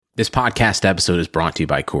This podcast episode is brought to you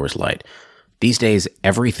by Coors Light. These days,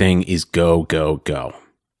 everything is go, go, go.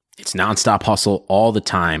 It's nonstop hustle all the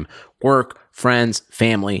time. Work, friends,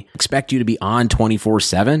 family expect you to be on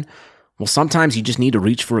 24/7. Well, sometimes you just need to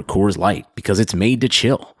reach for a Coors Light because it's made to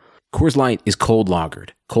chill. Coors Light is cold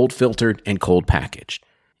lagered, cold filtered, and cold packaged.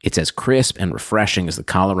 It's as crisp and refreshing as the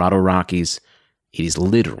Colorado Rockies. It is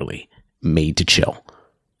literally made to chill.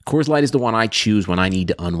 Coors Light is the one I choose when I need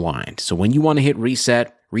to unwind. So when you want to hit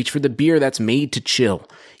reset, reach for the beer that's made to chill.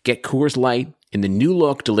 Get Coors Light in the new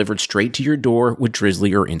look delivered straight to your door with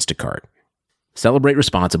Drizzly or Instacart. Celebrate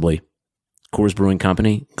responsibly. Coors Brewing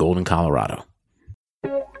Company, Golden, Colorado.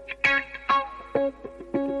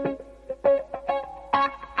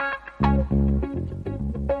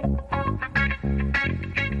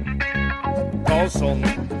 Karlsson,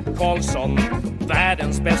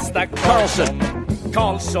 världens bästa Karlsson,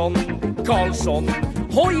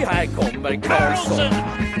 hoj här kommer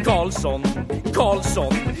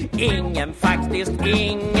Karlsson,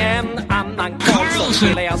 ingen annan Karlsson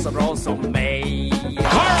spelar jag så bra som mig.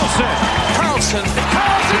 Karlsson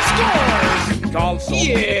scores! Karlsson,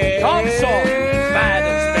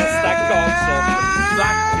 världens bästa Karlsson,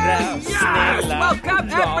 vackra, snälla. Welcome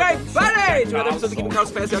everybody to another episode of the Keeping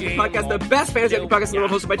Karlsson Fantasy Hockey Podcast, the best fantasy hockey podcast in the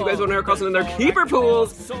world, hosted by two guys who know Karlsson and their keeper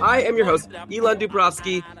pools. I am your host, Elon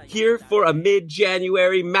Dubrovsky, here for a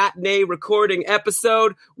mid-January matinee recording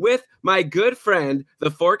episode with my good friend,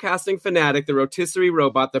 the forecasting fanatic, the rotisserie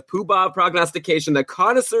robot, the poobah of prognostication, the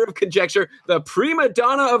connoisseur of conjecture, the prima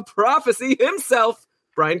donna of prophecy himself,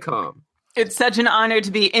 Brian Calm. It's such an honor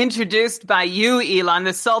to be introduced by you, Elon,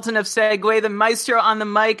 the Sultan of Segway, the Maestro on the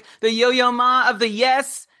mic, the Yo-Yo Ma of the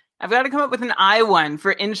yes. I've got to come up with an I one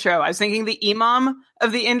for intro. I was thinking the Imam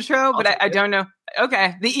of the intro, but I don't know.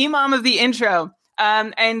 Okay, the Imam of the intro.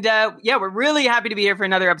 We're really happy to be here for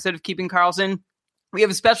another episode of Keeping Karlsson. We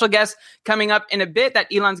have a special guest coming up in a bit that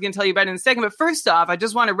Elon's going to tell you about in a second. But first off, I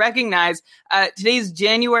just want to recognize today's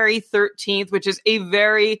January 13th, which is a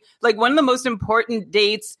very, one of the most important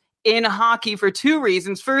dates in hockey for two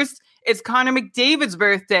reasons. First, it's Connor McDavid's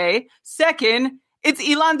birthday. Second, it's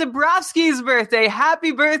Elon Dubrovsky's birthday.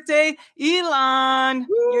 Happy birthday, Elon.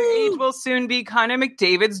 Woo! Your age will soon be Connor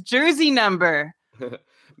McDavid's jersey number.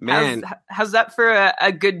 Man. How's that for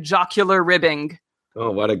a good jocular ribbing? Oh,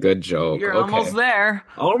 what a good joke. You're almost there.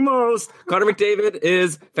 Almost. Connor McDavid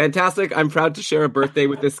is fantastic. I'm proud to share a birthday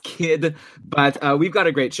with this kid, but we've got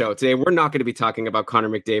a great show today. We're not going to be talking about Connor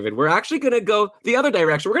McDavid. We're actually going to go the other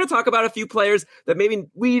direction. We're going to talk about a few players that maybe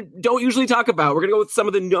we don't usually talk about. We're going to go with some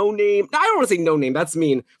of the no-name. I don't want to say no-name. That's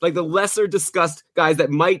mean. Like the lesser discussed guys that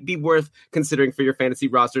might be worth considering for your fantasy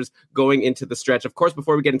rosters going into the stretch. Of course,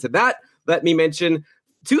 before we get into that, let me mention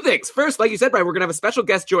two things. First, like you said, Brian, we're going to have a special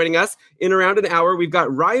guest joining us in around an hour. We've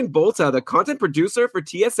got Ryan Bolta, the content producer for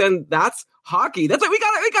TSN That's Hockey. That's right. We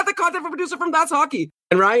got the content producer from That's Hockey.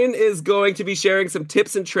 And Ryan is going to be sharing some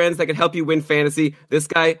tips and trends that can help you win fantasy. This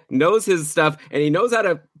guy knows his stuff, and he knows how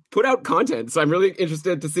to put out content. So I'm really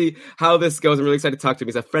interested to see how this goes. I'm really excited to talk to him.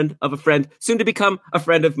 He's a friend of a friend, soon to become a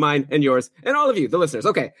friend of mine and yours and all of you, the listeners.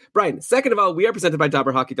 Okay, Brian, second of all, we are presented by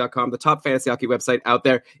DobberHockey.com, the top fantasy hockey website out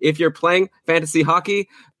there. If you're playing fantasy hockey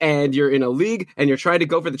and you're in a league and you're trying to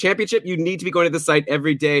go for the championship, you need to be going to the site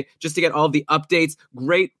every day just to get all the updates,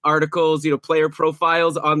 great articles, player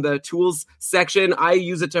profiles on the tools section. I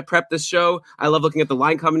use it to prep this show. I love looking at the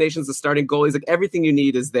line combinations, the starting goalies, everything you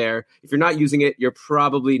need is there. If you're not using it, you're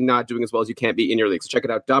probably not doing as well as you can be in your league. So check it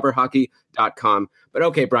out, DobberHockey.com. But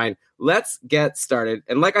okay, Brian, let's get started.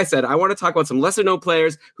 And like I said, I want to talk about some lesser known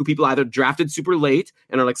players who people either drafted super late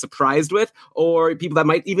and are surprised with, or people that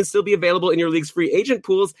might even still be available in your league's free agent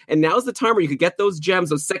pools. And now's the time where you could get those gems,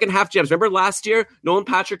 those second half gems. Remember last year, Nolan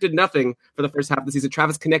Patrick did nothing for the first half of the season.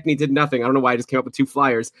 Travis Konechny did nothing. I don't know why I just came up with two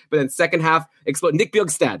flyers, but then second half exploded. Nick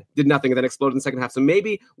Bjugstad did nothing and then exploded in the second half. So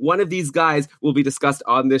maybe one of these guys will be discussed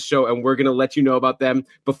on this show, and we're going to let you know about them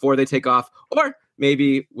before they take off. Or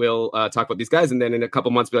maybe we'll talk about these guys, and then in a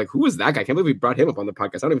couple months be like, who is that guy? I can't believe we brought him up on the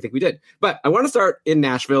podcast. I don't even think we did. But I want to start in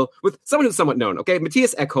Nashville with someone who's somewhat known, okay?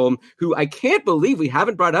 Mattias Ekholm, who I can't believe we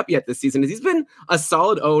haven't brought up yet this season. He's been a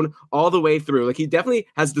solid own all the way through. He definitely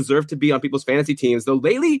has deserved to be on people's fantasy teams, though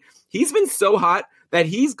lately he's been so hot that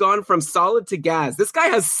he's gone from solid to gas. This guy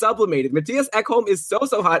has sublimated. Mattias Ekholm is so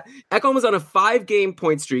hot. Ekholm is on a 5-game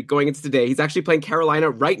point streak going into today. He's actually playing Carolina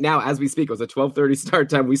right now as we speak. It was a 12:30 start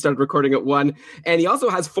time. We started recording at 1. And he also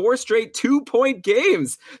has 4 straight 2-point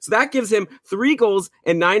games. So that gives him 3 goals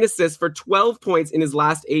and 9 assists for 12 points in his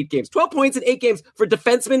last 8 games. 12 points in 8 games for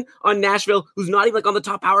defenseman on Nashville, who's not even on the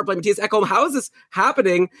top power play. Mattias Ekholm, how is this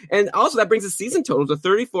happening? And also that brings his season total to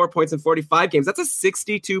 34 points in 45 games. That's a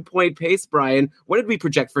 62-point pace, Brian. When did we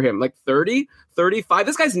project for him? Like 30, 35?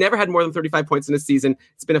 This guy's never had more than 35 points in a season.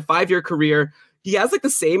 It's been a 5-year career. He has like the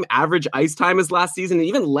same average ice time as last season and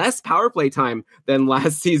even less power play time than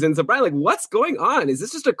last season. So Brian, like, what's going on? Is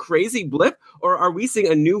this just a crazy blip, or are we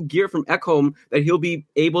seeing a new gear from Ekholm that he'll be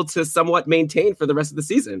able to somewhat maintain for the rest of the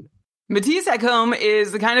season? Mattias Ekholm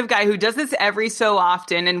is the kind of guy who does this every so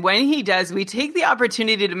often, and when he does, we take the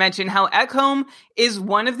opportunity to mention how Ekholm is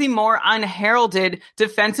one of the more unheralded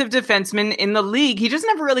defensive defensemen in the league. He just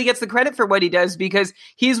never really gets the credit for what he does because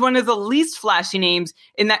he's one of the least flashy names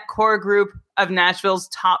in that core group of Nashville's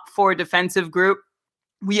top 4 defensive group.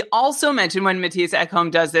 We also mention when Mattias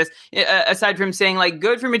Ekholm does this, aside from saying, like,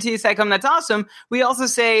 good for Mattias Ekholm, that's awesome, we also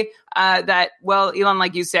say that, well, Elon,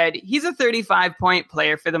 like you said, he's a 35-point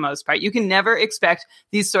player for the most part. You can never expect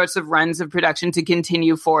these sorts of runs of production to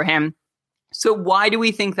continue for him. So why do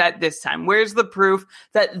we think that this time? Where's the proof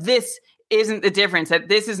that this isn't the difference, that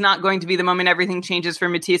this is not going to be the moment everything changes for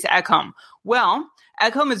Mattias Ekholm? Well,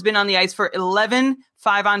 Ekholm has been on the ice for 11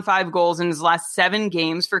 5-on-5 goals in his last 7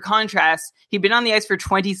 games. For contrast, he'd been on the ice for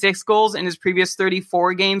 26 goals in his previous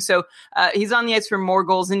 34 games. So he's on the ice for more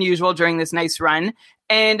goals than usual during this nice run,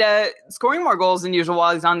 and scoring more goals than usual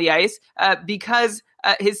while he's on the ice because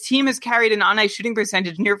his team has carried an on-ice shooting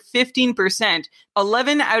percentage near 15%.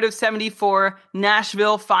 11 out of 74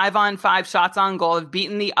 Nashville 5-on-5 shots on goal have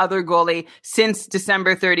beaten the other goalie since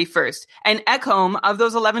December 31st. And Ekholm, of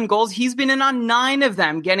those 11 goals, he's been in on 9 of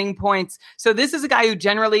them, getting points. So this is a guy who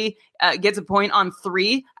generally gets a point on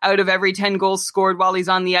 3 out of every 10 goals scored while he's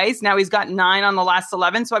on the ice. Now he's got 9 on the last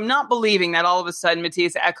 11. So I'm not believing that all of a sudden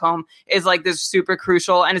Mattias Ekholm is like this super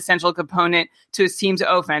crucial and essential component to his team's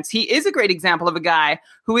offense. He is a great example of a guy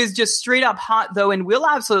who is just straight up hot, though, and will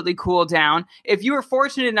absolutely cool down. If you were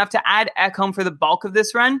fortunate enough to add Ekholm for the bulk of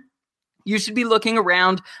this run, you should be looking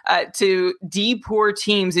around to D-poor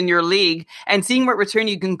teams in your league and seeing what return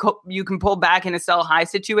you can pull back in a sell high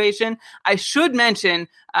situation. I should mention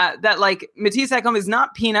that, like, Mattias Ekholm is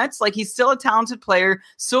not peanuts. Like, he's still a talented player,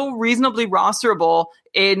 still reasonably rosterable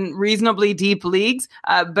in reasonably deep leagues.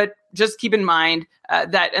 But just keep in mind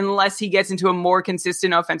that unless he gets into a more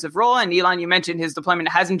consistent offensive role, and Elon, you mentioned his deployment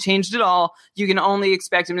hasn't changed at all, you can only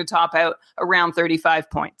expect him to top out around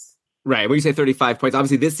 35 points. Right. When you say 35 points,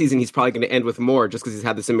 obviously this season he's probably going to end with more just because he's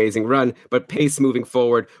had this amazing run. But pace moving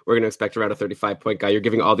forward, we're going to expect around a 35-point guy. You're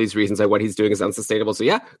giving all these reasons why what he's doing is unsustainable. So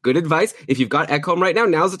yeah, good advice. If you've got Ekholm right now,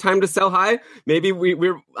 now's the time to sell high. Maybe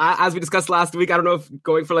we're as we discussed last week, I don't know if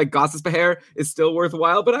going for like Gostisbehere is still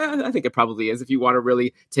worthwhile, but I think it probably is if you want to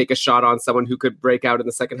really take a shot on someone who could break out in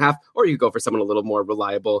the second half, or you could go for someone a little more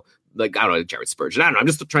reliable, like, I don't know, Jared Spurgeon. I don't know. I'm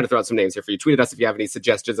just trying to throw out some names here for you. Tweet at us if you have any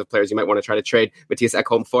suggestions of players you might want to try to trade Mattias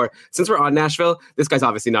Ekholm for. Since we're on Nashville, this guy's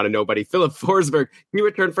obviously not a nobody. Philip Forsberg, he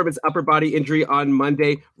returned from his upper body injury on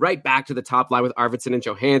Monday, right back to the top line with Arvidsson and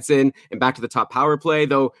Johansson, and back to the top power play,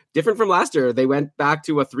 though different from last year. They went back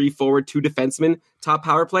to a 3-forward, 2-defenseman top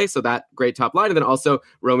power play, so that great top line, and then also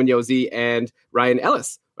Roman Josi and Ryan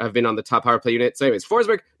Ellis have been on the top power play unit. So anyways,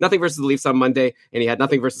 Forsberg, nothing versus the Leafs on Monday, and he had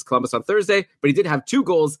nothing versus Columbus on Thursday, but he did have 2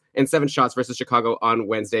 goals and 7 shots versus Chicago on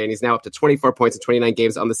Wednesday, and he's now up to 24 points in 29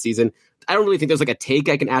 games on the season. I don't really think there's like a take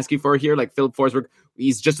I can ask you for here. Like, Philip Forsberg,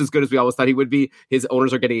 he's just as good as we always thought he would be. His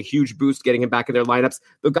owners are getting a huge boost, getting him back in their lineups.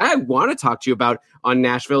 The guy I want to talk to you about on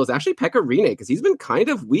Nashville is actually Pekka Rinne, because he's been kind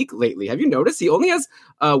of weak lately. Have you noticed? He only has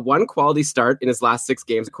 1 quality start in his last 6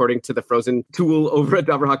 games, according to the Frozen tool over at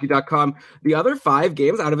DobberHockey.com. The other 5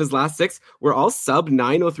 games out of his last 6 were all sub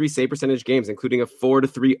 .903 save percentage games, including a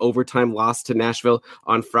 4-3 overtime loss to Nashville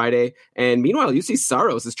on Friday. And meanwhile, UC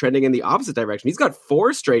Saros is trending in the opposite direction. He's got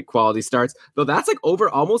 4 straight quality starts, though that's like over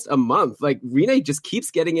almost a month. Like, Rinne just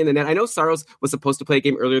keeps getting in the net. I know Saros was supposed to play a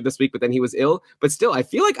game earlier this week, but then he was ill. But still, I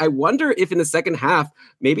feel like I wonder if in the second half,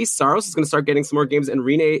 maybe Saros is going to start getting some more games and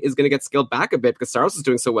Rinne is going to get scaled back a bit because Saros is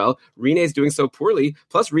doing so well. Rinne is doing so poorly.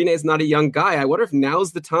 Plus, Rinne is not a young guy. I wonder if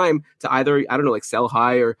now's the time to either, I don't know, like sell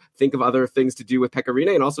high or think of other things to do with Pekka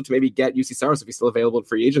Rinne, and also to maybe get UC Saros if he's still available in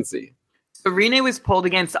free agency. So Rinne was pulled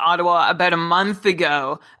against Ottawa about a month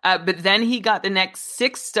ago, but then he got the next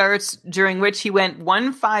 6 starts, during which he went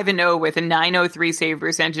 1-5-0 with a .903 save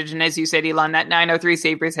percentage. And as you said, Elon, that .903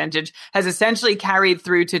 save percentage has essentially carried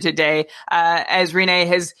through to today, as Rinne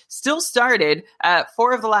has still started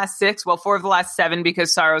 4 of the last 6, well, 4 of the last 7,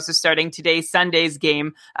 because Saros is starting today, Sunday's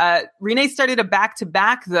game. Rinne started a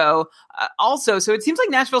back-to-back, though, also. So it seems like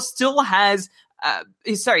Nashville still has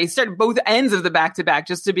he started both ends of the back-to-back,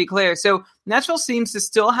 just to be clear. So Nashville seems to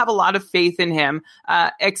still have a lot of faith in him,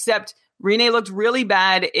 except Rinne looked really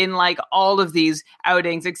bad in like all of these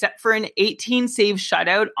outings, except for an 18-save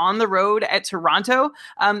shutout on the road at Toronto.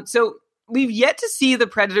 So we've yet to see the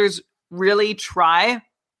Predators really try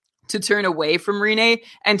to turn away from Rinne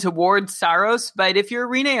and towards Saros. But if you're a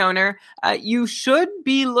Rinne owner, you should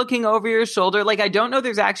be looking over your shoulder. Like, I don't know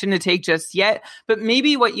there's action to take just yet, but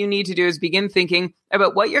maybe what you need to do is begin thinking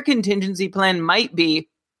about what your contingency plan might be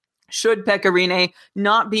should Pekka Rinne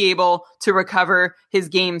not be able to recover his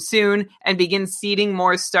game soon and begin ceding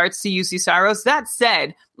more starts to Juuse Saros. That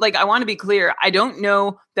said, like, I want to be clear, I don't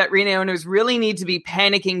know that Rinne owners really need to be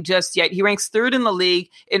panicking just yet. He ranks third in the league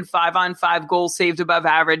in 5-on-5 goals saved above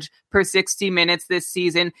average per 60 minutes this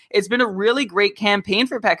season. It's been a really great campaign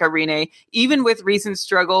for Pekka Rinne, even with recent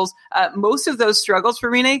struggles. Most of those struggles for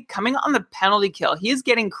Rinne coming on the penalty kill. He is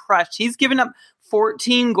getting crushed. He's given up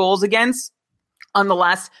 14 goals against on the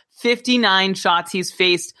last 59 shots he's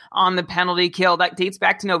faced on the penalty kill. That dates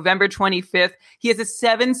back to November 25th. He has a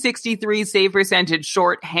 .763 save percentage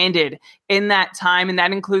shorthanded in that time, and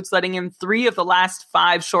that includes letting in 3 of the last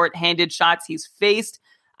 5 shorthanded shots he's faced.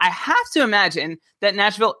 I have to imagine that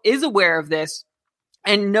Nashville is aware of this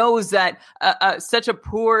and knows that such a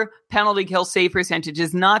poor penalty kill save percentage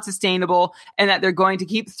is not sustainable, and that they're going to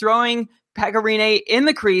keep throwing Pekka Rinne in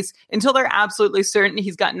the crease until they're absolutely certain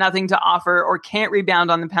he's got nothing to offer or can't rebound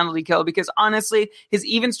on the penalty kill, because honestly, his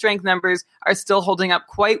even strength numbers are still holding up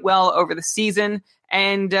quite well over the season.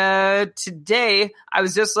 And today, I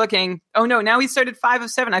was just looking, oh no, now he started 5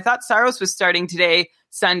 of 7. I thought Saros was starting today,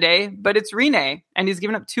 Sunday, but it's Rinne, and he's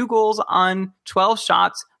given up 2 goals on 12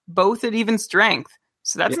 shots, both at even strength.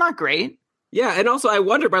 So that's not great. Yeah, and also I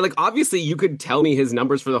wonder, but like, obviously you could tell me his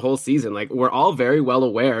numbers for the whole season. Like, we're all very well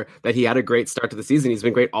aware that he had a great start to the season. He's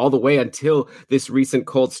been great all the way until this recent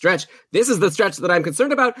cold stretch. This is the stretch that I'm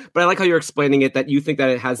concerned about, but I like how you're explaining it, that you think that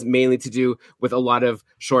it has mainly to do with a lot of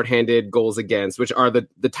shorthanded goals against, which are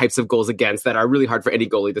the types of goals against that are really hard for any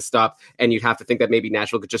goalie to stop. And you'd have to think that maybe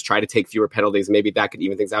Nashville could just try to take fewer penalties. Maybe that could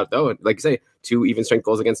even things out, though. And like you say, 2 even strength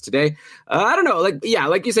goals against today. I don't know. Like, yeah,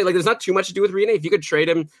 like you say, like, there's not too much to do with Rinne. If you could trade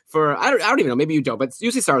him for, I don't even know, maybe you don't, but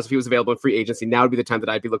Juuse Saros, if he was available in free agency, now would be the time that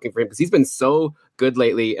I'd be looking for him, because he's been so good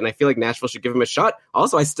lately, and I feel like Nashville should give him a shot.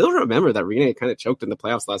 Also, I still remember that Rinne kind of choked in the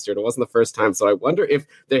playoffs last year, and it wasn't the first time, so I wonder if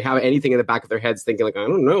they have anything in the back of their heads thinking, like, I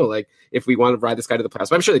don't know, like, if we want to ride this guy to the playoffs.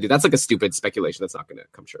 But I'm sure they do. That's like a stupid speculation that's not going to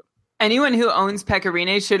come true. Anyone who owns Pekka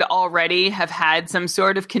Rinne should already have had some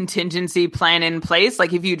sort of contingency plan in place.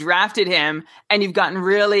 Like, if you drafted him and you've gotten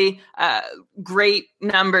really great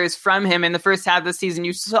numbers from him in the first half of the season,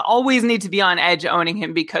 you always need to be on edge owning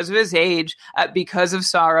him because of his age, because of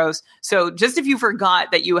Saros. So just if you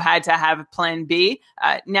forgot that you had to have a plan B,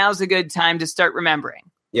 now's a good time to start remembering.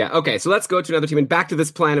 Yeah, okay, so let's go to another team and back to this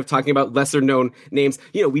plan of talking about lesser-known names.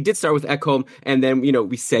 You know, we did start with Ekholm, and then, you know,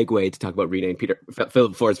 we segued to talk about Rinne and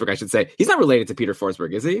Philip Forsberg, I should say. He's not related to Peter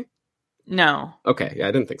Forsberg, is he? No. Okay, yeah,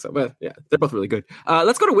 I didn't think so, but yeah, they're both really good.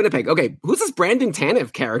 Let's go to Winnipeg. Okay, who's this Brandon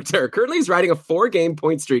Tanev character? Currently, he's riding a 4-game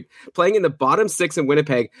point streak, playing in the bottom 6 in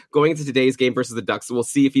Winnipeg, going into today's game versus the Ducks. So we'll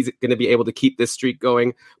see if he's going to be able to keep this streak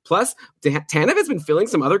going. Plus, Tanev has been filling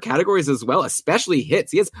some other categories as well, especially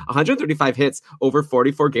hits. He has 135 hits over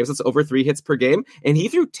 44 games. That's over 3 hits per game, and he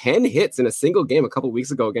threw 10 hits in a single game a couple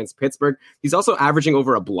weeks ago against Pittsburgh. He's also averaging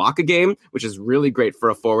over a block a game, which is really great for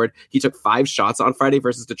a forward. He took 5 shots on Friday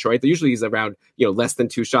versus Detroit. Usually he's around, you know, less than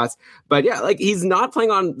 2 shots. But yeah, like, he's not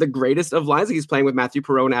playing on the greatest of lines. He's playing with Matthew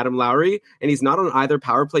Perreault and Adam Lowry, and he's not on either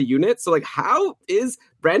power play unit. So, like, how is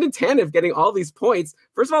Brandon Tanev getting all these points?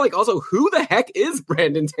 First of all, like, also, who the heck is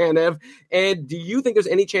Brandon Tanev? And do you think there's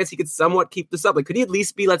any chance he could somewhat keep this up? Like, could he at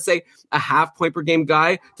least be, let's say, a half point per game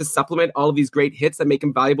guy to supplement all of these great hits that make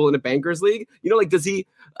him valuable in a bankers league? You know, like, does he,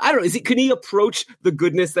 I don't know, can he approach the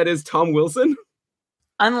goodness that is Tom Wilson?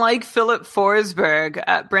 Unlike Philip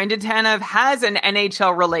Forsberg, Brandon Tanev has an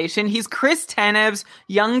NHL relation. He's Chris Tanev's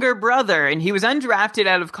younger brother, and he was undrafted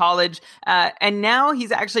out of college, and now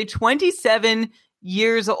he's actually 27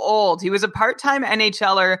 years old. He was a part-time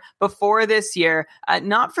NHLer before this year,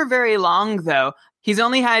 not for very long, though. He's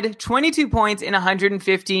only had 22 points in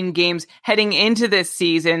 115 games heading into this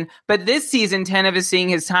season, but this season, Tanev is seeing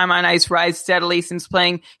his time on ice rise steadily since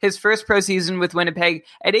playing his first pro season with Winnipeg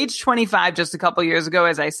at age 25 just a couple years ago,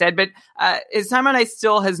 as I said, but his time on ice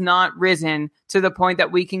still has not risen to the point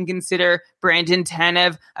that we can consider Brandon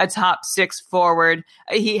Tanev a top 6 forward.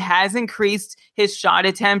 He has increased his shot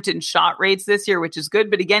attempt and shot rates this year, which is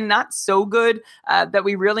good, but again, not so good that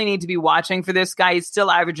we really need to be watching for this guy. He's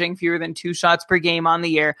still averaging fewer than 2 shots per game on the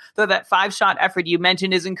year, though that 5-shot effort you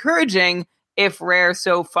mentioned is encouraging, if rare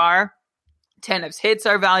so far. Tanev's hits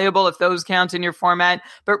are valuable if those count in your format,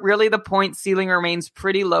 but really the point ceiling remains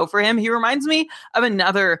pretty low for him. He reminds me of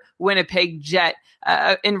another Winnipeg Jet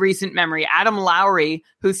in recent memory, Adam Lowry,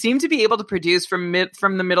 who seemed to be able to produce from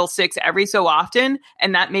the middle six every so often,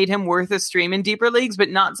 and that made him worth a stream in deeper leagues, but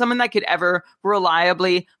not someone that could ever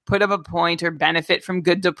reliably put up a point or benefit from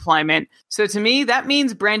good deployment. So to me, that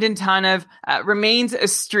means Brandon Tanev remains a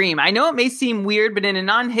stream. I know it may seem weird, but in a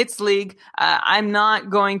non-hits league, I'm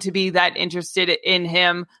not going to be that interested in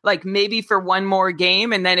him, like maybe for one more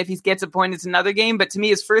game, and then if he gets a point, it's another game. But to me,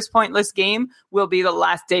 his first pointless game will be the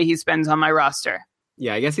last day he spends on my roster.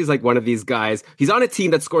 Yeah, I guess he's like one of these guys. He's on a team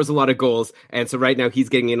that scores a lot of goals, and so right now he's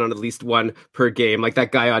getting in on at least one per game. Like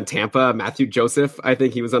that guy on Tampa, Matthew Joseph, I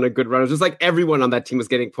think he was on a good run. It was just like everyone on that team was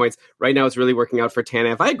getting points. Right now it's really working out for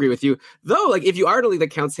Tanev. I agree with you. Though, like if you are in a league that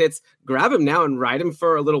counts hits, grab him now and ride him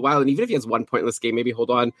for a little while. And even if he has one pointless game, maybe hold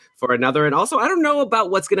on for another. And also, I don't know about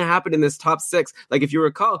what's going to happen in this top six. Like if you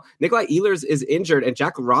recall, Nikolai Ehlers is injured, and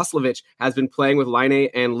Jack Roslovic has been playing with Laine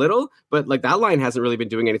and Little, but like that line hasn't really been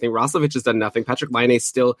doing anything. Roslovic has done nothing. Patrick Laine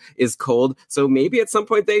still is cold. So maybe at some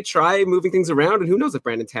point they try moving things around, and who knows if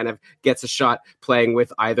Brandon Tanev gets a shot playing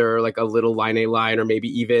with either like a Little Laine line or maybe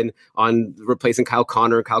even on replacing Kyle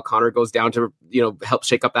Connor. Kyle Connor goes down to, help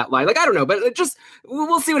shake up that line. Like, I don't know, but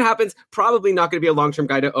we'll see what happens. Probably not going to be a long-term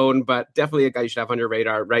guy to own, but definitely a guy you should have on your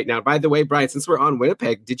radar right now. By the way, Brian, since we're on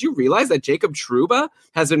Winnipeg, did you realize that Jacob Trouba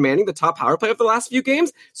has been manning the top power play of the last few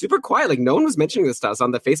games? Super quiet. Like, no one was mentioning this to us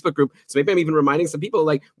on the Facebook group. So maybe I'm even reminding some people,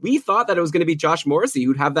 like, we thought that it was going to be Josh Morrissey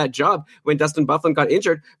who'd have that job when Dustin Byfuglien got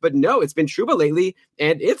injured, but no, it's been Trouba lately,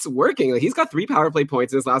 and it's working. Like, he's got 3 power play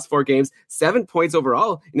points in his last 4 games, 7 points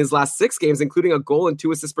overall in his last 6 games, including a goal and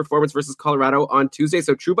 2 assist performance versus Colorado on Tuesday.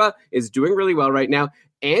 So Trouba is doing really well right now,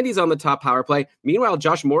 and he's on the top power play. Meanwhile,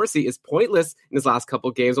 Josh Morrissey is pointless in his last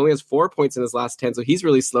couple games, only has 4 points in his last 10, so he's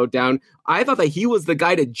really slowed down. I thought that he was the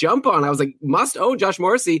guy to jump on. I was like, must own Josh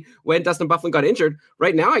Morrissey when Dustin Byfuglien got injured.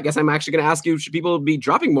 Right now, I guess I'm actually going to ask you, should people be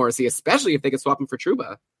dropping Morrissey, especially if they could swap him for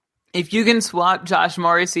Trouba? If you can swap Josh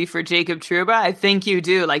Morrissey for Jacob Trouba, I think you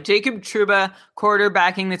do. Like Jacob Trouba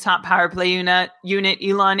quarterbacking the top power play unit,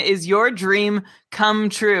 Elon, is your dream come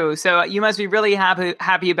true. So you must be really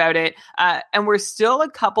happy about it. And we're still a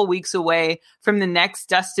couple weeks away from the next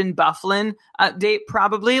Dustin Byfuglien date,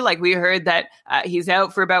 probably. Like we heard that he's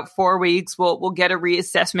out for about 4 weeks. We'll get a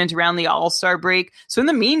reassessment around the All-Star break. So in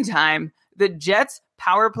the meantime, the Jets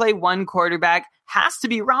power play 1 quarterback has to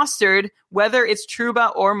be rostered, whether it's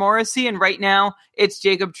Trouba or Morrissey. And right now it's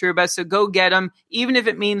Jacob Trouba. So go get him. Even if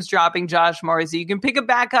it means dropping Josh Morrissey, you can pick a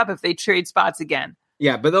backup if they trade spots again.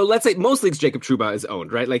 Yeah, but though, let's say most leagues Jacob Trouba is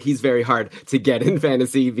owned, right? Like he's very hard to get in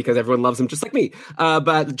fantasy because everyone loves him, just like me.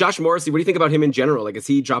 But Josh Morrissey, what do you think about him in general? Like, is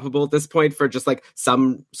he droppable at this point for just like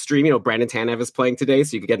some stream? Brandon Tanev is playing today,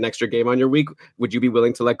 so you could get an extra game on your week. Would you be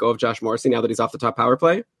willing to let go of Josh Morrissey now that he's off the top power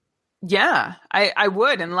play? Yeah, I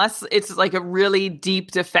would, unless it's like a really deep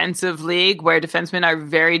defensive league where defensemen are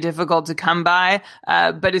very difficult to come by.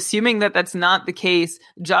 But assuming that that's not the case,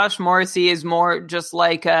 Josh Morrissey is more just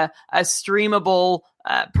like a streamable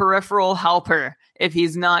peripheral helper if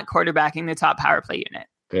he's not quarterbacking the top power play unit.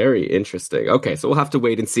 Very interesting. Okay, so we'll have to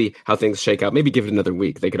wait and see how things shake out. Maybe give it another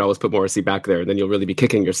week. They could always put Morrissey back there, and then you'll really be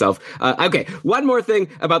kicking yourself. Okay, one more thing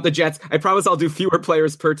about the Jets. I promise I'll do fewer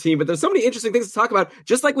players per team, but there's so many interesting things to talk about.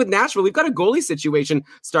 Just like with Nashville, we've got a goalie situation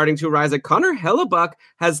starting to arise. Like Connor Hellebuyck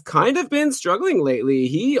has kind of been struggling lately.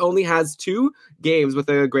 He only has 2 games with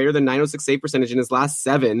a greater than .906 save percentage in his last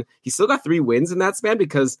 7. He's still got 3 wins in that span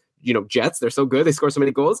because Jets, they're so good. They score so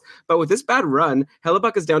many goals. But with this bad run,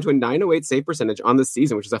 Hellebuyck is down to a .908 save percentage on this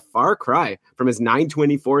season, which is a far cry from his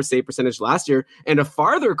 .924 save percentage last year, and a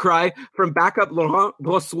farther cry from backup Laurent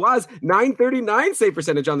Brossois' .939 save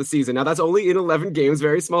percentage on the season. Now, that's only in 11 games,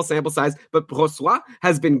 very small sample size, but Brossois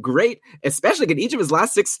has been great, especially in each of his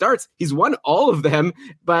last 6 starts. He's won all of them,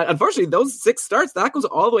 but unfortunately, those 6 starts, that goes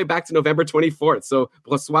all the way back to November 24th. So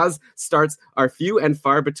Brossois' starts are few and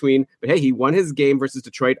far between, but hey, he won his game versus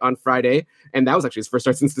Detroit on Friday, and that was actually his first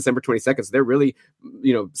start since December 22nd. So they're really,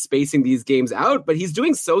 spacing these games out, but he's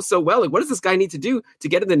doing so well. Like, what does this guy need to do to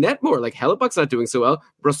get in the net more? Like, Hellebuyck's not doing so well.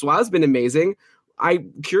 Brossois has been amazing.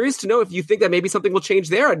 I'm curious to know if you think that maybe something will change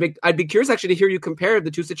there. I'd be curious actually to hear you compare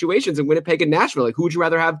the 2 situations in Winnipeg and Nashville. Like, who would you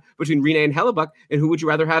rather have between Rinne and Hellebuyck, and who would you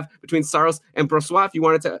rather have between Saros and Brossois if you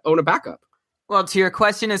wanted to own a backup? Well, to your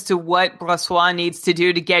question as to what Brossoit needs to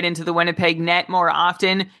do to get into the Winnipeg net more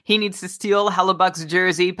often, he needs to steal Hellebuck's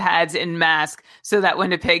jersey, pads, and mask so that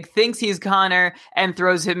Winnipeg thinks he's Connor and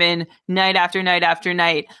throws him in night after night after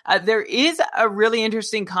night. There is a really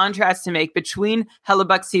interesting contrast to make between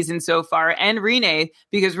Hellebuck's season so far and Rinne,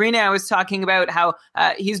 because Rinne, I was talking about how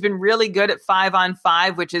he's been really good at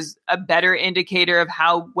 5-on-5, which is a better indicator of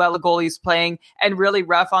how well a goalie's playing, and really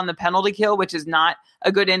rough on the penalty kill, which is not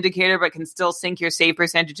a good indicator, but can still sink your save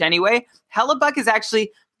percentage anyway. Hellebuck is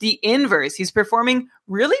actually the inverse. He's performing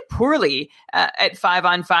really poorly at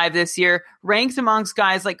 5-on-5 this year, ranked amongst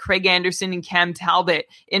guys like Craig Anderson and Cam Talbot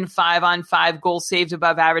in 5-on-5 goals saved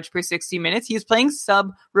above average per 60 minutes. He's playing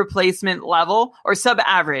sub-replacement level, or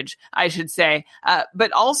sub-average, I should say.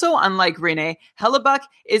 But also, unlike Rinne, Hellebuck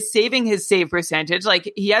is saving his save percentage.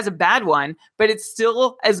 Like, he has a bad one, but it's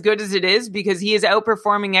still as good as it is because he is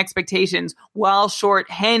outperforming expectations while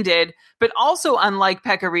short-handed. But also, unlike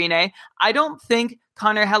Pekka Rinne, I don't think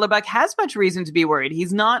Connor Hellebuck has much reason to be worried.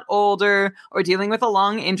 He's not older or dealing with a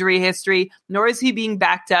long injury history, nor is he being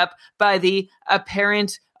backed up by the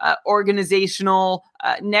apparent organizational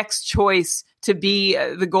next choice to be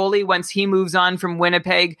the goalie once he moves on from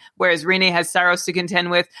Winnipeg, whereas Rinne has Saros to contend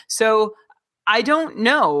with. So I don't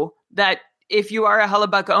know that if you are a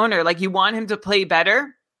Hellebuck owner, like, you want him to play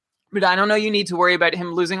better, but I don't know you need to worry about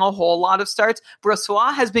him losing a whole lot of starts.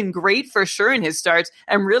 Brossoit has been great for sure in his starts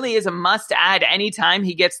and really is a must-add anytime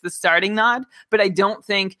he gets the starting nod, but I don't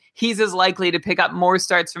think he's as likely to pick up more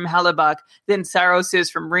starts from Hellebuck than Saros is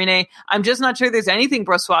from Rinne. I'm just not sure there's anything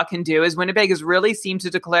Brossoit can do, as Winnipeg has really seemed to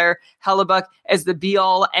declare Hellebuck as the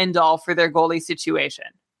be-all, end-all for their goalie situation.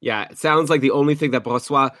 Yeah, it sounds like the only thing that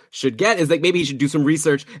Brossoit should get is, like, maybe he should do some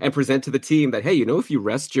research and present to the team that, hey, if you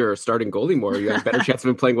rest your starting goalie more, you have a better chance of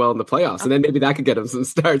him playing well in the playoffs. And then maybe that could get him some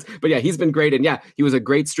starts. But yeah, he's been great. And yeah, he was a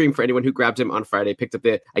great stream for anyone who grabbed him on Friday, picked up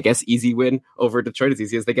the, I guess, easy win over Detroit, as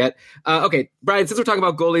easy as they get. Okay, Brian, since we're talking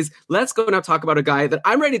about goalies, let's go now talk about a guy that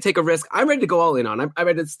I'm ready to take a risk. I'm ready to go all in on. I'm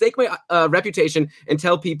ready to stake my reputation and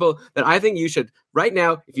tell people that I think you should, right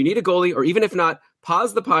now, if you need a goalie, or even if not,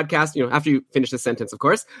 pause the podcast, after you finish the sentence, of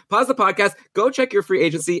course. Pause the podcast, go check your free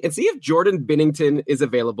agency, and see if Jordan Binnington is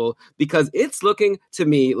available, because it's looking to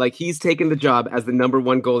me like he's taken the job as the number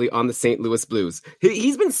one goalie on the St. Louis Blues.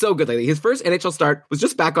 He's been so good lately. His first NHL start was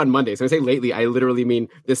just back on Monday. So when I say lately, I literally mean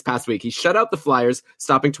this past week. He shut out the Flyers,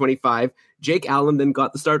 stopping 25. Jake Allen then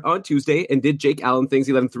got the start on Tuesday and did Jake Allen things.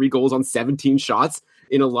 He let him 3 goals on 17 shots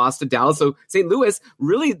in a loss to Dallas. So St. Louis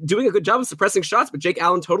really doing a good job of suppressing shots, but Jake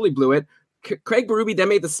Allen totally blew it. Craig Berube then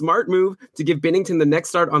made the smart move to give Binnington the next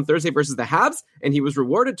start on Thursday versus the Habs, and he was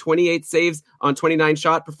rewarded 28 saves on 29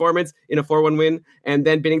 shot performance in a 4-1 win. And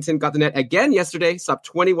then Binnington got the net again yesterday, stopped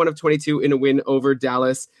 21 of 22 in a win over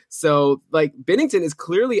Dallas. So, like, Binnington is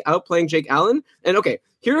clearly outplaying Jake Allen. And okay,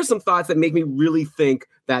 here are some thoughts that make me really think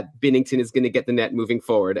that Binnington is going to get the net moving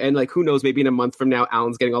forward. And, like, who knows, maybe in a month from now,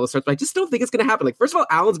 Allen's getting all the starts, but I just don't think it's going to happen. Like, first of all,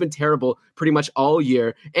 Allen's been terrible pretty much all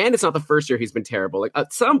year, and it's not the first year he's been terrible. Like,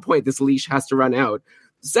 at some point, this leash has to run out.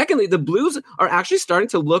 Secondly, the Blues are actually starting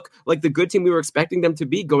to look like the good team we were expecting them to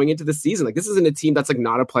be going into the season. Like, this isn't a team that's, like,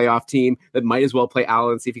 not a playoff team that might as well play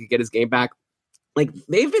Allen and see if he could get his game back. Like,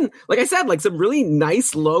 they've been, like I said, like, some really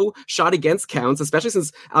nice low shot against counts, especially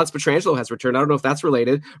since Alex Pietrangelo has returned. I don't know if that's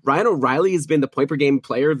related. Ryan O'Reilly has been the point per game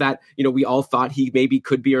player that, we all thought he maybe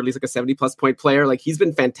could be, or at least like a 70-plus point player. Like, he's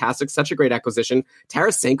been fantastic, such a great acquisition.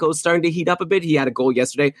 Tarasenko is starting to heat up a bit. He had a goal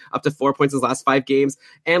yesterday, up to 4 points in his last 5 games.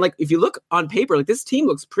 And, like, if you look on paper, like, this team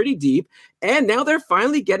looks pretty deep. And now they're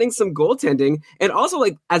finally getting some goaltending. And also,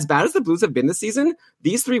 like, as bad as the Blues have been this season,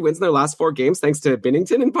 these 3 wins in their last 4 games, thanks to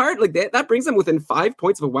Binnington in part, like, that brings them within 5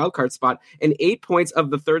 points of a wild card spot and 8 points of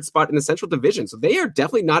the 3rd spot in the Central Division. So they are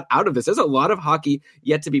definitely not out of this. There's a lot of hockey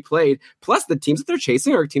yet to be played. Plus, the teams that they're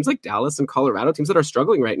chasing are teams like Dallas and Colorado, teams that are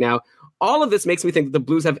struggling right now. All of this makes me think that the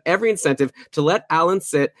Blues have every incentive to let Allen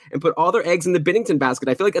sit and put all their eggs in the Binnington basket.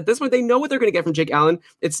 I feel like at this point, they know what they're going to get from Jake Allen.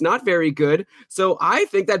 It's not very good. So I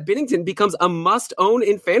think that Binnington becomes a must-own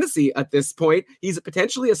in fantasy at this point. He's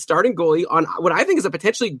potentially a starting goalie on what I think is a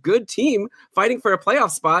potentially good team fighting for a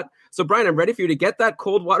playoff spot. So, Brian, I'm ready for you to get that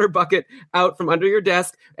cold water bucket out from under your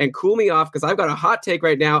desk and cool me off, because I've got a hot take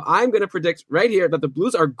right now. I'm going to predict right here that the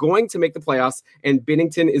Blues are going to make the playoffs, and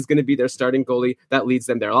Binnington is going to be their starting goalie that leads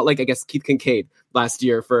them there. Like, I guess, Keith Kincaid last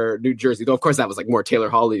year for New Jersey. Though, of course, that was like more Taylor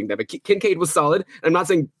Hall leading them. But Kincaid was solid. I'm not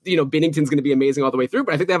saying, Binnington's going to be amazing all the way through,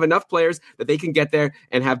 but I think they have enough players that they can get there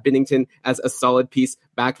and have Binnington as a solid piece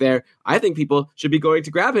back there. I think people should be going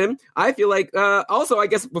to grab him. I feel like, also, I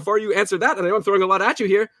guess before you answer that, and I know I'm throwing a lot at you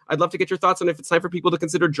here, I'd love to get your thoughts on if it's time for people to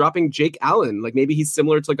consider dropping Jake Allen. Like maybe he's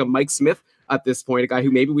similar to like a Mike Smith at this point, a guy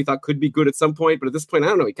who maybe we thought could be good at some point, but at this point, I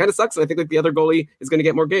don't know. He kind of sucks. And I think like the other goalie is going to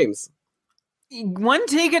get more games. One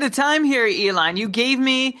take at a time here, Elon. You gave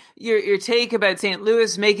me your take about St.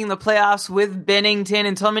 Louis making the playoffs with Binnington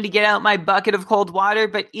and told me to get out my bucket of cold water.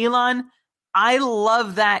 But Elon, I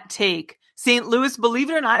love that take. St. Louis, believe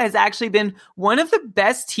it or not, has actually been one of the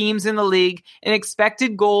best teams in the league in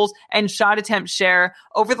expected goals and shot attempt share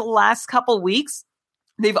over the last couple weeks.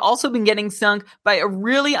 They've also been getting sunk by a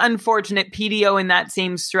really unfortunate PDO in that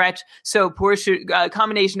same stretch. So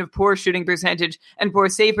combination of poor shooting percentage and poor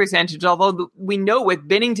save percentage. Although we know with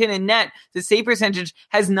Binnington and net, the save percentage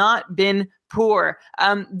has not been poor.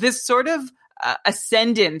 This sort of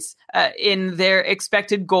ascendance in their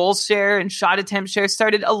expected goals share and shot attempt share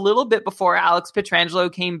started a little bit before Alex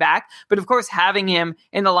Pietrangelo came back. But of course, having him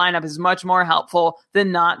in the lineup is much more helpful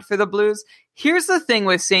than not for the Blues. Here's the thing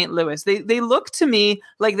with St. Louis. They look to me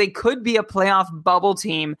like they could be a playoff bubble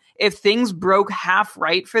team if things broke half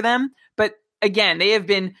right for them. But again, they have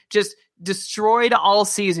been just destroyed all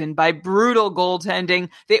season by brutal goaltending.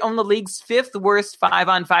 They own the league's 5th worst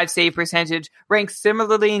 5-on-5 save percentage, ranked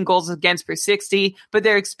similarly in goals against per 60, but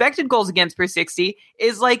their expected goals against per 60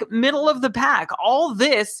 is like middle of the pack. All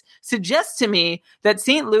this suggests to me that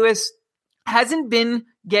St. Louis hasn't been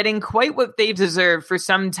getting quite what they deserve for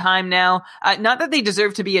some time now. Not that they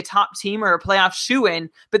deserve to be a top team or a playoff shoo-in,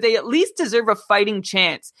 but they at least deserve a fighting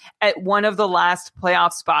chance at one of the last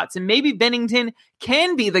playoff spots. And maybe Binnington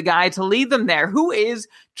can be the guy to lead them there. Who is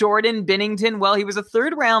Jordan Binnington? Well, he was a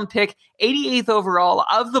 3rd-round pick, 88th overall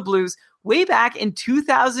of the Blues way back in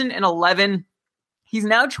 2011. He's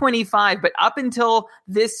now 25, but up until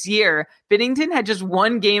this year, Binnington had just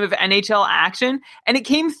one game of NHL action, and it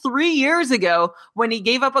came 3 years ago when he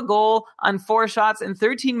gave up a goal on 4 shots and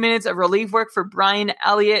 13 minutes of relief work for Brian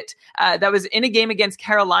Elliott. That was in a game against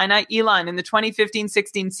Carolina. Elon, in the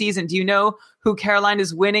 2015-16 season, do you know who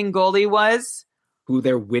Carolina's winning goalie was? Who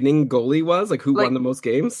their winning goalie was? Like who won the most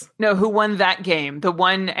games? No, who won that game? The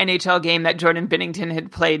one NHL game that Jordan Binnington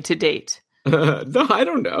had played to date. No, I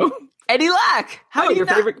don't know. Eddie Lack.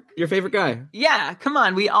 Your favorite guy. Yeah, come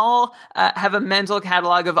on. We all have a mental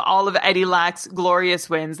catalog of all of Eddie Lack's glorious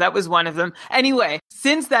wins. That was one of them. Anyway,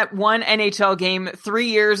 since that one NHL game 3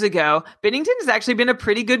 years ago, Binnington has actually been a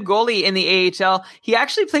pretty good goalie in the AHL. He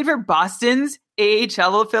actually played for Boston's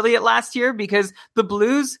AHL affiliate last year because the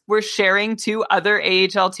Blues were sharing 2 other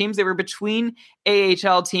AHL teams. They were between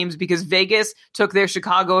AHL teams because Vegas took their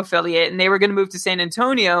Chicago affiliate and they were going to move to San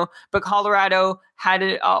Antonio, but Colorado had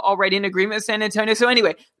already an agreement with San Antonio. So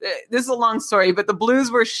anyway, this is a long story, but the Blues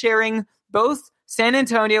were sharing both San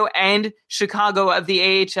Antonio and Chicago of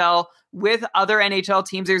the AHL with other NHL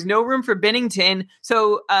teams. There's no room for Binnington.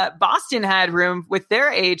 So Boston had room with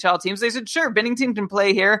their AHL teams. They said, sure, Binnington can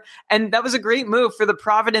play here. And that was a great move for the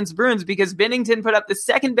Providence Bruins because Binnington put up the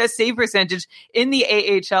 2nd best save percentage in the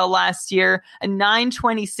AHL last year, a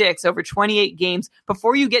 .926 over 28 games.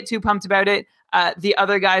 Before you get too pumped about it, the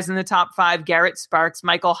other guys in the top 5, Garrett Sparks,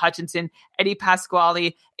 Michael Hutchinson, Eddie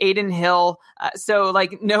Pasquale, Aiden Hill. So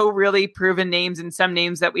like no really proven names, and some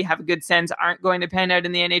names that we have a good sense aren't going to pan out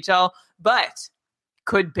in the NHL. But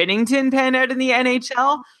could Binnington pan out in the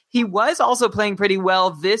NHL? He was also playing pretty well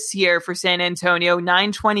this year for San Antonio,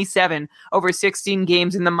 .927 over 16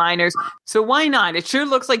 games in the minors. So why not? It sure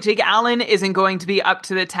looks like Jake Allen isn't going to be up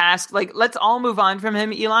to the task. Like, let's all move on from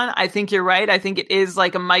him, Elon. I think you're right. I think it is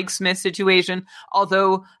like a Mike Smith situation,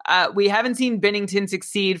 although we haven't seen Binnington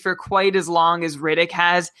succeed for quite as long as Riddick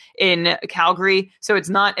has in Calgary. So it's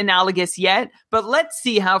not analogous yet, but let's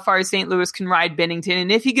see how far St. Louis can ride Binnington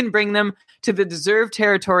and if he can bring them to the deserved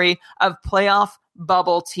territory of playoff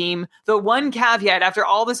bubble team. The one caveat after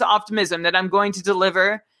all this optimism that I'm going to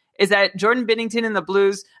deliver is that Jordan Binnington and the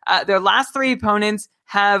Blues, their last 3 opponents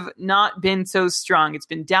have not been so strong. It's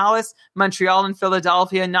been Dallas, Montreal, and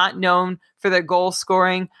Philadelphia, not known for their goal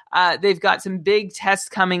scoring. They've got some big tests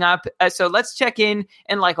coming up. So let's check in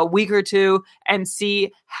like a week or 2 and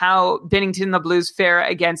see how Binnington and the Blues fare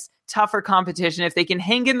against tougher competition. If they can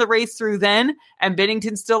hang in the race through then, and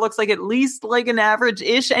Binnington still looks like at least like an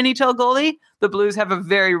average-ish NHL goalie, the Blues have a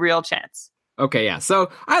very real chance. Okay, yeah.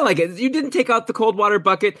 So I like it. You didn't take out the cold water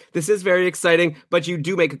bucket. This is very exciting, but you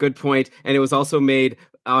do make a good point, and it was also made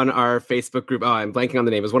on our Facebook group. Oh, I'm blanking on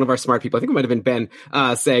the name. It was one of our smart people. I think it might have been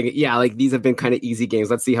Ben saying, yeah, like these have been kind of easy games.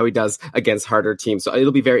 Let's see how he does against harder teams. So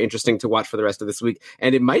it'll be very interesting to watch for the rest of this week.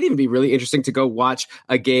 And it might even be really interesting to go watch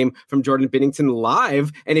a game from Jordan Binnington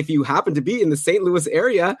live. And if you happen to be in the St. Louis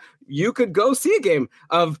area, you could go see a game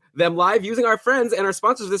of them live using our friends and our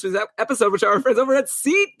sponsors of this week's episode, which are our friends over at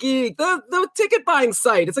SeatGeek, the ticket buying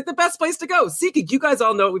site. It's like the best place to go. SeatGeek, you guys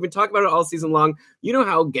all know it. We've been talking about it all season long. You know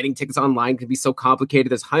how getting tickets online can be so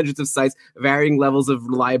complicated. There's hundreds of sites, varying levels of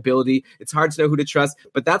reliability. It's hard to know who to trust,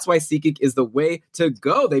 but that's why SeatGeek is the way to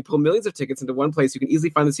go. They pull millions of tickets into one place. You can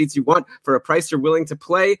easily find the seats you want for a price you're willing to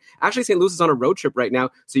play. Actually, St. Louis is on a road trip right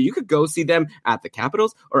now, so you could go see them at the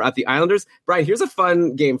Capitals or at the Islanders. Brian, here's a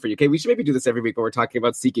fun game for you. Okay, we should maybe do this every week when we're talking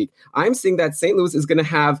about SeatGeek. I'm seeing that St. Louis is going to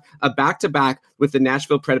have a back-to-back with the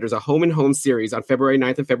Nashville Predators, a home-and-home series on February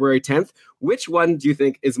 9th and February 10th. Which one do you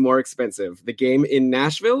think is more expensive, the game in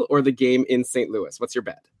Nashville or the game in St. Louis? What's your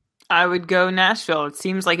bet? I would go Nashville. It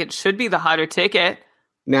seems like it should be the hotter ticket.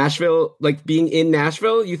 Nashville, like being in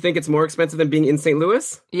Nashville, you think it's more expensive than being in St.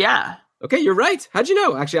 Louis? Yeah. Okay, you're right. How'd you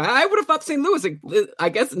know? Actually, I would have thought St. Louis. I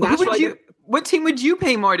guess Nashville. What team would you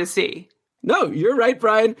pay more to see? No, you're right,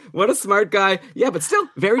 Brian. What a smart guy. Yeah, but still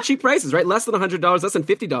very cheap prices, right? Less than $100, less than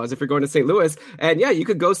 $50 if you're going to St. Louis. And yeah, you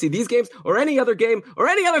could go see these games or any other game or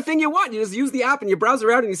any other thing you want. You just use the app and you browse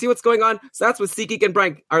around and you see what's going on. So that's with SeatGeek. And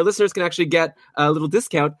Brian, our listeners can actually get a little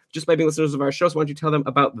discount just by being listeners of our show. So why don't you tell them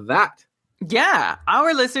about that? Yeah,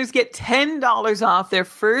 our listeners get $10 off their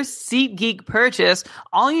first SeatGeek purchase.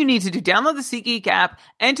 All you need to do, download the SeatGeek app,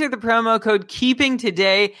 enter the promo code KEEPING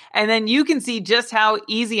today, and then you can see just how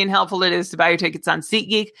easy and helpful it is to buy your tickets on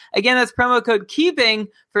SeatGeek. Again, that's promo code KEEPING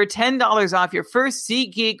for $10 off your first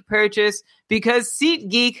SeatGeek purchase, because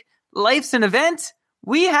SeatGeek, life's an event.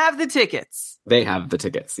 We have the tickets. They have the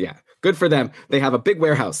tickets, yeah. Good for them. They have a big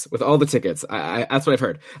warehouse with all the tickets. That's what I've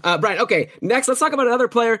heard. Brian, okay, next, let's talk about another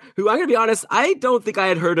player who, I'm going to be honest, I don't think I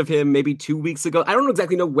had heard of him maybe 2 weeks ago. I don't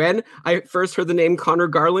exactly know when I first heard the name Connor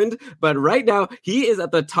Garland, but right now, he is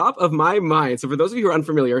at the top of my mind. So for those of you who are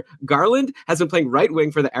unfamiliar, Garland has been playing right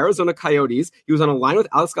wing for the Arizona Coyotes. He was on a line with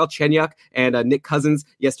Alex Galchenyuk and Nick Cousins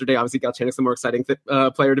yesterday. Obviously, Galchenyuk's the more exciting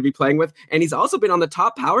player to be playing with. And he's also been on the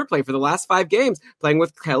top power play for the last 5 games, playing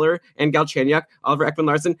with Keller and Galchenyuk, Oliver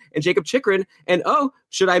Ekman-Larsson, and Jacob Chychrun. And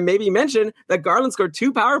should I maybe mention that Garland scored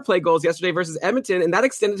 2 power play goals yesterday versus Edmonton, and that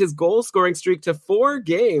extended his goal scoring streak to 4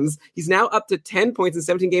 games. He's now up to 10 points in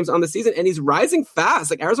 17 games on the season, and he's rising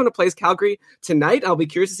fast. Like, Arizona plays Calgary tonight. I'll be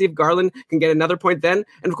curious to see if Garland can get another point then.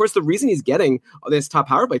 And of course, the reason he's getting this top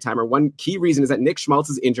power play time, or one key reason, is that Nick Schmaltz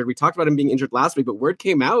is injured. We talked about him being injured last week, but word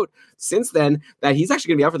came out since then that he's actually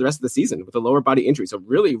going to be out for the rest of the season with a lower body injury. So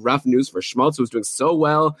really rough news for Schmaltz, who was doing so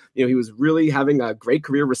well. You know, he was really having a great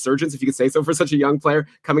career resurgence, if you could say so, for such a young player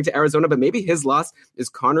coming to Arizona. But maybe his loss is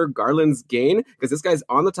Connor Garland's gain, because this guy's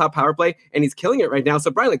on the top power play and he's killing it right now. So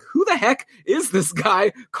Brian, like, who the heck is this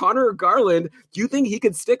guy, Connor Garland? Do you think he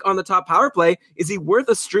could stick on the top power play? Is he worth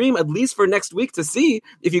a stream at least for next week to see?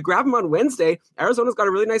 If you grab him on Wednesday, Arizona's got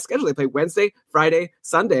a really nice schedule. They play Wednesday, Friday,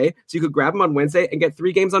 Sunday. So you could grab him on Wednesday and get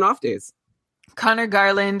 3 games on off days. Connor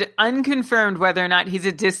Garland, unconfirmed whether or not he's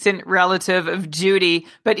a distant relative of Judy,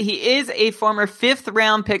 but he is a former 5th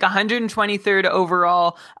round pick, 123rd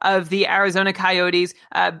overall of the Arizona Coyotes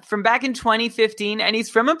from back in 2015. And he's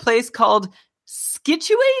from a place called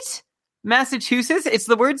Scituate, Massachusetts. It's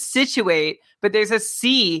the word situate, but there's a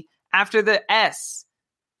C after the S.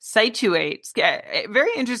 Scituate.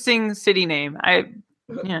 Very interesting city name.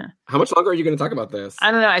 Yeah. How much longer are you going to talk about this?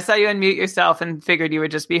 I don't know. I saw you unmute yourself and figured you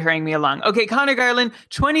would just be hurrying me along. Okay, Connor Garland,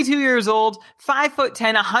 22 years old,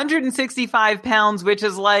 5'10", 165 pounds, which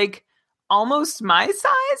is like almost my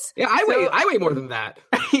size. Yeah, I weigh more than that.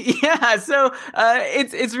 Yeah, so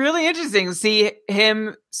it's really interesting to see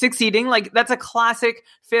him succeeding. Like, that's a classic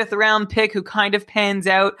 5th round pick who kind of pans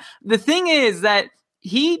out. The thing is that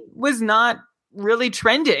he was not really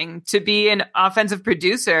trending to be an offensive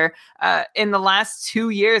producer in the last 2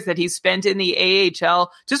 years that he's spent in the AHL.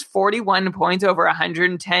 Just 41 points over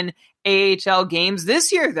 110 AHL games.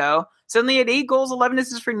 This year, though, suddenly had 8 goals, 11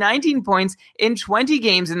 assists for 19 points in 20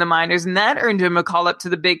 games in the minors, and that earned him a call up to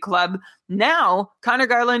the big club. Now, Connor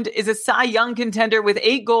Garland is a Cy Young contender with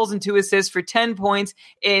 8 goals and 2 assists for 10 points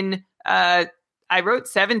in I wrote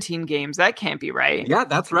 17 games. That can't be right. Yeah,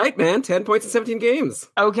 that's right, man. 10 points in 17 games.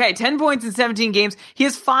 Okay, 10 points in 17 games. He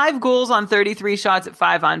has 5 goals on 33 shots at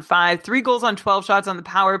 5-on-5, 3 goals on 12 shots on the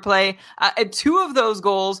power play. And 2 of those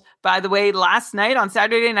goals, by the way, last night on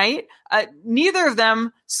Saturday night, neither of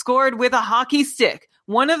them scored with a hockey stick.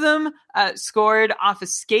 One of them scored off a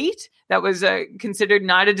skate that was considered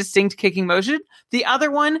not a distinct kicking motion. The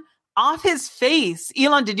other one off his face.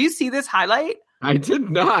 Elon, did you see this highlight? I did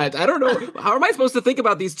not. I don't know. How am I supposed to think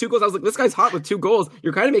about these 2 goals? I was like, this guy's hot with 2 goals.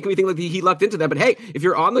 You're kind of making me think like he lucked into that. But hey, if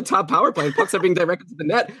you're on the top power play and pucks are being directed to the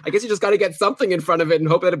net, I guess you just got to get something in front of it and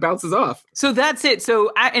hope that it bounces off. So that's it.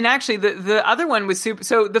 So, and actually the other one was super.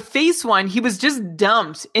 So the face one, he was just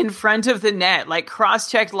dumped in front of the net, like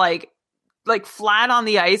cross-checked, like flat on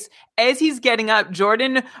the ice. As he's getting up,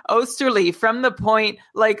 Jordan Oesterle from the point,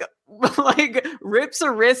 like rips a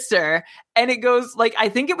wrister, and it goes, like, I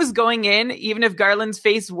think it was going in even if Garland's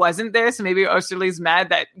face wasn't there, so maybe Oesterle's mad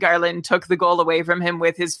that Garland took the goal away from him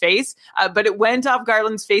with his face, but it went off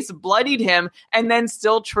Garland's face, bloodied him, and then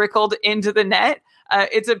still trickled into the net.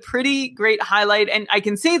 It's a pretty great highlight, and I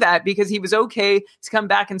can say that because he was okay to come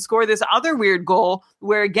back and score this other weird goal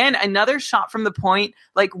where, again, another shot from the point,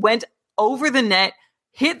 like, went over the net,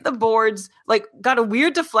 hit the boards, like got a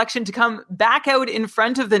weird deflection to come back out in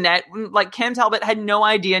front of the net. Like Cam Talbot had no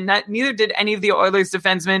idea, neither did any of the Oilers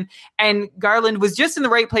defensemen. And Garland was just in the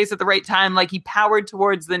right place at the right time. Like he powered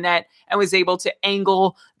towards the net and was able to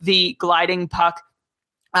angle the gliding puck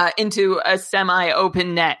into a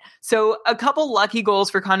semi-open net. So a couple lucky goals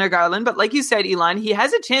for Connor Garland, but like you said, Elon, he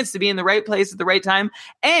has a chance to be in the right place at the right time,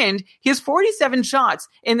 and he has 47 shots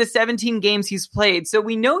in the 17 games he's played. So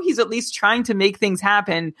we know he's at least trying to make things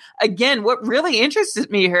happen. Again, what really interested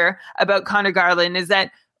me here about Connor Garland is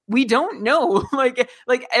that we don't know, like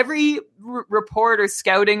every report or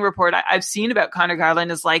scouting report I've seen about Connor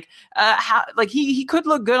Garland is like, how, like he could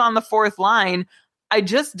look good on the fourth line. I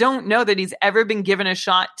just don't know that he's ever been given a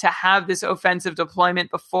shot to have this offensive deployment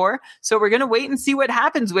before. So we're going to wait and see what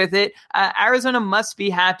happens with it. Arizona must be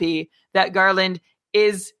happy that Garland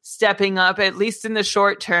is stepping up, at least in the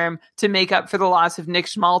short term, to make up for the loss of Nick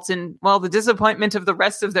Schmaltz and, well, the disappointment of the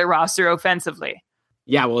rest of their roster offensively.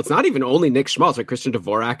 Yeah, well, it's not even only Nick Schmaltz, right? Christian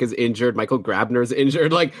Dvorak is injured. Michael Grabner's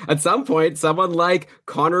injured. Like, at some point, someone like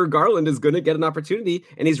Connor Garland is going to get an opportunity,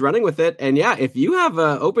 and he's running with it. And yeah, if you have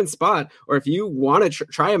an open spot, or if you want to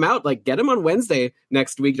try him out, like, get him on Wednesday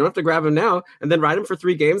next week. You don't have to grab him now, and then ride him for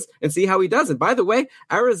 3 games and see how he does. And by the way,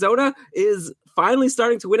 Arizona is finally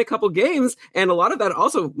starting to win a couple games, and a lot of that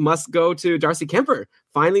also must go to Darcy Kemper,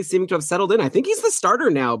 finally seeming to have settled in. I think he's the starter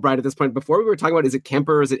now, Brian, at this point. Before we were talking about, is it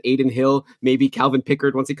Kemper, is it Aiden Hill, maybe Calvin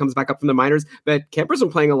Pickard once he comes back up from the minors, but Kemper's been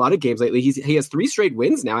playing a lot of games lately. He has 3 straight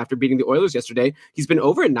wins now after beating the Oilers yesterday. He's been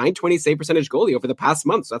over a .920 save percentage goalie over the past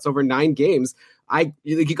month, so that's over 9 games.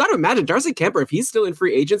 You got to imagine Darcy Kemper, if he's still in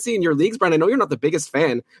free agency in your leagues, Brian, I know you're not the biggest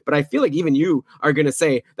fan, but I feel like even you are going to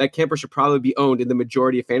say that Kemper should probably be owned in the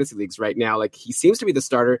majority of fantasy leagues right now. Like, he seems to be the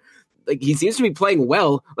starter. Like, he seems to be playing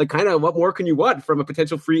well. Like, kind of what more can you want from a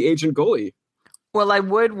potential free agent goalie? Well, I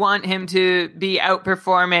would want him to be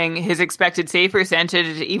outperforming his expected save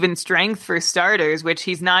percentage, even strength for starters, which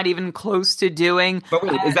he's not even close to doing. But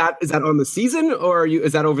wait, is that on the season, or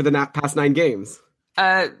is that over the past 9 games?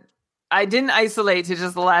 I didn't isolate to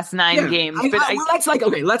just the last 9 games.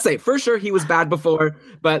 Let's say for sure he was bad before,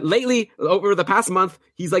 but lately, over the past month,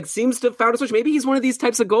 he's seems to have found a switch. Maybe he's one of these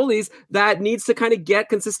types of goalies that needs to kind of get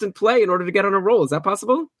consistent play in order to get on a roll. Is that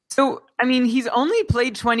possible? So, I mean, he's only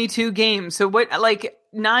played 22 games. So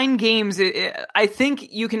 9 games, I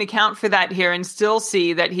think you can account for that here and still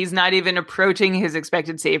see that he's not even approaching his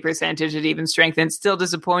expected save percentage at even strength, and still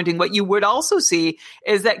disappointing. What you would also see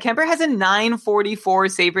is that Kemper has a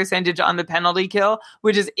 .944 save percentage on the penalty kill,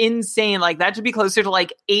 which is insane. Like, that should be closer to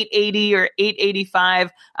 .880 or .885.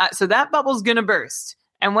 So that bubble's going to burst.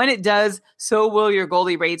 And when it does, so will your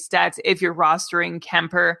goalie rate stats if you're rostering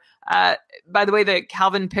Kemper. By the way, the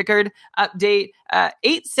Calvin Pickard update,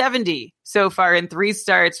 .870 so far in 3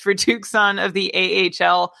 starts for Tucson of the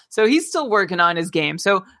AHL. So he's still working on his game.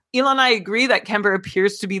 So Elon, I agree that Kemper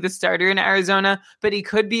appears to be the starter in Arizona, but he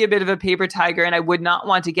could be a bit of a paper tiger, and I would not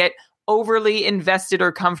want to get overly invested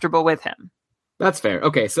or comfortable with him. That's fair.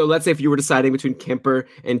 Okay, so let's say if you were deciding between Kemper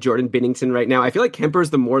and Jordan Binnington right now, I feel like Kemper's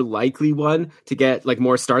the more likely one to get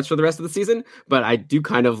more starts for the rest of the season, but I do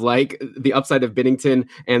kind of like the upside of Binnington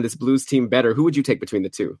and this Blues team better. Who would you take between the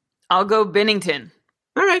two? I'll go Binnington.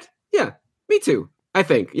 All right. Yeah, me too. I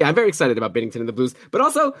think. Yeah, I'm very excited about Binnington and the Blues. But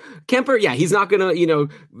also, Kemper, yeah, he's not going to,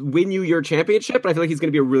 win you your championship, but I feel like he's going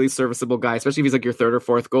to be a really serviceable guy, especially if he's your 3rd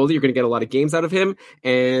or 4th goalie. You're going to get a lot of games out of him,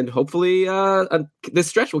 and hopefully this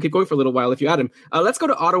stretch will keep going for a little while if you add him. Let's go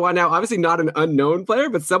to Ottawa now. Obviously not an unknown player,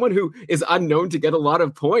 but someone who is unknown to get a lot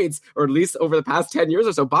of points, or at least over the past 10 years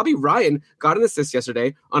or so. Bobby Ryan got an assist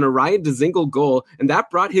yesterday on a Ryan Dzingel goal, and that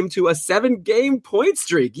brought him to a 7-game point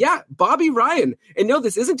streak. Yeah, Bobby Ryan. And no,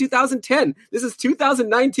 this isn't 2010. This is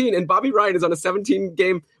 2019, and Bobby Ryan is on a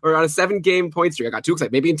 17-game or on a 7-game point streak. I got too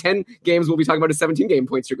excited. Maybe in 10 games, we'll be talking about a 17-game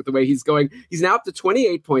point streak with the way he's going. He's now up to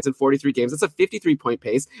 28 points in 43 games. That's a 53-point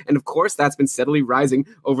pace. And of course, that's been steadily rising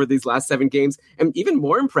over these last 7 games. And even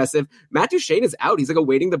more impressive, Matt Duchene is out. He's like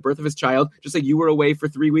awaiting the birth of his child, just like you were away for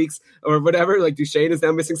 3 weeks or whatever. Like Duchene is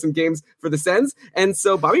now missing some games for the Sens. And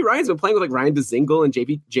so Bobby Ryan's been playing with like Ryan Dzingel and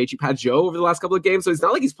JG Pageau over the last couple of games. So it's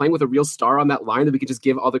not like he's playing with a real star on that line that we could just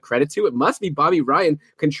give all the credit to. It must be Bobby Ryan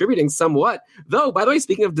contributing somewhat. Though, by the way,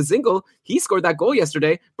 speaking of Dzingel, he scored that goal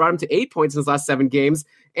yesterday, brought him to 8 points in his last 7 games.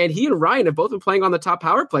 And he and Ryan have both been playing on the top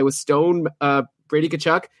power play with Stone, Brady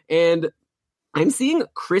Tkachuk, and I'm seeing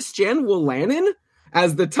Christian Wolanin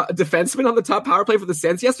as the defenseman on the top power play for the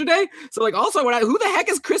Sens yesterday. So like also who the heck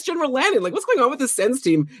is Christian Wolanin? Like what's going on with the Sens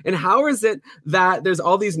team? And how is it that there's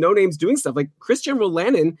all these no names doing stuff? Like Christian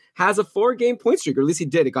Wolanin has a 4-game point streak, or at least he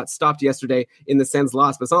did. It got stopped yesterday in the Sens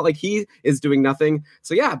loss, but it's not like he is doing nothing.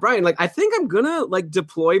 So yeah, Brian, like I think I'm gonna like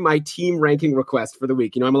deploy my team ranking request for the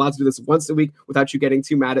week. You know, I'm allowed to do this once a week without you getting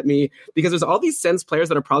too mad at me, because there's all these Sens players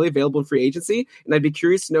that are probably available in free agency, and I'd be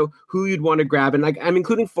curious to know who you'd want to grab. And like I'm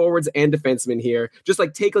including forwards and defensemen here. Just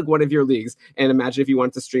like take like one of your leagues and imagine if you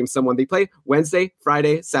wanted to stream someone. They play Wednesday,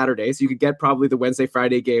 Friday, Saturday. So you could get probably the Wednesday,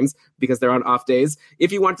 Friday games because they're on off days.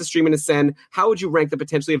 If you want to stream in a Sen, how would you rank the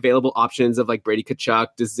potentially available options of like Brady Tkachuk,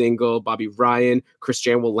 Dzingel, Bobby Ryan,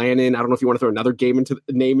 Christian Wolanin? I don't know if you want to throw another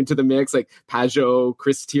name into the mix, like Pageau,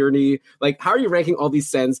 Chris Tierney. Like, how are you ranking all these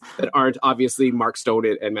Sens that aren't obviously Mark Stone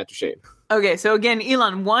and Matt Duchene? Okay, so again,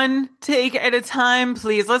 Elon, one take at a time,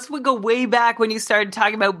 please. Let's go way back when you started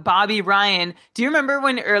talking about Bobby Ryan. Do you remember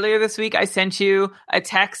when earlier this week I sent you a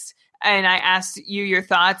text and I asked you your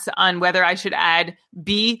thoughts on whether I should add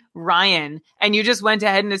B. Ryan? And you just went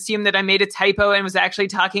ahead and assumed that I made a typo and was actually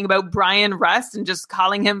talking about Brian Rust and just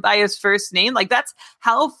calling him by his first name. Like, that's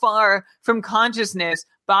how far from consciousness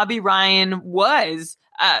Bobby Ryan was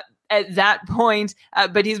at that point,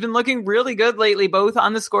 but he's been looking really good lately, both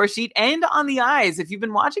on the score sheet and on the ice. If you've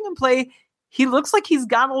been watching him play, he looks like he's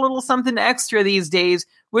got a little something extra these days,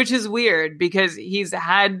 which is weird because he's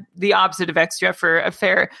had the opposite of extra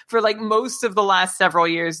for like most of the last several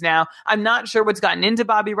years now. I'm not sure what's gotten into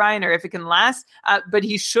Bobby Ryan or if it can last, but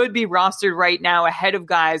he should be rostered right now ahead of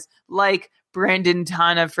guys like Brandon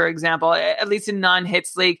Tanev, for example, at least in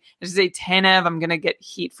non-hits league. I should say Tanev. I'm going to get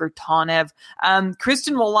heat for Tanev.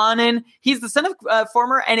 Christian Wolanin, he's the son of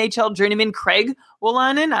former NHL journeyman Craig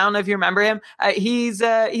Wolanin. I don't know if you remember him. He's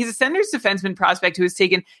a Senators defenseman prospect who has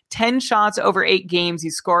taken 10 shots over 8 games. He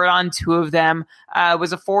scored on 2 of them,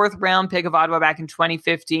 was a 4th round pick of Ottawa back in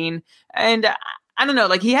 2015. And I don't know,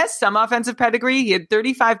 like he has some offensive pedigree. He had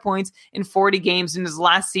 35 points in 40 games in his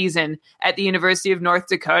last season at the University of North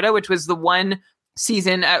Dakota, which was the one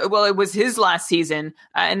season. It was his last season.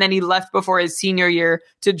 And then he left before his senior year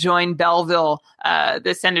to join Belleville,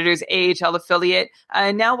 the Senators AHL affiliate.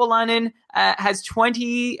 Now Wolanin has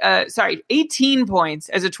 18 points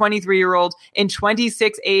as a 23-year-old in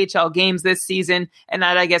 26 AHL games this season. And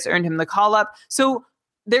that, I guess, earned him the call up. So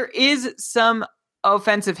there is some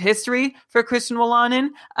offensive history for Christian Wolanin.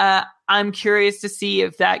 I'm curious to see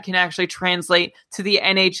if that can actually translate to the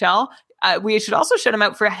NHL. We should also shout him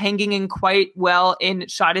out for hanging in quite well in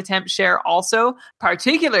shot attempt share also,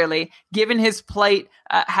 particularly given his plight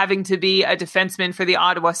having to be a defenseman for the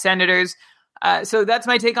Ottawa Senators. So that's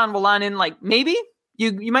my take on Wolanin. Like, maybe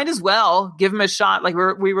you might as well give him a shot. Like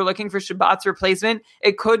we were looking for Shabbat's replacement.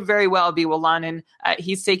 It could very well be Wolanin.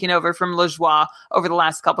 He's taken over from Lajoie over the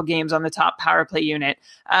last couple games on the top power play unit.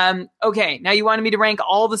 Okay, now you wanted me to rank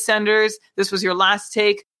all the Senators. This was your last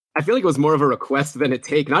take. I feel like it was more of a request than a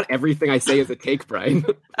take. Not everything I say is a take, Brian.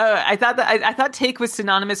 I thought take was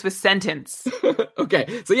synonymous with sentence.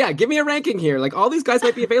 Okay, so yeah, give me a ranking here. Like all these guys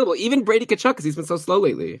might be available. Even Brady Tkachuk, because he's been so slow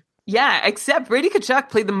lately. Yeah, except Brady Tkachuk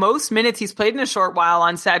played the most minutes he's played in a short while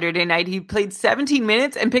on Saturday night. He played 17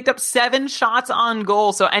 minutes and picked up 7 shots on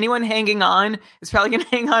goal. So anyone hanging on is probably going to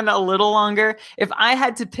hang on a little longer. If I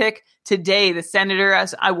had to pick today the Senator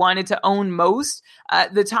as I wanted to own most,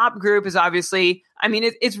 the top group is obviously, I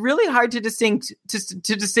mean, it's really hard to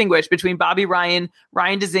distinguish between Bobby Ryan,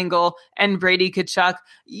 Ryan Dzingel, and Brady Tkachuk.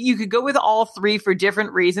 You could go with all 3 for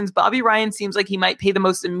different reasons. Bobby Ryan seems like he might pay the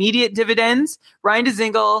most immediate dividends. Ryan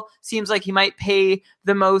Dzingel seems like he might pay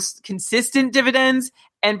the most consistent dividends.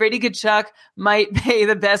 And Brady Tkachuk might pay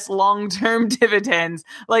the best long-term dividends.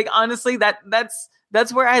 Like, honestly,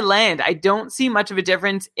 that's where I land. I don't see much of a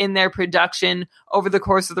difference in their production over the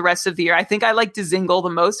course of the rest of the year. I think I like Dzingel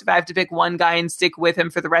the most if I have to pick one guy and stick with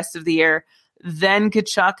him for the rest of the year. Then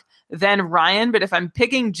Tkachuk, then Ryan. But if I'm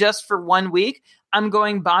picking just for 1 week, I'm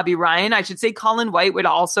going Bobby Ryan. I should say Colin White would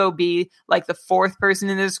also be like the fourth person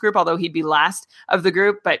in this group, although he'd be last of the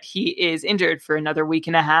group, but he is injured for another week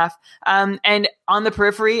and a half. And on the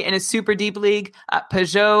periphery in a super deep league,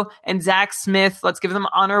 Peugeot and Zach Smith, let's give them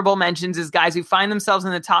honorable mentions as guys who find themselves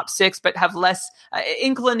in the top 6, but have less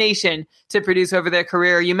inclination to produce over their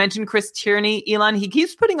career. You mentioned Chris Tierney, Elon. He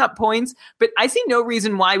keeps putting up points, but I see no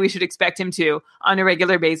reason why we should expect him to on a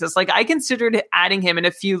regular basis. Like, I considered adding him in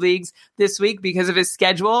a few leagues this week because of his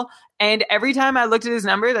schedule. And every time I looked at his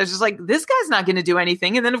numbers, I was just like, this guy's not going to do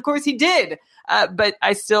anything. And then, of course, he did. But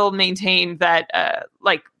I still maintain that,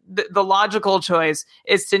 the logical choice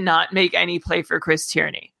is to not make any play for Chris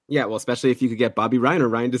Tierney. Yeah, well, especially if you could get Bobby Ryan or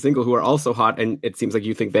Ryan DeZingle, who are also hot, and it seems like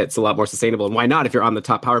you think that's a lot more sustainable. And why not if you're on the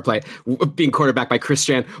top power play, being quarterbacked by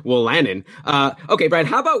Christian Wolanin? Okay, Brian,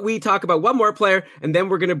 how about we talk about one more player, and then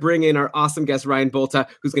we're going to bring in our awesome guest, Ryan Bolta,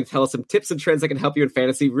 who's going to tell us some tips and trends that can help you in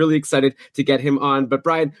fantasy. Really excited to get him on. But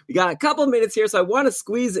Brian, we got a couple minutes here, so I want to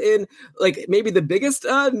squeeze in like maybe the biggest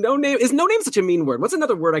no name. Is no name such a mean word? What's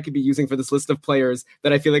another word I could be using for this list of players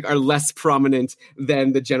that I feel like are less prominent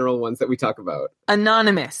than the general ones that we talk about?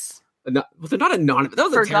 Anonymous. Well, they're not anonymous. That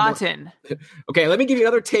was Forgotten. Okay, let me give you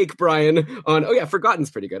another take, Brian, on... Oh, yeah, Forgotten's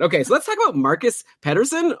pretty good. Okay, so let's talk about Marcus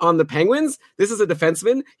Pettersson on the Penguins. This is a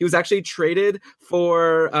defenseman. He was actually traded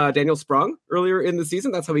for Daniel Sprong earlier in the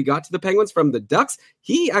season. That's how he got to the Penguins from the Ducks.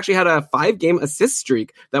 He actually had a 5-game assist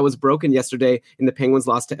streak that was broken yesterday in the Penguins'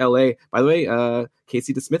 loss to LA. By the way,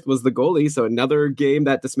 Casey DeSmith was the goalie, so another game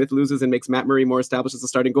that DeSmith loses and makes Matt Murray more established as a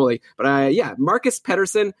starting goalie. But yeah, Marcus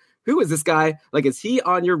Pettersson... Who is this guy? Like, is he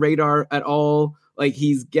on your radar at all? Like,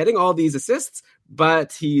 he's getting all these assists,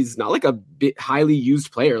 but he's not like a highly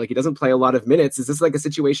used player. Like, he doesn't play a lot of minutes. Is this like a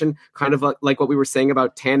situation kind of like what we were saying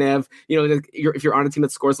about Tanev? You know, if you're on a team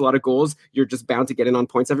that scores a lot of goals, you're just bound to get in on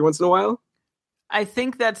points every once in a while? I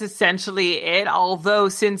think that's essentially it. Although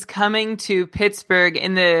since coming to Pittsburgh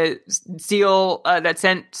in the deal that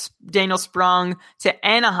sent Daniel Sprong to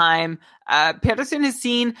Anaheim, Pettersson has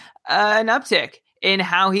seen an uptick in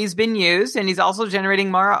how he's been used, and he's also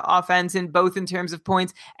generating more offense in both in terms of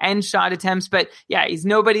points and shot attempts. But yeah, he's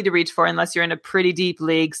nobody to reach for unless you're in a pretty deep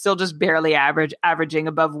league, still just barely averaging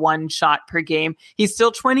above 1 shot per game. He's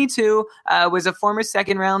still 22, was a former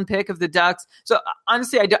second round pick of the Ducks. So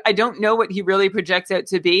honestly, I don't know what he really projects out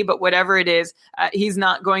to be, but whatever it is, he's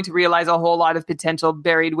not going to realize a whole lot of potential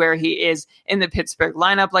buried where he is in the Pittsburgh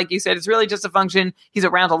lineup. Like you said, it's really just a function. He's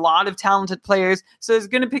around a lot of talented players, so he's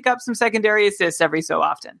going to pick up some secondary assists every so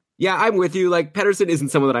often. Yeah, I'm with you. Like, Pettersson isn't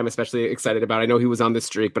someone that I'm especially excited about. I know he was on this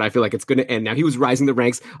streak, but I feel like it's going to end now. He was rising the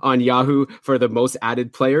ranks on Yahoo for the most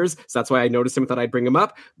added players, so that's why I noticed him and thought I'd bring him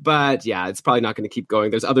up. But yeah, it's probably not going to keep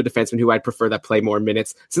going. There's other defensemen who I'd prefer that play more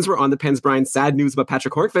minutes. Since we're on the Pens, Brian, sad news about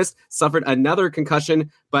Patrick Hornqvist. Suffered another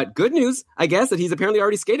concussion, but good news, I guess, that he's apparently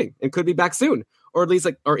already skating and could be back soon. Or at least,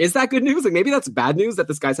 like, or is that good news? Like, maybe that's bad news that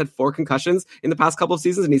this guy's had 4 concussions in the past couple of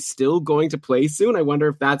seasons and he's still going to play soon. I wonder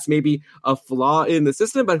if that's maybe a flaw in the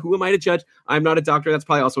system, but who am I to judge? I'm not a doctor. That's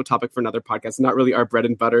probably also a topic for another podcast. Not really our bread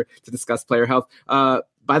and butter to discuss player health.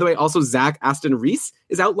 By the way, also Zach Aston Reese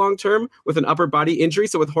is out long-term with an upper body injury.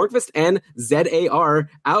 So with Hornqvist and ZAR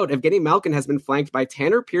out, Evgeny Malkin has been flanked by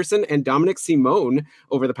Tanner Pearson and Dominic Simone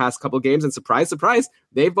over the past couple games. And surprise, surprise,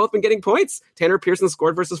 they've both been getting points. Tanner Pearson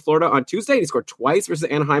scored versus Florida on Tuesday. And he scored twice versus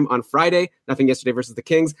Anaheim on Friday. Nothing yesterday versus the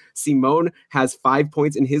Kings. Simone has 5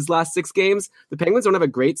 points in his last 6 games. The Penguins don't have a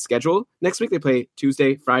great schedule. Next week they play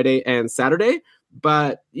Tuesday, Friday, and Saturday.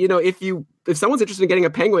 But, you know, if someone's interested in getting a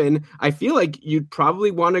Penguin, I feel like you'd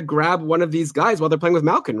probably want to grab one of these guys while they're playing with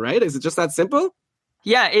Malkin, right? Is it just that simple?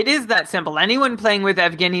 Yeah, it is that simple. Anyone playing with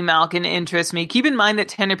Evgeny Malkin interests me. Keep in mind that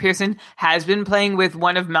Tanner Pearson has been playing with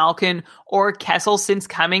one of Malkin or Kessel since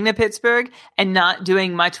coming to Pittsburgh and not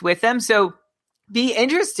doing much with them. So be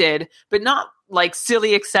interested, but not like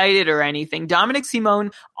silly excited or anything. Dominic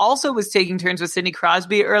Simone also was taking turns with Sidney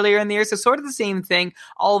Crosby earlier in the year, so sort of the same thing,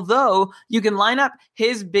 although you can line up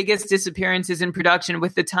his biggest disappearances in production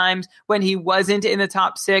with the times when he wasn't in the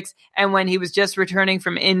top 6 and when he was just returning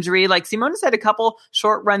from injury. Like, Simone has had a couple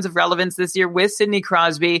short runs of relevance this year with Sidney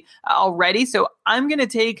Crosby already, so I'm going to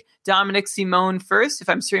take Dominic Simone first if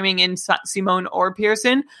I'm streaming in Simone or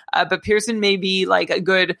Pearson, but Pearson may be like a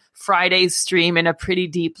good Friday stream in a pretty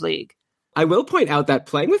deep league. I will point out that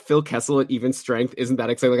playing with Phil Kessel at even strength isn't that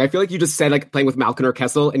exciting. Like, I feel like you just said like playing with Malkin or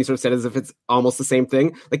Kessel, and you sort of said as if it's almost the same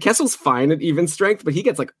thing. Like, Kessel's fine at even strength, but he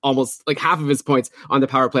gets like almost like half of his points on the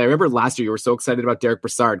power play. I remember last year you were so excited about Derek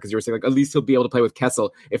Brassard because you were saying like at least he'll be able to play with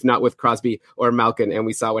Kessel, if not with Crosby or Malkin, and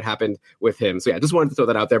we saw what happened with him. So yeah, just wanted to throw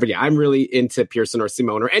that out there. But yeah, I'm really into Pearson or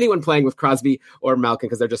Simone or anyone playing with Crosby or Malkin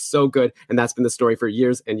because they're just so good, and that's been the story for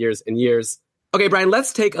years and years and years. Okay, Brian,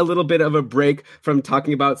 let's take a little bit of a break from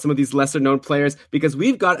talking about some of these lesser known players because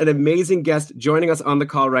we've got an amazing guest joining us on the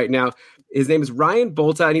call right now. His name is Ryan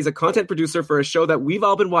Bolta, and he's a content producer for a show that we've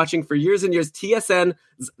all been watching for years and years,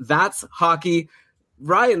 TSN's That's Hockey.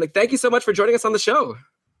 Ryan, thank you so much for joining us on the show.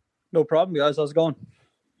 No problem, guys. How's it going?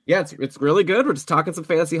 Yeah, it's really good. We're just talking some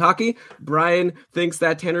fantasy hockey. Brian thinks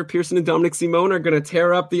that Tanner Pearson and Dominic Simone are going to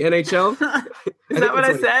tear up the NHL. Is that what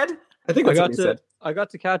I said? I think that's what he said. I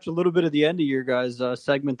got to catch a little bit of the end of your guys'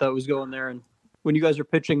 segment that was going there, and when you guys are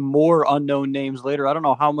pitching more unknown names later, I don't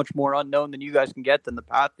know how much more unknown than you guys can get than the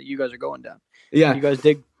path that you guys are going down. Yeah, you guys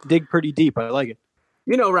dig pretty deep. I like it.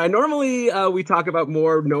 You know, Ryan, normally we talk about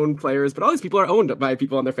more known players, but all these people are owned by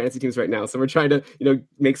people on their fantasy teams right now. So we're trying to,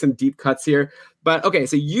 make some deep cuts here. But okay,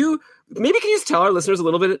 so maybe can you just tell our listeners a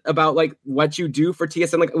little bit about what you do for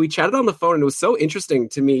TSN? We chatted on the phone and it was so interesting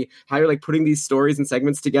to me how you're putting these stories and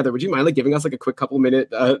segments together. Would you mind giving us a quick couple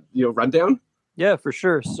minute rundown? Yeah, for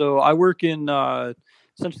sure. So I work in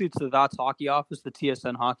essentially it's the That's Hockey office, the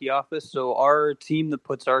TSN hockey office. So our team that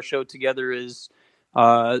puts our show together is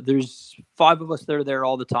there's 5 of us that are there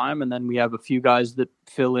all the time, and then we have a few guys that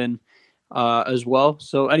fill in as well.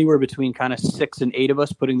 So anywhere between kind of 6 and 8 of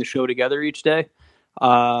us putting the show together each day.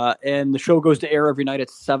 And the show goes to air every night at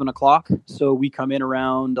 7:00. So we come in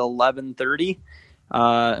around 11:30,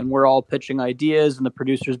 and we're all pitching ideas, and the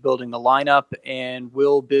producer's building the lineup, and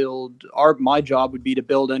we'll build my job would be to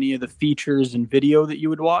build any of the features and video that you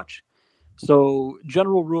would watch. So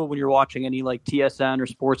general rule when you're watching any TSN or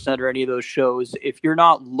Sportsnet or any of those shows, if you're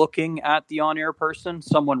not looking at the on-air person,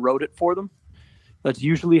 someone wrote it for them. That's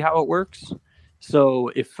usually how it works. So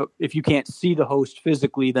if you can't see the host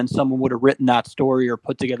physically, then someone would have written that story or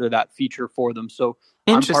put together that feature for them. So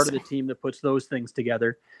I'm part of the team that puts those things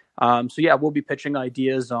together. So yeah, we'll be pitching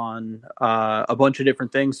ideas on a bunch of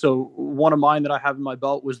different things. So one of mine that I have in my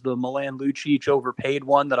belt was the Milan Lucic overpaid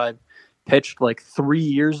one that I pitched 3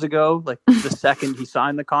 years ago. The second he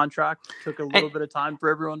signed the contract, took a little bit of time for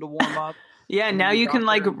everyone to warm up. Yeah, now you can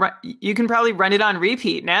you can probably run it on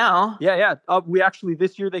repeat now. Yeah. We actually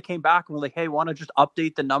this year they came back and were like, "Hey, want to just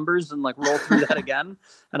update the numbers and roll through that again?"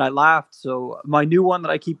 And I laughed. So my new one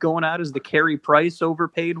that I keep going at is the Carey Price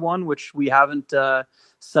overpaid one, which we haven't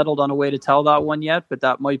settled on a way to tell that one yet, but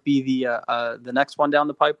that might be the next one down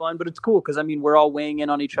the pipeline. But it's cool because we're all weighing in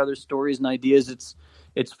on each other's stories and ideas.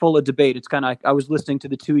 It's full of debate. It's kind of I was listening to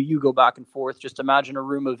the two of you go back and forth. Just imagine a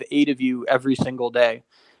room of 8 of you every single day.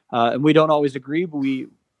 And we don't always agree, but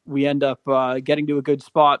we end up getting to a good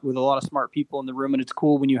spot with a lot of smart people in the room. And it's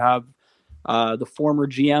cool when you have the former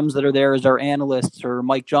GMs that are there as our analysts, or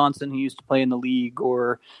Mike Johnson, who used to play in the league,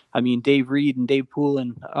 or Dave Reed and Dave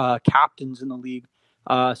Poulin, captains in the league.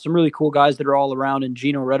 Some really cool guys that are all around, and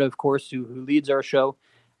Gino Retta, of course, who leads our show.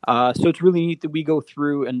 So it's really neat that we go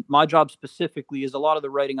through, and my job specifically is a lot of the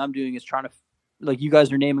writing I'm doing is trying to, you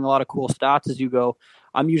guys are naming a lot of cool stats as you go.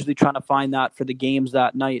 I'm usually trying to find that for the games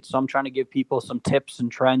that night. So I'm trying to give people some tips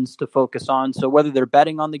and trends to focus on. So whether they're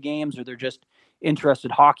betting on the games or they're just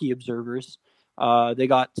interested hockey observers, they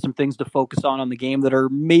got some things to focus on the game that are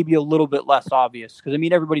maybe a little bit less obvious. Because,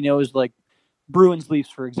 everybody knows, Bruins Leafs,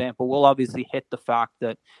 for example, will obviously hit the fact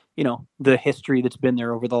that, the history that's been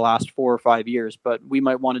there over the last 4 or 5 years. But we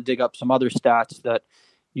might want to dig up some other stats that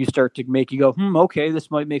you start to make you go, okay, this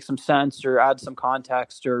might make some sense, or add some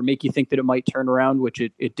context, or make you think that it might turn around, which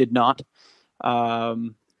it did not. But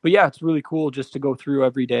yeah, it's really cool just to go through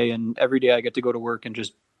every day, and every day I get to go to work and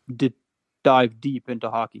just dive deep into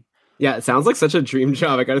hockey. Yeah, it sounds like such a dream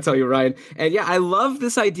job, I got to tell you, Ryan. And yeah, I love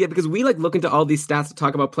this idea because we look into all these stats to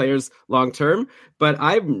talk about players long term, but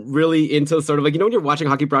I'm really into sort of when you're watching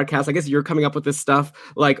hockey broadcasts, I guess you're coming up with this stuff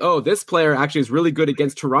this player actually is really good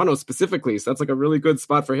against Toronto specifically, so that's a really good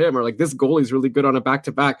spot for him, or this goalie's really good on a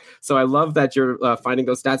back-to-back. So I love that you're finding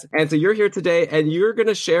those stats. And so you're here today and you're going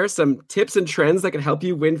to share some tips and trends that can help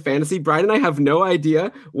you win fantasy. Brian and I have no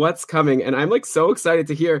idea what's coming, and I'm so excited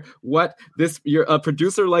to hear what you're a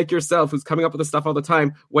producer like yourself who's coming up with this stuff all the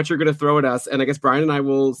time, what you're going to throw at us. And I guess Brian and I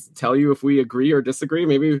will tell you if we agree or disagree.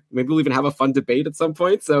 Maybe we'll even have a fun debate at some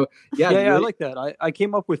point. So yeah, I like that. I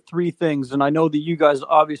came up with 3 things, and I know that you guys,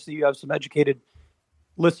 obviously you have some educated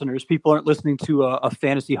listeners. People aren't listening to a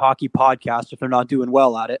fantasy hockey podcast if they're not doing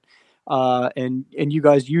well at it. And you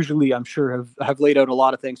guys usually, I'm sure, have laid out a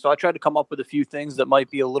lot of things. So I tried to come up with a few things that might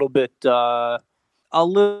be a little bit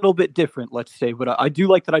different, let's say, but I do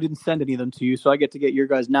like that I didn't send any of them to you, so I get to get your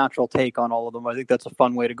guys' natural take on all of them. I think that's a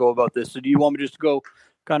fun way to go about this. So do you want me just to go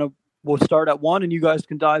we'll start at 1 and you guys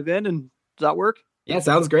can dive in, and does that work? Yeah,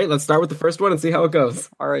 sounds great. Let's start with the first one and see how it goes.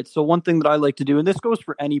 All right. So one thing that I like to do, and this goes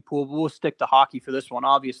for any pool, but we'll stick to hockey for this one,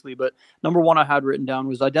 obviously. But number one I had written down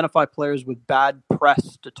was identify players with bad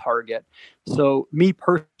press to target. So me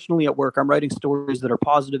personally at work, I'm writing stories that are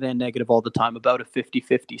positive and negative all the time, about a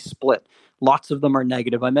 50-50 split. Lots of them are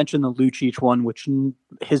negative. I mentioned the Lucic one, which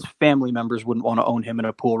his family members wouldn't want to own him in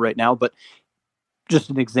a pool right now, but just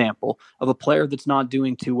an example of a player that's not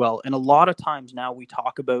doing too well. And a lot of times now we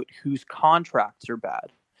talk about whose contracts are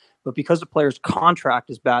bad. But because a player's contract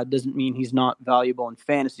is bad doesn't mean he's not valuable in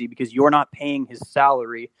fantasy, because you're not paying his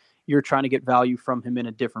salary. You're trying to get value from him in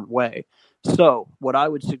a different way. So what I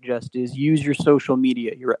would suggest is use your social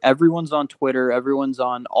media. Everyone's on Twitter. Everyone's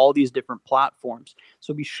on all these different platforms.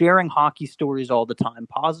 So be sharing hockey stories all the time,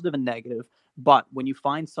 positive and negative. But when you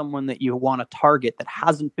find someone that you want to target that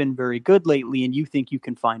hasn't been very good lately and you think you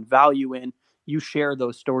can find value in, you share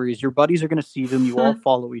those stories. Your buddies are going to see them. You all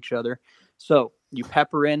follow each other. So you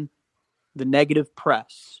pepper in the negative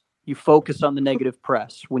press. You focus on the negative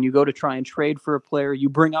press. When you go to try and trade for a player, you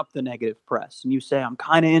bring up the negative press and you say, I'm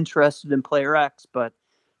kind of interested in player X, but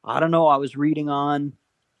I don't know. I was reading on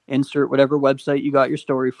insert whatever website you got your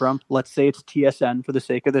story from. Let's say it's TSN for the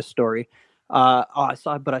sake of this story. I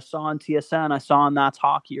saw on TSN, I saw on That's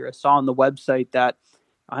Hockey, or I saw on the website that,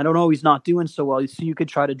 I don't know, he's not doing so well. So you could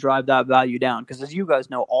try to drive that value down. Because as you guys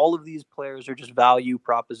know, all of these players are just value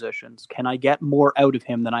propositions. Can I get more out of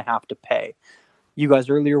him than I have to pay? You guys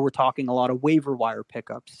earlier were talking a lot of waiver wire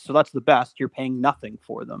pickups. So that's the best. You're paying nothing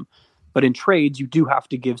for them. But in trades, you do have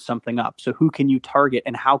to give something up. So who can you target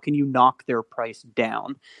and how can you knock their price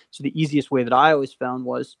down? So the easiest way that I always found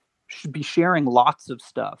was should be sharing lots of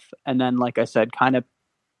stuff. And then, like I said, kind of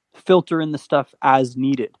filter in the stuff as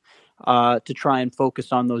needed to try and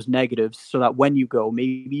focus on those negatives so that when you go,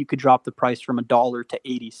 maybe you could drop the price from $1 to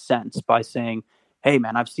 80 cents by saying, hey,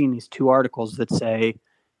 man, I've seen these 2 articles that say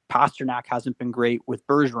Pasternak hasn't been great with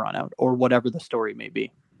Bergeron out, or whatever the story may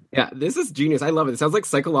be. Yeah, this is genius. I love it. It sounds like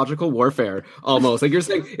psychological warfare almost. Like you're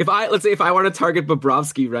saying, let's say if I want to target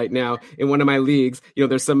Bobrovsky right now in one of my leagues,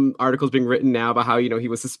 there's some articles being written now about how, he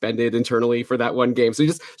was suspended internally for that one game. So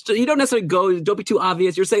you don't necessarily don't be too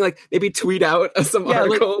obvious. You're saying like maybe tweet out some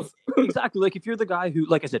articles. Exactly. Like if you're the guy who,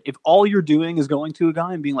 like I said, if all you're doing is going to a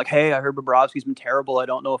guy and being like, hey, I heard Bobrovsky's been terrible. I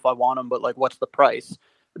don't know if I want him, but like, what's the price?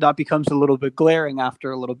 That becomes a little bit glaring after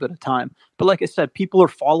a little bit of time. But like I said, people are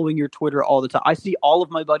following your Twitter all the time. I see all of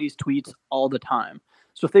my buddies' tweets all the time.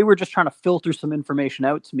 So if they were just trying to filter some information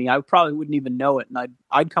out to me, I probably wouldn't even know it, and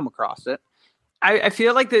I'd come across it. I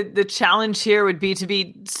feel like the challenge here would be to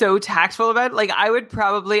be so tactful about it. Like I'd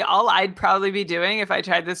probably be doing if I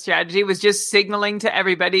tried this strategy was just signaling to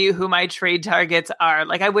everybody who my trade targets are.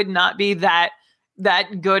 Like I would not be that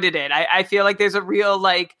good at it. I feel like there's a real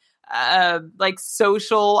like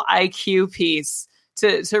social IQ piece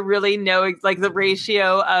to really know like the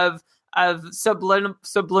ratio of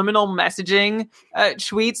subliminal messaging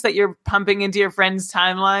tweets that you're pumping into your friend's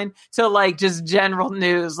timeline to like just general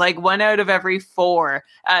news. Like 1 out of every 4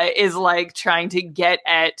 is like trying to get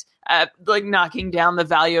at like knocking down the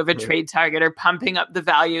value of a trade target or pumping up the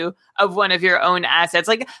value of one of your own assets.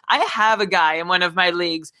 Like I have a guy in one of my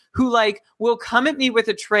leagues who like will come at me with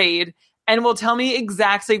a trade and will tell me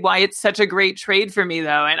exactly why it's such a great trade for me,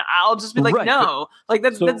 though. And I'll just be like, right. No, like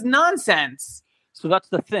that's nonsense. So that's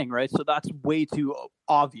the thing, right? So that's way too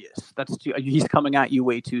obvious. He's coming at you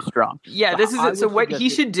way too strong. Yeah, this is it. So what he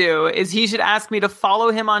should do is he should ask me to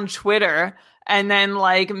follow him on Twitter and then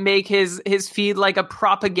like make his feed like a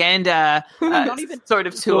propaganda sort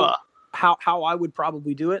of tool. So how I would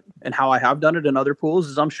probably do it and how I have done it in other pools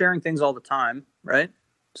is I'm sharing things all the time, right?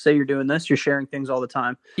 Say you're doing this, you're sharing things all the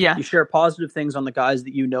time. Yeah. You share positive things on the guys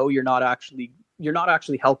that you're not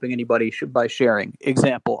actually helping anybody by sharing.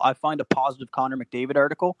 Example, I find a positive Connor McDavid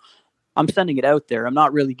article. I'm sending it out there. I'm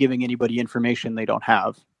not really giving anybody information they don't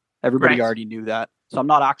have. Everybody already knew that. So I'm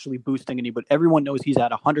not actually boosting anybody. Everyone knows he's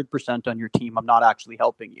at 100% on your team. I'm not actually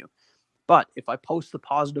helping you. But if I post the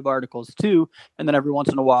positive articles too, and then every once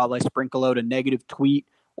in a while I sprinkle out a negative tweet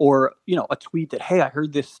or, a tweet that, hey, I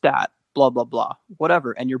heard this stat, blah, blah, blah,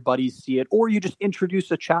 whatever, and your buddies see it, or you just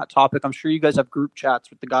introduce a chat topic. I'm sure you guys have group chats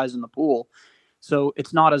with the guys in the pool. So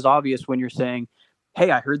it's not as obvious when you're saying,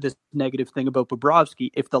 hey, I heard this negative thing about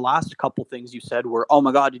Bobrovsky. If the last couple things you said were, oh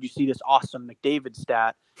my God, did you see this awesome McDavid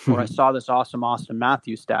stat? Or I saw this awesome Austin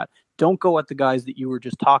Matthews stat. Don't go at the guys that you were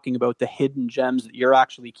just talking about, the hidden gems that you're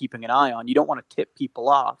actually keeping an eye on. You don't want to tip people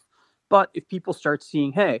off. But if people start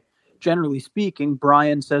seeing, hey, generally speaking,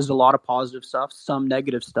 Brian says a lot of positive stuff, some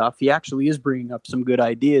negative stuff. He actually is bringing up some good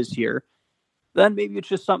ideas here. Then maybe it's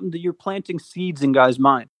just something that you're planting seeds in guys'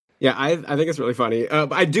 mind. Yeah, I think it's really funny.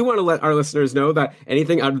 But I do want to let our listeners know that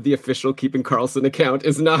anything out of the official Keeping Karlsson account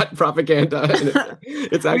is not propaganda. And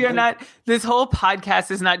it's actually... We are not. This whole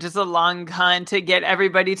podcast is not just a long con to get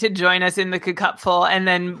everybody to join us in the cupful and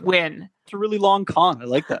then win. It's a really long con. I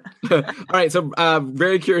like that. All right, so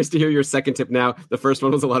very curious to hear your second tip now. The first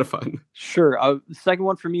one was a lot of fun. Sure. The second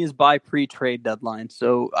one for me is buy pre-trade deadline.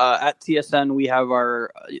 So at TSN, we have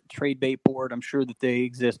our trade bait board. I'm sure that they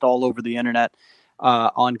exist all over the internet.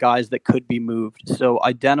 On guys that could be moved. So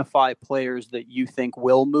identify players that you think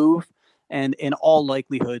will move, and in all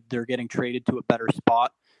likelihood, they're getting traded to a better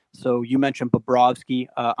spot. So you mentioned Bobrovsky.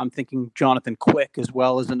 I'm thinking Jonathan Quick as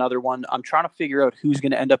well as another one. I'm trying to figure out who's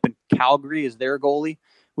going to end up in Calgary as their goalie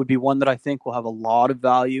would be one that I think will have a lot of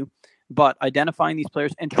value. But identifying these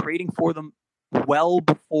players and trading for them well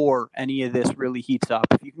before any of this really heats up.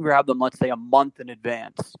 If you can grab them, let's say a month in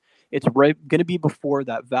advance, it's going to be before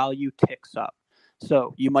that value ticks up.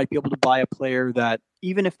 So you might be able to buy a player that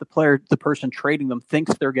even if the person trading them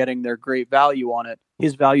thinks they're getting their great value on it,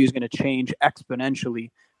 his value is going to change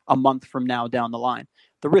exponentially a month from now down the line.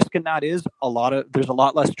 The risk in that is there's a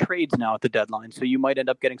lot less trades now at the deadline. So you might end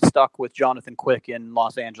up getting stuck with Jonathan Quick in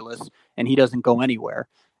Los Angeles and he doesn't go anywhere.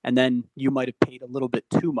 And then you might have paid a little bit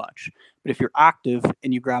too much. But if you're active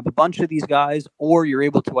and you grab a bunch of these guys, or you're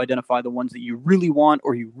able to identify the ones that you really want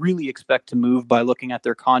or you really expect to move by looking at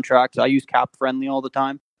their contracts. I use Cap Friendly all the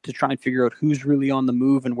time to try and figure out who's really on the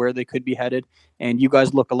move and where they could be headed. And you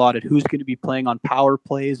guys look a lot at who's going to be playing on power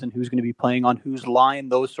plays and who's going to be playing on whose line,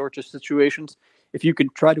 those sorts of situations. If you can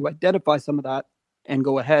try to identify some of that and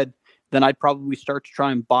go ahead, then I'd probably start to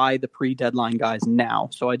try and buy the pre-deadline guys now.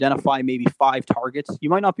 So identify maybe 5 targets. You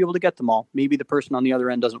might not be able to get them all. Maybe the person on the other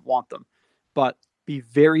end doesn't want them. But be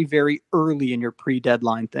very, very early in your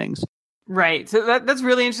pre-deadline things. Right. So that's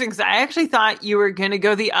really interesting because I actually thought you were going to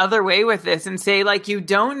go the other way with this and say, like, you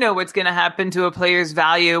don't know what's going to happen to a player's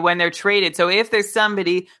value when they're traded. So if there's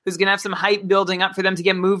somebody who's going to have some hype building up for them to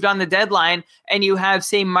get moved on the deadline and you have,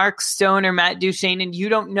 say, Mark Stone or Matt Duchene, and you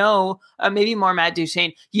don't know, maybe more Matt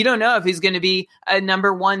Duchene, you don't know if he's going to be a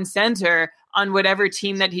number one center on whatever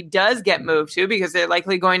team that he does get moved to because they're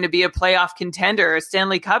likely going to be a playoff contender or a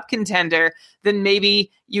Stanley Cup contender, then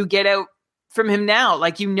maybe you get out from him now.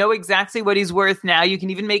 Like, you know exactly what he's worth now. You can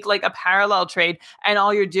even make like a parallel trade, and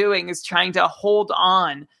all you're doing is trying to hold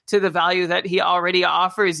on to the value that he already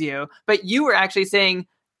offers you. But you were actually saying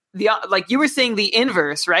the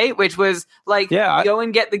inverse, right? Which was like, go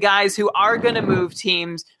and get the guys who are going to move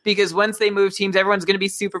teams, because once they move teams, everyone's going to be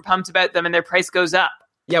super pumped about them and their price goes up.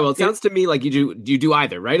 Yeah, well, it sounds to me like you do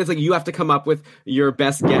either, right? It's like you have to come up with your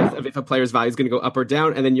best guess of if a player's value is going to go up or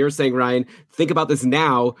down. And then you're saying, Ryan, think about this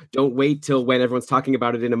now. Don't wait till when everyone's talking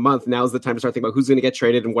about it in a month. Now's the time to start thinking about who's going to get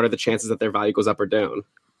traded and what are the chances that their value goes up or down.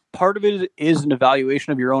 Part of it is an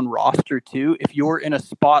evaluation of your own roster, too. If you're in a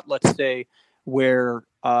spot, let's say, where,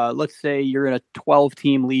 let's say you're in a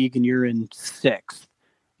 12-team league and you're in 6th,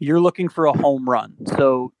 you're looking for a home run.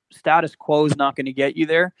 So status quo is not going to get you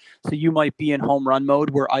there. So you might be in home run mode,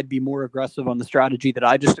 where I'd be more aggressive on the strategy that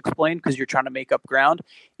I just explained, because you're trying to make up ground.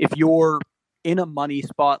 If you're in a money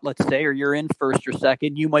spot, let's say, or you're in first or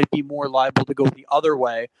second, you might be more liable to go the other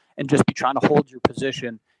way and just be trying to hold your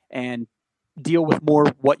position and deal with more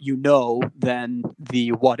what you know than the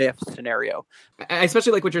what if scenario. I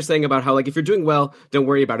especially like what you're saying about how, like, if you're doing well, don't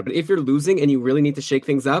worry about it. But if you're losing and you really need to shake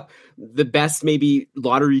things up, the best maybe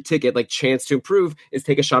lottery ticket, like chance to improve, is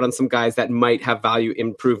take a shot on some guys that might have value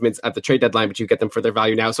improvements at the trade deadline, but you get them for their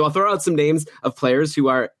value now. So I'll throw out some names of players who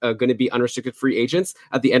are going to be unrestricted free agents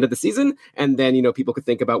at the end of the season. And then, people could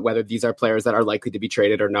think about whether these are players that are likely to be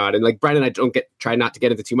traded or not. And like Brian and I try not to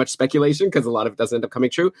get into too much speculation, because a lot of it doesn't end up coming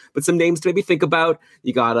true, but some names to maybe think about.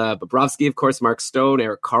 You got Bobrovsky, of course, Mark Stone,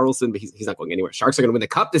 Erik Karlsson, but he's not going anywhere. Sharks are going to win the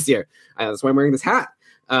cup this year. That's why I'm wearing this hat.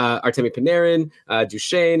 Artemi Panarin,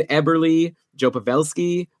 Duchene, Eberle, Joe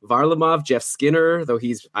Pavelski, Varlamov, Jeff Skinner, though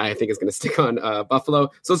I think is going to stick on Buffalo.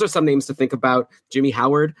 So those are some names to think about. Jimmy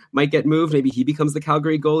Howard might get moved. Maybe he becomes the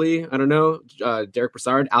Calgary goalie. I don't know. Derek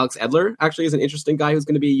Brassard. Alex Edler actually is an interesting guy who's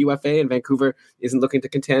going to be a UFA, and Vancouver isn't looking to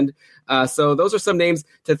contend. So those are some names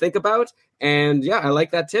to think about. And yeah, I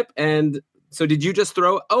like that tip. And so did you just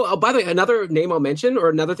throw... Oh, by the way, another name I'll mention, or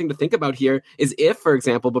another thing to think about here, is if, for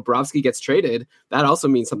example, Bobrovsky gets traded, that also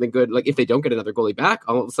means something good. Like, if they don't get another goalie back,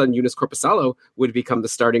 all of a sudden Joonas Korpisalo would become the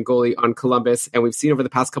starting goalie on Columbus. And we've seen over the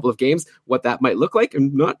past couple of games what that might look like.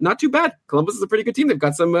 And not too bad. Columbus is a pretty good team. They've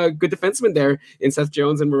got some good defensemen there in Seth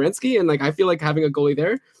Jones and Werenski. And like, I feel like having a goalie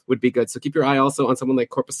there would be good. So keep your eye also on someone like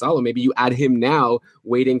Korpisalo. Maybe you add him now,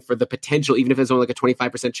 waiting for the potential, even if it's only like a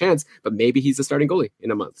 25% chance, but maybe he's the starting goalie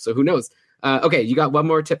in a month. So who knows? Okay, you got one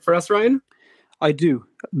more tip for us, Ryan? I do.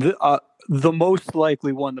 The most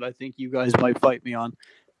likely one that I think you guys might fight me on.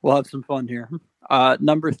 We'll have some fun here.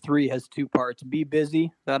 Number 3 has 2 parts. Be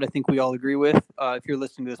busy. That I think we all agree with. If you're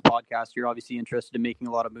listening to this podcast, you're obviously interested in making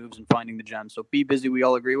a lot of moves and finding the gems. So be busy, we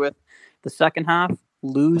all agree with. The second half,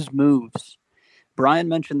 lose moves. Brian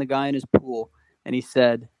mentioned the guy in his pool, and he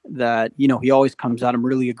said that, he always comes at him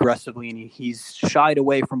really aggressively, and he's shied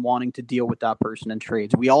away from wanting to deal with that person in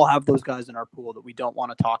trades. We all have those guys in our pool that we don't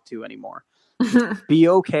want to talk to anymore. Be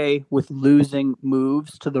okay with losing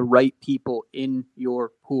moves to the right people in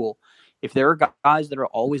your pool. If there are guys that are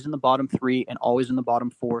always in the bottom 3 and always in the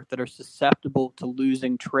bottom 4 that are susceptible to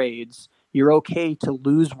losing trades, you're okay to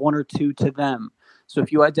lose 1 or 2 to them. So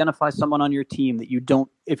if you identify someone on your team that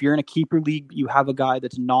if you're in a keeper league, you have a guy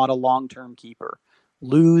that's not a long-term keeper,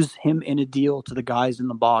 lose him in a deal to the guys in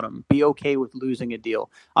the bottom. Be okay with losing a deal.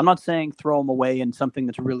 I'm not saying throw him away in something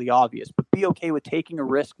that's really obvious, but be okay with taking a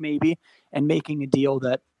risk maybe and making a deal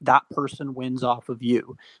that person wins off of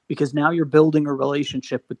you. Because now you're building a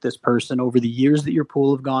relationship with this person over the years that your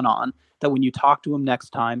pool have gone on, that when you talk to him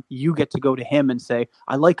next time, you get to go to him and say,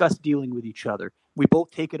 I like us dealing with each other. We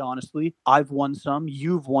both take it honestly. I've won some.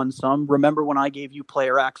 You've won some. Remember when I gave you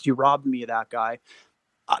player X, you robbed me of that guy.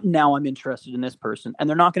 Now I'm interested in this person. And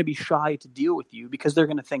they're not going to be shy to deal with you because they're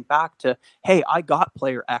going to think back to, hey, I got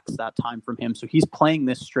player X that time from him. So he's playing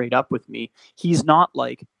this straight up with me. He's not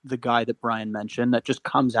like the guy that Brian mentioned that just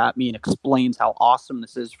comes at me and explains how awesome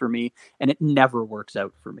this is for me. And it never works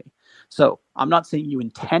out for me. So I'm not saying you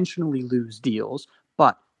intentionally lose deals,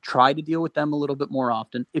 but try to deal with them a little bit more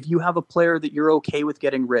often. If you have a player that you're okay with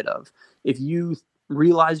getting rid of, if you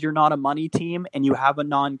realize you're not a money team and you have a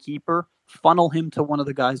non-keeper, funnel him to one of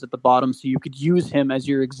the guys at the bottom so you could use him as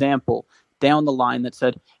your example down the line that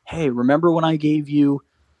said, hey, remember when I gave you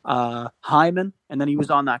Hyman? And then he was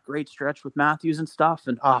on that great stretch with Matthews and stuff.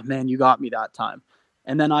 And, oh, man, you got me that time.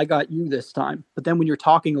 And then I got you this time. But then when you're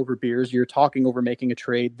talking over beers, you're talking over making a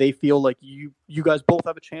trade, they feel like you guys both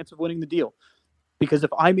have a chance of winning the deal. Because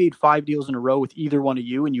if I made 5 deals in a row with either one of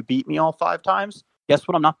you and you beat me all 5 times, guess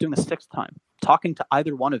what? I'm not doing the 6th time. Talking to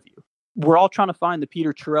either one of you. We're all trying to find the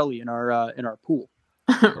Peter Chiarelli in our pool.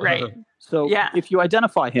 Right. So if you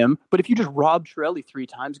identify him, but if you just rob Chiarelli 3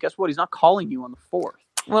 times, guess what? He's not calling you on the 4th.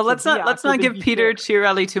 Well, let's not give Peter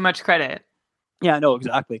Chiarelli too much credit. Yeah, no,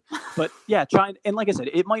 exactly. But yeah, and like I said,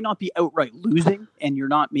 it might not be outright losing and you're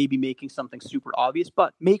not maybe making something super obvious,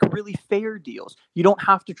 but make really fair deals. You don't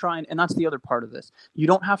have to try and that's the other part of this. You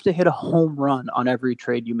don't have to hit a home run on every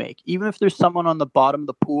trade you make. Even if there's someone on the bottom of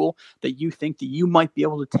the pool that you think that you might be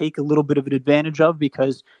able to take a little bit of an advantage of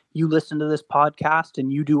because you listen to this podcast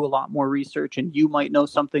and you do a lot more research and you might know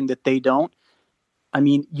something that they don't. I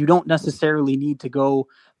mean, you don't necessarily need to go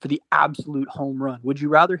for the absolute home run. Would you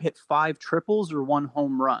rather hit 5 triples or 1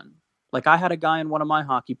 home run? Like I had a guy in one of my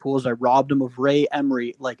hockey pools. I robbed him of Ray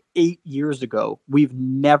Emery like 8 years ago. We've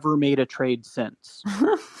never made a trade since.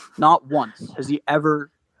 Not once has he ever,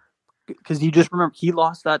 because you just remember he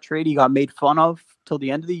lost that trade. He got made fun of till the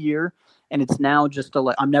end of the year. And it's now just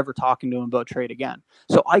I'm never talking to him about trade again.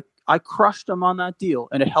 So I crushed him on that deal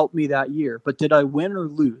and it helped me that year. But did I win or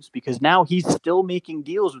lose? Because now he's still making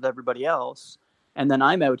deals with everybody else. And then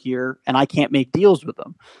I'm out here and I can't make deals with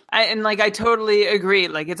them. I totally agree.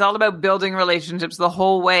 Like it's all about building relationships the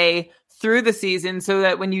whole way through the season so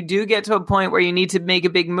that when you do get to a point where you need to make a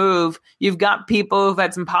big move, you've got people who've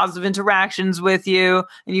had some positive interactions with you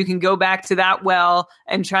and you can go back to that well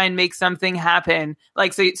and try and make something happen.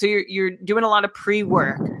 Like, so you're doing a lot of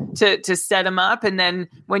pre-work to set them up. And then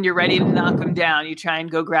when you're ready to knock them down, you try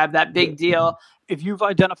and go grab that big deal. If you've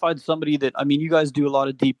identified somebody that, I mean, you guys do a lot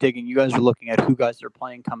of deep digging. You guys are looking at who guys are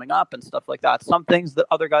playing coming up and stuff like that. Some things that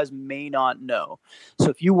other guys may not know. So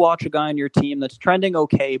if you watch a guy on your team that's trending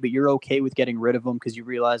okay, but you're okay with getting rid of him because you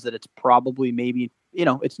realize that it's probably maybe,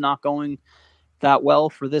 it's not going that well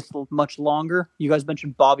for this much longer. You guys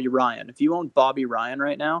mentioned Bobby Ryan. If you own Bobby Ryan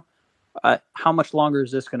right now, how much longer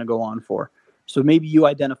is this going to go on for? So maybe you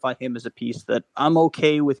identify him as a piece that I'm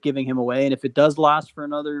okay with giving him away. And if it does last for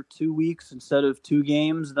another 2 weeks instead of 2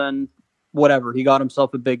 games, then whatever, he got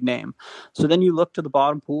himself a big name. So then you look to the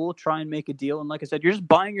bottom pool, try and make a deal. And like I said, you're just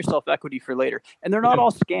buying yourself equity for later. And they're not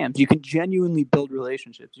all scams. You can genuinely build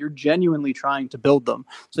relationships. You're genuinely trying to build them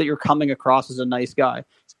so that you're coming across as a nice guy.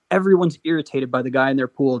 Everyone's irritated by the guy in their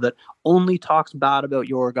pool that only talks bad about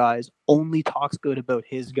your guys, only talks good about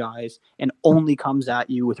his guys, and only comes at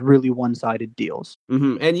you with really one-sided deals.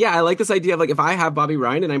 Mm-hmm. And yeah, I like this idea of like, if I have Bobby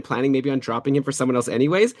Ryan and I'm planning maybe on dropping him for someone else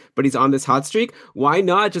anyways, but he's on this hot streak, why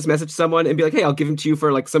not just message someone and be like, hey, I'll give him to you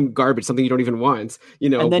for like some garbage, something you don't even want,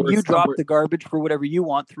 and then you drop the garbage for whatever you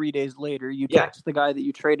want 3 days later. You text the guy that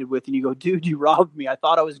you traded with and you go, dude, you robbed me. I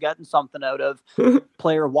thought I was getting something out of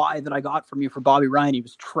player Y that I got from you for Bobby Ryan. He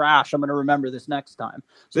was trash. I'm going to remember this next time.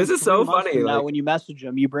 So this is so funny. Now, when you message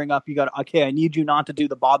him, you bring up, okay, I need you not to do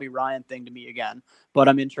the Bobby Ryan thing to me again, but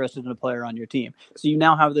I'm interested in a player on your team. So you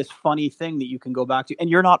now have this funny thing that you can go back to, and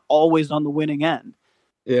you're not always on the winning end.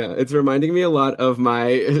 Yeah, it's reminding me a lot of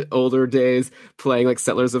my older days playing like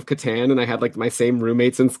Settlers of Catan, and I had like my same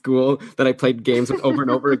roommates in school that I played games with over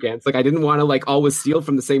and over again. It's like I didn't want to like always steal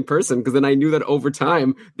from the same person, because then I knew that over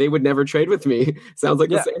time they would never trade with me. Sounds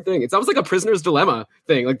like the same thing. It's almost like a prisoner's dilemma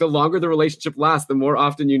thing. Like the longer the relationship lasts, the more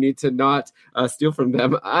often you need to not steal from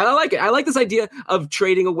them. I like it. I like this idea of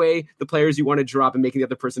trading away the players you want to drop and making the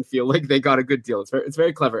other person feel like they got a good deal. It's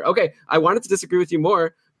very clever. Okay, I wanted to disagree with you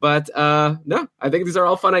more, but no, I think these are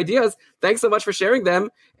all fun ideas. Thanks so much for sharing them.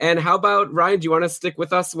 And how about, Ryan, do you want to stick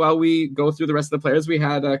with us while we go through the rest of the players we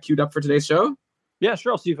had queued up for today's show? Yeah,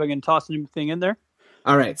 sure. I'll see if I can toss anything in there.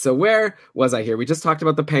 All right, so where was I here? We just talked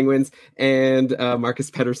about the Penguins and Marcus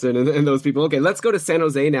Pettersson and those people. Okay, let's go to San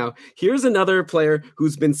Jose now. Here's another player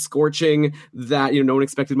who's been scorching that no one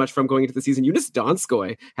expected much from going into the season. Joonas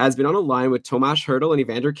Donskoi has been on a line with Tomas Hertl and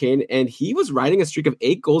Evander Kane, and he was riding a streak of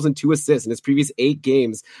 8 goals and 2 assists in his previous 8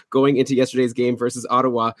 games going into yesterday's game versus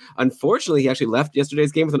Ottawa. Unfortunately, he actually left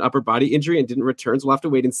yesterday's game with an upper body injury and didn't return, so we'll have to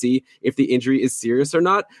wait and see if the injury is serious or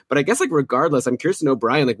not. But I guess, regardless, I'm curious to know,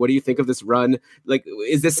 Brian, what do you think of this run?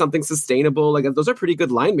 Is this something sustainable? Those are pretty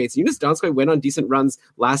good line mates. Joonas Donskoi went on decent runs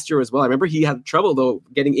last year as well. I remember he had trouble, though,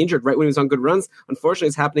 getting injured right when he was on good runs. Unfortunately,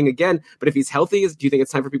 it's happening again. But if he's healthy, do you think it's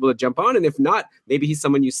time for people to jump on? And if not, maybe he's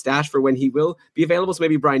someone you stash for when he will be available. So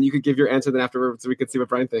maybe, Brian, you could give your answer then afterwards so we could see what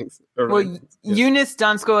Brian thinks. Joonas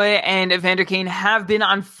Donskoi and Evander Kane have been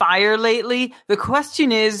on fire lately. The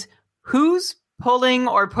question is, who's pulling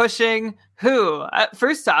or pushing who?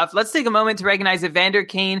 First off, let's take a moment to recognize Evander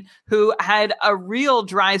Kane, who had a real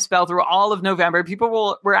dry spell through all of November.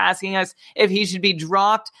 People were asking us if he should be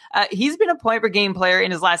dropped. He's been a point per game player in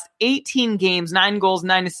his last 18 games, 9 goals,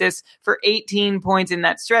 9 assists for 18 points in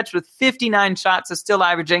that stretch with 59 shots, so still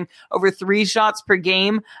averaging over 3 shots per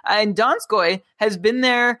game. And Donskoi has been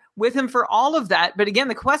there with him for all of that. But again,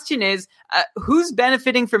 the question is, who's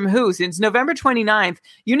benefiting from who? Since November 29th,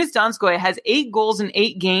 Joonas Donskoi has 8 goals in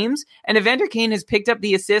 8 games, and Evander Kane has picked up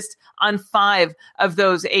the assist on 5 of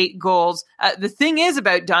those 8 goals. The thing is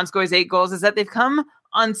about Donskoi's 8 goals is that they've come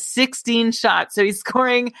on 16 shots. So he's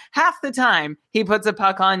scoring half the time he puts a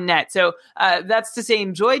puck on net. So that's to say,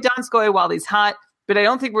 enjoy Donskoi while he's hot, but I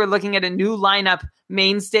don't think we're looking at a new lineup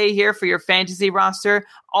mainstay here for your fantasy roster.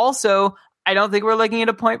 Also, I don't think we're looking at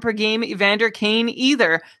a point per game Evander Kane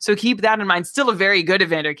either. So keep that in mind. Still a very good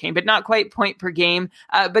Evander Kane, but not quite point per game.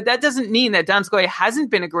 But that doesn't mean that Donskoi hasn't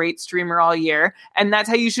been a great streamer all year. And that's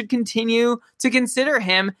how you should continue to consider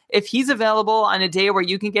him if he's available on a day where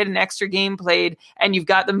you can get an extra game played and you've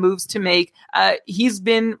got the moves to make. He's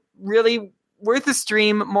been really worth a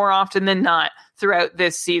stream more often than not throughout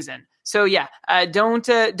this season. So yeah, don't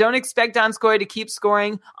expect Donskoi to keep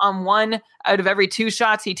scoring on 1 out of every 2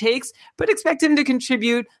 shots he takes, but expect him to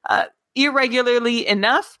contribute irregularly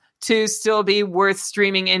enough to still be worth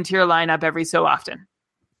streaming into your lineup every so often.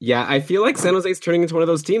 Yeah, I feel like San Jose is turning into one of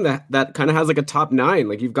those teams that kind of has a top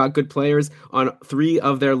 9. You've got good players on 3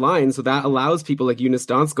 of their lines, so that allows people like Joonas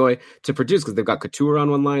Donskoi to produce, because they've got Couture on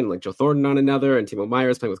one line, Joe Thornton on another, and Timo Meier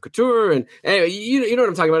is playing with Couture. And anyway, you know what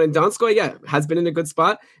I'm talking about. And Donskoi, has been in a good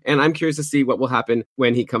spot, and I'm curious to see what will happen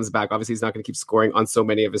when he comes back. Obviously, he's not going to keep scoring on so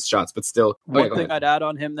many of his shots, but still. One thing I'd add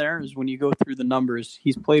on him there is when you go through the numbers,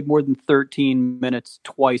 he's played more than 13 minutes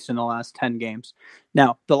twice in the last 10 games.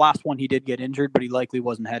 Now, the last one he did get injured, but he likely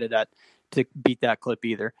wasn't headed to beat that clip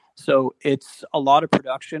either. So it's a lot of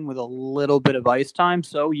production with a little bit of ice time.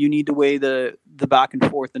 So you need to weigh the back and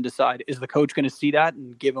forth and decide, is the coach going to see that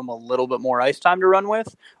and give him a little bit more ice time to run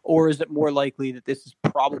with? Or is it more likely that this is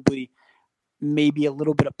probably maybe a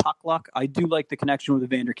little bit of puck luck? I do like the connection with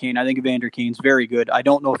Evander Kane. I think Evander Kane's very good. I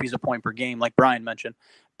don't know if he's a point per game, like Brian mentioned,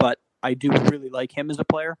 but I do really like him as a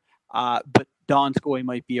player. But Donskoy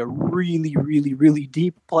might be a really, really, really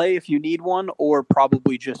deep play if you need one, or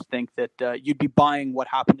probably just think that you'd be buying what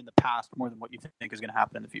happened in the past more than what you think is going to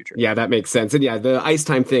happen in the future. Yeah, that makes sense. And yeah, the ice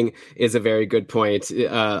time thing is a very good point.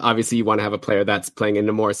 Obviously, you want to have a player that's playing in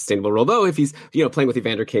a more sustainable role. Though, if he's playing with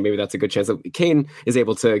Evander Kane, maybe that's a good chance that Kane is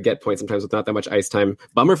able to get points sometimes with not that much ice time.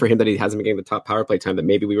 Bummer for him that he hasn't been getting the top power play time that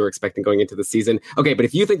maybe we were expecting going into the season. Okay, but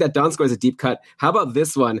if you think that Donskoy is a deep cut, how about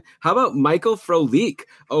this one? How about Michael Frolik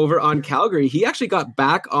over on Calgary? He actually got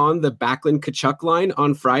back on the Backlund-Tkachuk line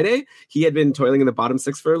on Friday. He had been toiling in the bottom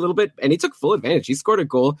six for a little bit, and he took full advantage. He scored a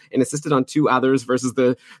goal and assisted on two others versus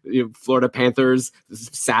the Florida Panthers.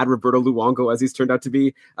 Sad Roberto Luongo, as he's turned out to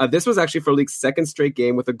be. This was actually Frolik's second straight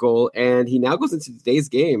game with a goal, and he now goes into today's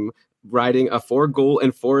game riding a 4-goal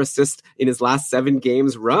and 4-assist in his last 7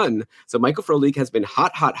 games run. So Michael Frolik has been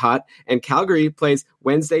hot, and Calgary plays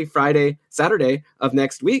Wednesday, Friday, Saturday of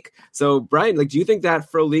next week. So Brian, do you think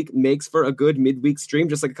that Frolik makes for a good midweek stream,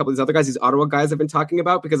 just like a couple of these other guys, these Ottawa guys have been talking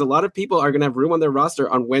about? Because a lot of people are going to have room on their roster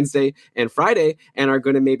on Wednesday and Friday and are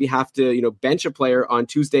going to maybe have to, bench a player on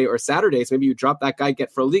Tuesday or Saturday. So maybe you drop that guy,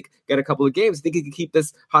 get Frolik, get a couple of games. I think he can keep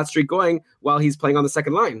this hot streak going while he's playing on the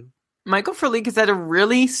second line. Michael Frolik has had a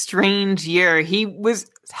really strange year. He was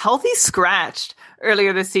healthy scratched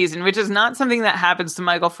earlier this season, which is not something that happens to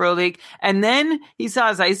Michael Frolik. And then he saw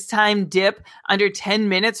his ice time dip under 10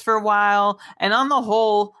 minutes for a while. And on the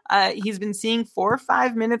whole, he's been seeing 4 or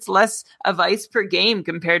 5 minutes less of ice per game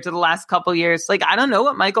compared to the last couple years. I don't know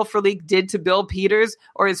what Michael Frolik did to Bill Peters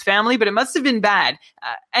or his family, but it must have been bad.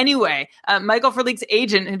 Anyway, Michael Frolik's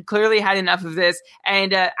agent had clearly had enough of this.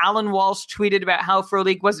 And Alan Walsh tweeted about how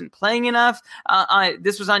Frolik wasn't playing enough.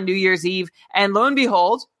 This was on New Year's Eve. And lo and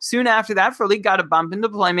behold, soon after that, Frolik got a bump in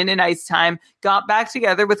deployment in ice time, got back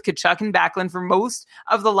together with Tkachuk and Backlund for most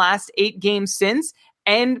of the last 8 games since.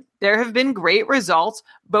 And there have been great results,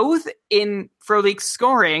 both in Frolik's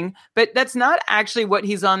scoring, but that's not actually what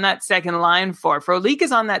he's on that second line for. Frolik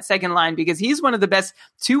is on that second line because he's one of the best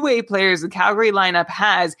two-way players the Calgary lineup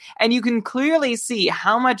has, and you can clearly see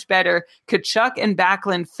how much better Tkachuk and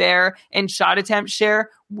Backlund fare in shot attempt share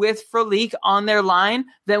with Frolik on their line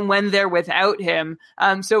than when they're without him.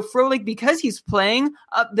 So Frolik, because he's playing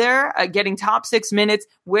up there, getting top 6 minutes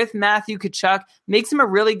with Matthew Tkachuk, makes him a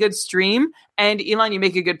really good stream. And Elon, you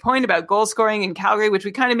make a good point about goal scoring in Calgary, which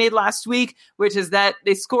we kind of made last week, which is that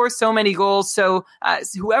they score so many goals. So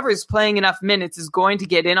whoever's playing enough minutes is going to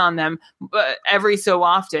get in on them every so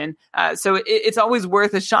often. So it's always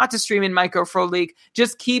worth a shot to stream in Michael Frolik.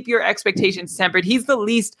 Just keep your expectations tempered. He's the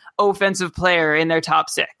least offensive player in their top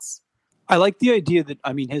 6. I like the idea that,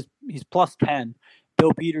 he's plus 10.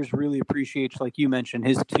 Bill Peters really appreciates, like you mentioned,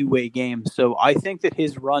 his two-way game. So I think that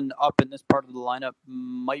his run up in this part of the lineup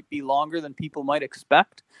might be longer than people might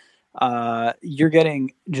expect. You're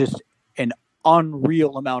getting just an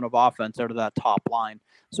unreal amount of offense out of that top line.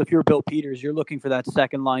 So if you're Bill Peters, you're looking for that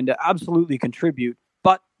second line to absolutely contribute,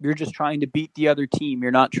 but you're just trying to beat the other team.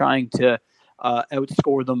 You're not trying to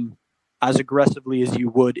outscore them as aggressively as you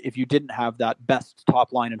would if you didn't have that best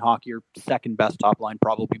top line in hockey, or second best top line,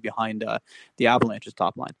 probably behind the Avalanche's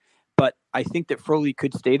top line. But I think that Frolik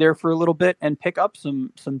could stay there for a little bit and pick up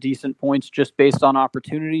some decent points just based on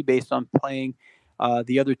opportunity, based on playing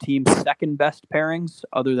the other team's second best pairings,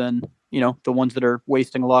 other than the ones that are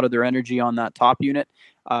wasting a lot of their energy on that top unit.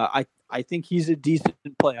 I think he's a decent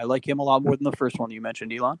play. I like him a lot more than the first one you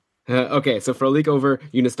mentioned, Elon. Okay, so Frolik over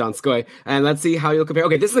Joonas Donskoy, and let's see how you'll compare.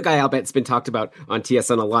 Okay, this is a guy I'll bet's been talked about on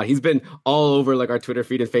TSN a lot. He's been all over our Twitter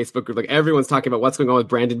feed and Facebook group. Everyone's talking about what's going on with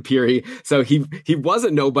Brandon Pirri. So he was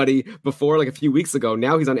a nobody before, a few weeks ago.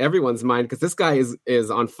 Now he's on everyone's mind because this guy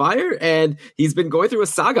is on fire, and he's been going through a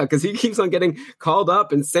saga because he keeps on getting called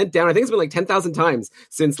up and sent down. I think it's been 10,000 times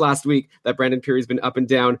since last week that Brandon Pirri's been up and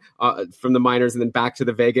down from the minors and then back to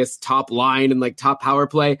the Vegas top line and top power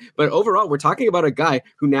play. But overall, we're talking about a guy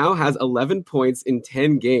who now has 11 points in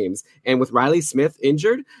 10 games. And with Riley Smith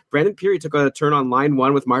injured, Brandon Pirri took a turn on line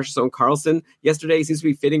one with Marchessault and Carlson yesterday. He seems to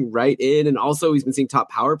be fitting right in. And also he's been seeing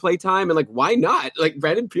top power play time. And why not?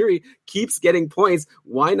 Brandon Pirri keeps getting points.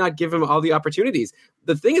 Why not give him all the opportunities?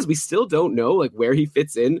 The thing is, we still don't know where he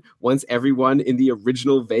fits in once everyone in the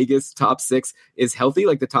original Vegas top 6 is healthy.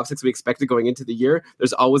 The top 6 we expected going into the year.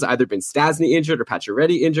 There's always either been Stastny injured or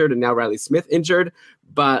Pacioretty injured, and now Riley Smith injured.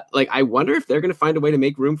 But I wonder if they're going to find a way to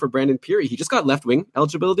make room for Brandon Pirri. He just got left wing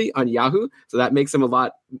eligibility on Yahoo, so that makes him a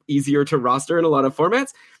lot easier to roster in a lot of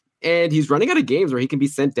formats. and he's running out of games where he can be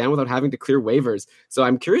sent down without having to clear waivers. So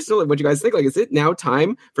I'm curious to know what you guys think. Like, is it now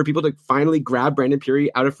time for people to finally grab Brandon Pirri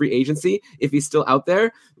out of free agency if he's still out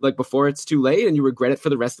there, like before it's too late and you regret it for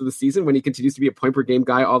the rest of the season when he continues to be a point per game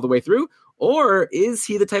guy all the way through? Or is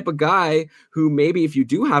he the type of guy who maybe if you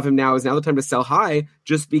do have him now, is now the time to sell high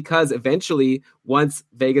just because eventually once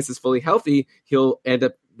Vegas is fully healthy,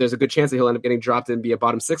 there's a good chance that he'll end up getting dropped and be a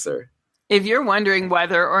bottom sixer. If you're wondering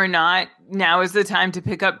whether or not now is the time to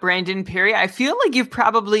pick up Brandon Pirri, I feel like you've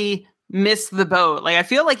probably missed the boat. Like, I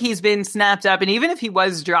feel like he's been snapped up. And even if he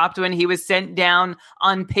was dropped when he was sent down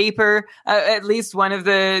on paper, at least one of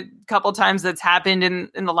the couple times that's happened in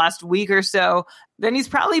the last week or so, then he's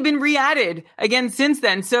probably been re-added again since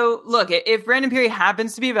then. So look, if Brandon Pirri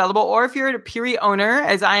happens to be available, or if you're a Pirri owner,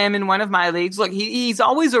 as I am in one of my leagues, look, he's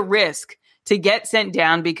always a risk to get sent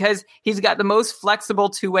down because he's got the most flexible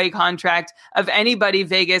two-way contract of anybody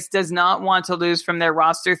Vegas does not want to lose from their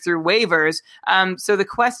roster through waivers. So the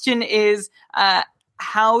question is,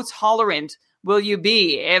 how tolerant will you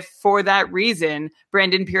be if for that reason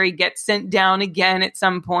Brandon Pirri gets sent down again at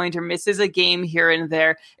some point or misses a game here and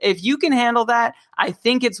there? If you can handle that, I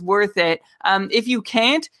think it's worth it. If you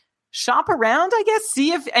can't, shop around, I guess,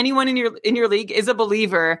 see if anyone in your league is a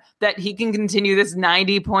believer that he can continue this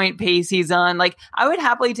 90-point pace he's on. Like, I would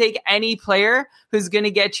happily take any player who's going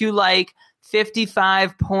to get you like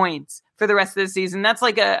 55 points for the rest of the season. That's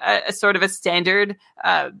like a sort of a standard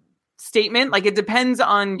statement. Like, it depends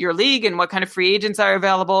on your league and what kind of free agents are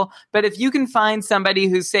available. But if you can find somebody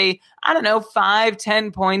who's, say,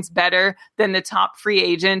 5-10 points better than the top free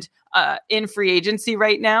agent in free agency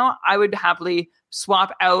right now, I would happily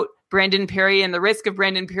swap out Brandon Pirri and the risk of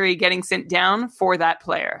Brandon Pirri getting sent down for that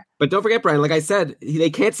player. But don't forget, Brian, like I said, they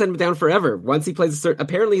can't send him down forever. Once he plays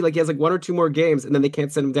apparently, like, he has like 1 or 2 more games, and then they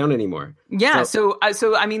can't send him down anymore. Yeah, so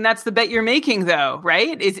I mean, that's the bet you're making, though,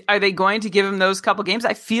 right? Are they going to give him those couple games?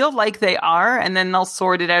 I feel like they are, and then they'll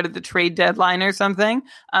sort it out at the trade deadline or something.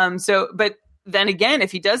 But then again,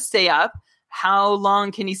 if he does stay up, how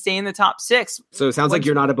long can he stay in the top 6? So it sounds like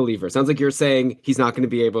you're not a believer. Sounds like you're saying he's not going to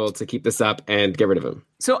be able to keep this up and get rid of him.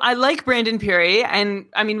 So I like Brandon Pirri, and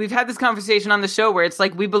I mean, we've had this conversation on the show where it's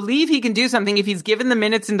like, we believe he can do something if he's given the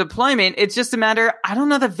minutes in deployment. It's just a matter, I don't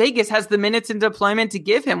know that Vegas has the minutes in deployment to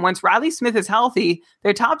give him. Once Riley Smith is healthy,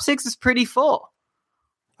 their top 6 is pretty full.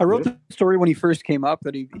 I wrote the story when he first came up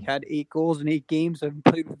that he had 8 goals in 8 games and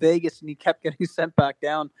played with Vegas, and he kept getting sent back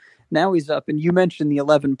down. Now he's up, and you mentioned the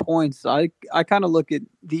 11 points. I kind of look at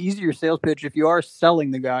the easier sales pitch. If you are selling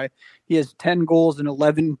the guy, he has 10 goals in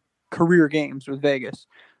 11 career games with Vegas.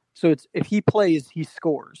 So if he plays, he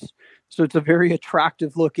scores. So it's a very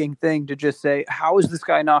attractive looking thing to just say, how is this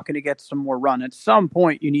guy not going to get some more run? At some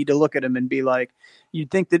point, you need to look at him and be like, you'd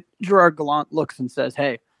think that Gerard Gallant looks and says,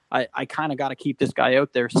 hey, I kind of got to keep this guy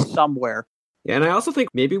out there somewhere. Yeah, and I also think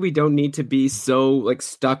maybe we don't need to be so like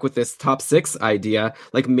stuck with this top 6 idea.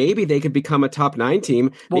 Like, maybe they could become a top 9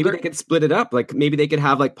 team. Maybe they could split it up. Like, maybe they could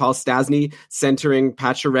have like Paul Stastny centering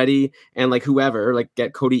Pacioretty and like whoever, like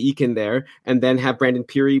get Cody Eakin there, and then have Brandon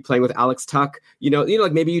Pirri playing with Alex Tuch. You know,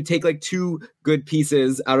 like maybe you take like 2 good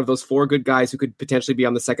pieces out of those 4 good guys who could potentially be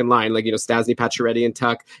on the second line, like, you know, Stastny, Pacioretty, and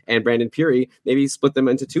Tuch, and Brandon Pirri. Maybe split them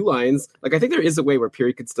into 2 lines. Like, I think there is a way where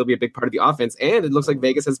Pirri could still be a big part of the offense, and it looks like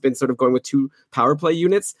Vegas has been sort of going with 2 power play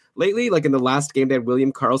units lately. Like in the last game, they had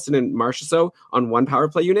William Karlsson and Marchessault on 1 power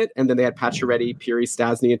play unit, and then they had Pacioretty, Pirri,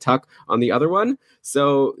 Stastny, and Tuch on the other one.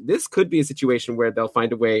 So this could be a situation where they'll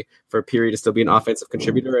find a way for Pirri to still be an offensive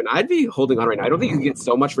contributor, and I'd be holding on right now. I don't think you can get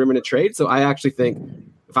so much for him in a trade, so I actually think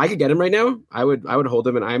if I could get him right now, I would hold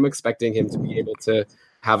him, and I'm expecting him to be able to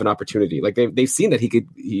have an opportunity. Like they've seen that he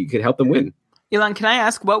could help them win. Elon, can I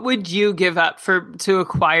ask, what would you give up to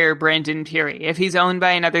acquire Brandon Pirri? If he's owned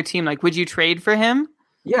by another team, like, would you trade for him?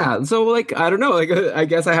 Yeah, so, like, I don't know. Like, I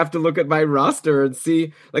guess I have to look at my roster and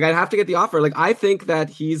see. Like, I'd have to get the offer. Like, I think that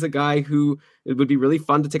he's a guy who it would be really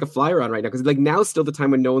fun to take a flyer on right now, because, like, now's still the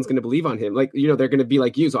time when no one's going to believe on him. Like, you know, they're going to be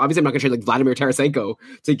like you. So, obviously, I'm not going to trade, like, Vladimir Tarasenko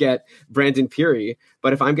to get Brandon Pirri.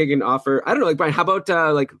 But if I'm getting an offer, I don't know, like, Brian, how about,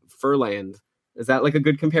 like, Furland? Is that like a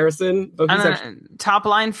good comparison? Top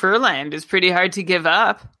line Furland is pretty hard to give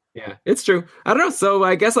up. Yeah, it's true. I don't know. So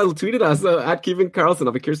I guess I'll tweet at us at Kevin Karlsson.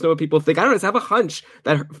 I'll be curious to know what people think. I don't know. I have a hunch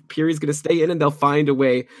that Pirri's going to stay in, and they'll find a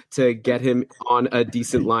way to get him on a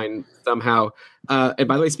decent line somehow. And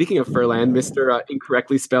by the way, speaking of Furland, Mr.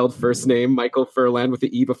 Incorrectly spelled first name, Michael Furland with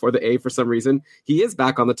the E before the A for some reason, he is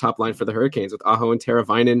back on the top line for the Hurricanes with Aho and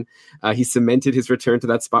Teravainen. He cemented his return to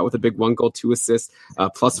that spot with a big 1 goal, 2 assists,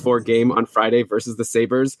 +4 game on Friday versus the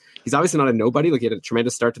Sabres. He's obviously not a nobody. Like, he had a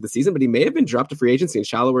tremendous start to the season, but he may have been dropped to free agency in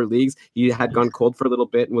shallower leagues. He had gone cold for a little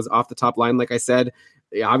bit and was off the top line, like I said.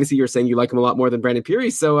 obviously you're saying you like him a lot more than Brandon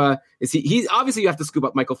Peary. So is he's obviously you have to scoop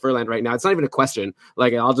up Michael Furland right now. It's not even a question.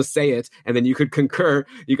 Like, I'll just say it and then you could concur,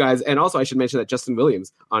 you guys. And also I should mention that Justin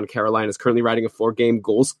Williams on Carolina is currently riding a 4-game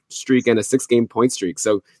goal streak and a 6-game point streak.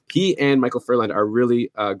 So he and Michael Furland are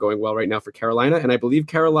really going well right now for Carolina. And I believe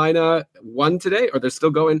Carolina won today, or they're still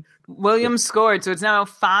going. Williams scored, so it's now a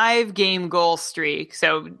 5-game goal streak.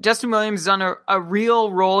 So Justin Williams is on a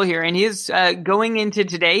real roll here, and he is going into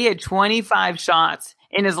today. He had 25 shots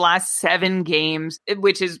in his last 7 games,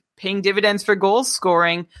 which is paying dividends for goal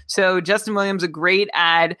scoring. So Justin Williams, a great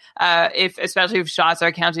ad, especially if shots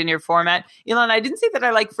are counted in your format. Elon, I didn't say that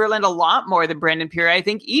I like Furland a lot more than Brandon Peary. I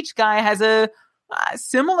think each guy has a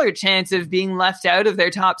similar chance of being left out of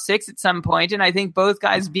their top 6 at some point, and I think both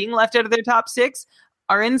guys being left out of their top 6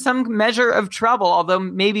 are in some measure of trouble, although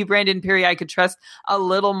maybe Brandon Peary I could trust a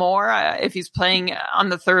little more if he's playing on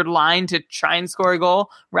the third line to try and score a goal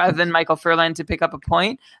rather than Michael Furland to pick up a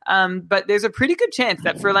point. But there's a pretty good chance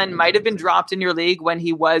that Furland might have been dropped in your league when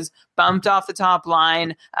he was bumped off the top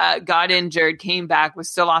line, got injured, came back, was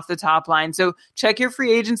still off the top line. So check your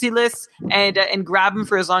free agency lists and grab him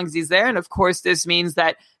for as long as he's there. And of course, this means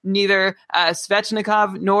that neither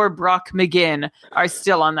Svechnikov nor Brock McGinn are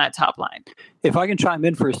still on that top line. If I can chime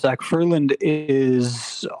in for a sec, Furland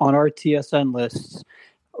is on our TSN lists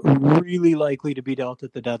really likely to be dealt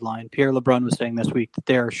at the deadline. Pierre LeBrun was saying this week that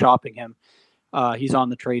they're shopping him. He's on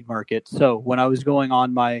the trade market. So when I was going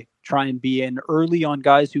on my try and be in early on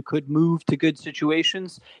guys who could move to good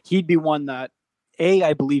situations, he'd be one that, A,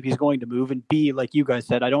 I believe he's going to move, and B, like you guys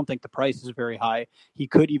said, I don't think the price is very high. He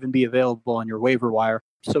could even be available on your waiver wire.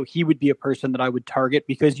 So he would be a person that I would target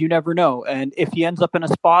because you never know. And if he ends up in a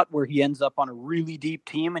spot where he ends up on a really deep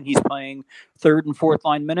team and he's playing 3rd and 4th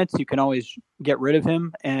line minutes, you can always get rid of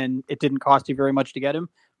him, and it didn't cost you very much to get him.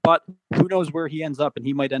 But who knows where he ends up, and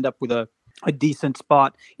he might end up with a decent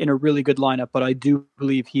spot in a really good lineup. But I do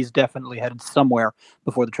believe he's definitely headed somewhere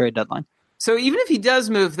before the trade deadline. So even if he does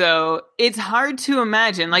move, though, it's hard to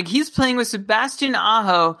imagine. Like, he's playing with Sebastian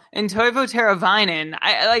Aho and Toivo Teravainen.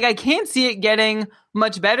 I can't see it getting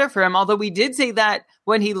much better for him, although we did say that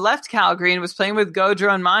when he left Calgary and was playing with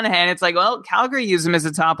Gaudreau and Monahan. It's like, well, Calgary used him as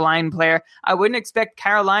a top-line player. I wouldn't expect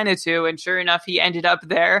Carolina to, and sure enough, he ended up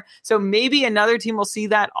there. So maybe another team will see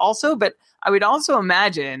that also, but I would also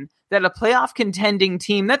imagine that a playoff contending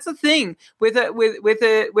team, that's the thing with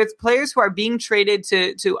players who are being traded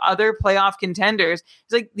to other playoff contenders.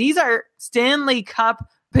 It's like, these are Stanley Cup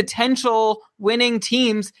potential winning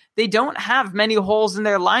teams. They don't have many holes in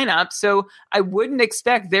their lineup. So I wouldn't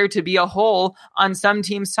expect there to be a hole on some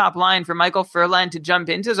team's top line for Michael Furland to jump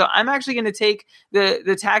into. So I'm actually going to take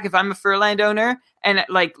the tack if I'm a Furland owner. And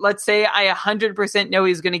like, let's say I 100% know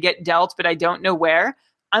he's going to get dealt, but I don't know where.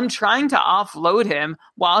 I'm trying to offload him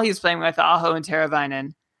while he's playing with Aho and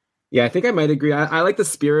Teravainen. Yeah, I think I might agree. I like the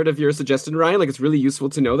spirit of your suggestion, Ryan. Like, it's really useful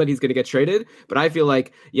to know that he's going to get traded. But I feel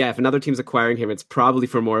like, yeah, if another team's acquiring him, it's probably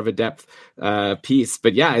for more of a depth piece.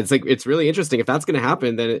 But yeah, it's really interesting. If that's going to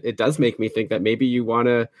happen, then it does make me think that maybe you want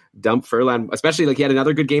to dump Furland, especially like he had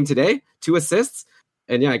another good game today, 2 assists.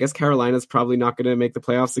 And yeah, I guess Carolina's probably not going to make the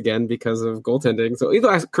playoffs again because of goaltending. So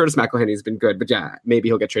either Curtis McElhinney's been good, but yeah, maybe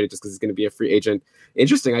he'll get traded just because he's going to be a free agent.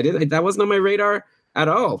 Interesting. That wasn't on my radar at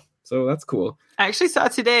all. So that's cool. I actually saw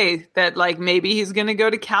today that like maybe he's going to go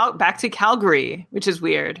to back to Calgary, which is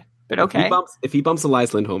weird, but okay. If he bumps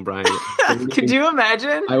Elias Lindholm, Brian, could you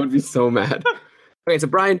imagine? I would be so mad. Okay, so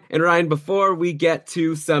Brian and Ryan, before we get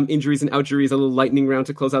to some injuries and outjuries, a little lightning round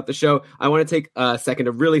to close out the show, I want to take a second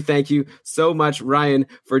to really thank you so much, Ryan,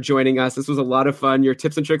 for joining us. This was a lot of fun. Your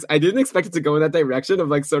tips and tricks, I didn't expect it to go in that direction of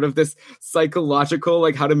like sort of this psychological,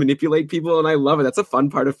 like how to manipulate people, and I love it. That's a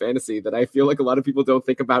fun part of fantasy that I feel like a lot of people don't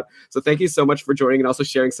think about. So thank you so much for joining and also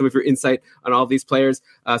sharing some of your insight on all these players.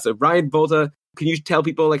 So Ryan Bolta, can you tell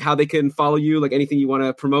people like how they can follow you, like anything you want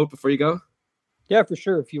to promote before you go? Yeah, for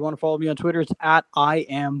sure. If you want to follow me on Twitter, it's at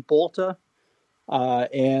 @IamBolta.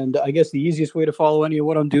 And I guess the easiest way to follow any of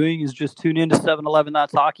what I'm doing is just tune in to 7-Eleven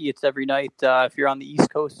That's Hockey. It's every night. If you're on the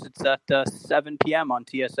East Coast, it's at 7 p.m. on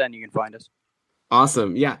TSN. You can find us.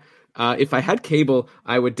 Awesome. Yeah. If I had cable,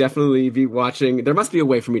 I would definitely be watching. There must be a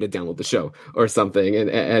way for me to download the show or something.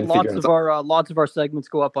 And lots of our segments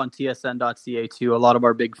go up on TSN.ca too. A lot of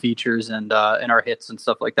our big features and our hits and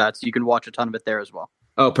stuff like that. So you can watch a ton of it there as well.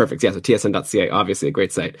 Oh, perfect. Yeah, so TSN.ca, obviously a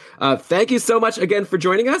great site. Thank you so much again for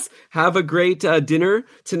joining us. Have a great dinner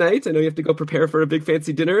tonight. I know you have to go prepare for a big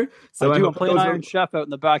fancy dinner. So I'm playing Iron Chef out in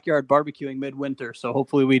the backyard barbecuing midwinter. So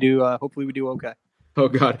hopefully we do okay. Oh,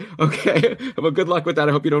 God. Okay. Well, good luck with that.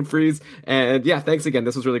 I hope you don't freeze. And yeah, thanks again.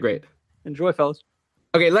 This was really great. Enjoy, fellas.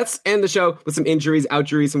 Okay, let's end the show with some injuries,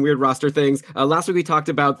 outjuries, some weird roster things. Last week we talked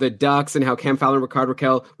about the Ducks and how Cam Fowler and Rickard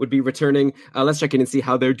Rakell would be returning. Let's check in and see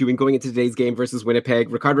how they're doing going into today's game versus Winnipeg.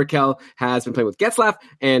 Rickard Rakell has been playing with Getzlaf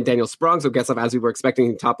and Daniel Sprong. So Getzlaf, as we were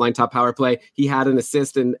expecting, top line, top power play. He had an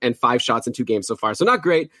assist and 5 shots in 2 games so far. So not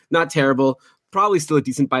great, not terrible. Probably still a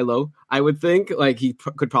decent buy low, I would think. Like, he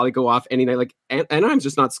could probably go off any night. Like, Anaheim's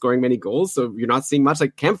just not scoring many goals, so you're not seeing much.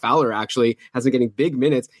 Like, Cam Fowler actually has been getting big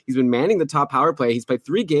minutes. He's been manning the top power play. He's played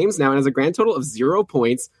 3 games now and has a grand total of 0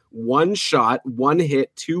 points, 1 shot, 1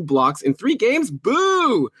 hit, 2 blocks in 3 games.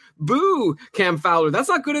 Boo! Boo, Cam Fowler. That's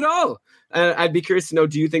not good at all. I'd be curious to know,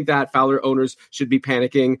 do you think that Fowler owners should be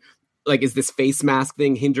panicking? Like, is this face mask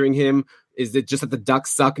thing hindering him? Is it just that the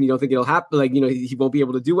Ducks suck and you don't think it'll happen? Like, he won't be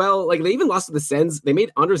able to do well. Like, they even lost to the Sens. They made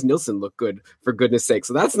Anders Nilsson look good, for goodness sake.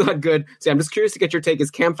 So that's not good. So I'm just curious to get your take. Is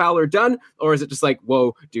Cam Fowler done? Or is it just like,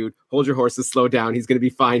 whoa, dude, hold your horses, slow down. He's going to be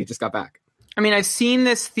fine. He just got back. I mean, I've seen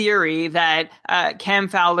this theory that Cam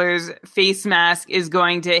Fowler's face mask is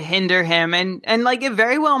going to hinder him, and like, it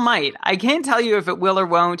very well might. I can't tell you if it will or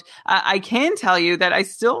won't. I can tell you that I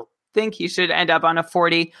still think he should end up on a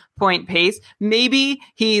 40-point pace. Maybe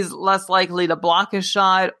he's less likely to block a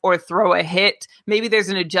shot or throw a hit. Maybe there's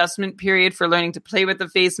an adjustment period for learning to play with the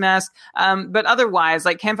face mask. But otherwise,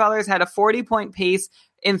 like, Cam Fowler has had a 40-point pace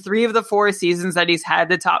in 3 of the 4 seasons that he's had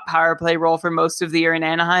the top power play role for most of the year in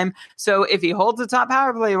Anaheim. So if he holds the top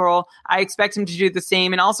power play role, I expect him to do the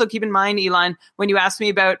same. And also keep in mind, Elon, when you asked me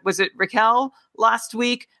about, was it Rakell last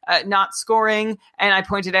week not scoring, and I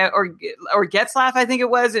pointed out, or Getzlaf, I think it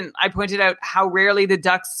was, and I pointed out how rarely the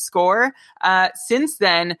Ducks score. Since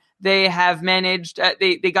then, they have managed,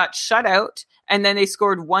 they got shut out, and then they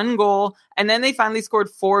scored 1 goal, and then they finally scored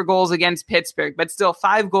 4 goals against Pittsburgh, but still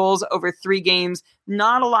 5 goals over 3 games.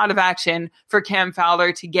 Not a lot of action for Cam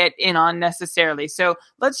Fowler to get in on necessarily. So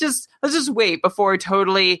let's just wait before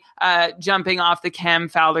totally jumping off the Cam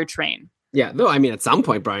Fowler train. Yeah, no, I mean, at some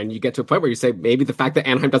point, Brian, you get to a point where you say maybe the fact that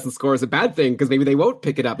Anaheim doesn't score is a bad thing because maybe they won't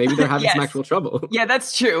pick it up. Maybe they're having Yes. some actual trouble. Yeah,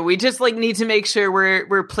 that's true. We just need to make sure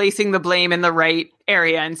we're placing the blame in the right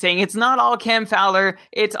area and saying it's not all Cam Fowler,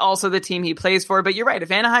 it's also the team he plays for. But you're right.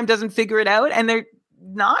 If Anaheim doesn't figure it out, and they're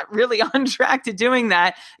not really on track to doing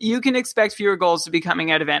that, you can expect fewer goals to be coming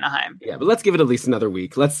out of Anaheim. Yeah, but let's give it at least another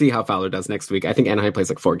week. Let's see how Fowler does next week. I think Anaheim plays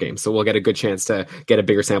like 4 games, so we'll get a good chance to get a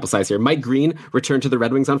bigger sample size here. Mike Green returned to the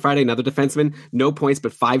Red Wings on Friday, another defenseman, no points,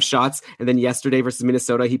 but 5 shots. And then yesterday versus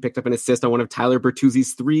Minnesota, he picked up an assist on one of Tyler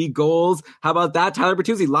Bertuzzi's 3 goals. How about that? Tyler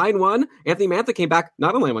Bertuzzi, line 1. Anthony Mantha came back,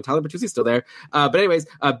 not on line 1. Tyler Bertuzzi's still there. But anyways,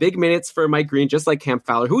 big minutes for Mike Green, just like Cam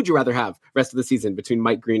Fowler. Who would you rather have rest of the season between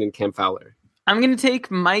Mike Green and Cam Fowler? I'm going to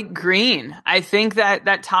take Mike Green. I think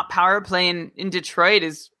that top power play in Detroit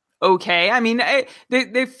is okay. I mean,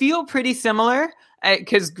 they feel pretty similar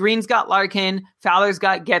because Green's got Larkin, Fowler's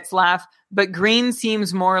got Getzlaf, but Green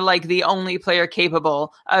seems more like the only player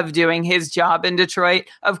capable of doing his job in Detroit.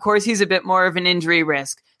 Of course, he's a bit more of an injury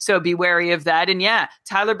risk, so be wary of that. And yeah,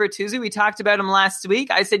 Tyler Bertuzzi, we talked about him last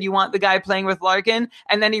week. I said you want the guy playing with Larkin,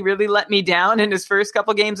 and then he really let me down in his first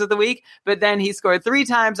couple games of the week, but then he scored 3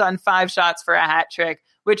 times on 5 shots for a hat trick,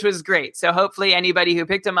 which was great. So hopefully anybody who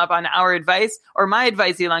picked him up on our advice, or my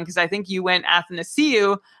advice, Elon, because I think you went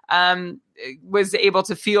Athanasiou, was able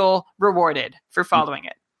to feel rewarded for following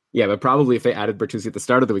it. Yeah, but probably if they added Bertuzzi at the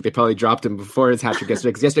start of the week, they probably dropped him before his hat trick yesterday,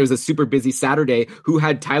 because yesterday was a super busy Saturday. Who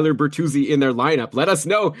had Tyler Bertuzzi in their lineup? Let us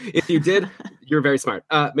know if you did. You're very smart.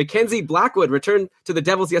 Mackenzie Blackwood returned to the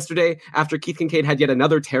Devils yesterday after Keith Kincaid had yet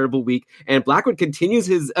another terrible week, and Blackwood continues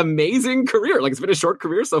his amazing career. Like, it's been a short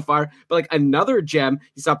career so far, but like another gem.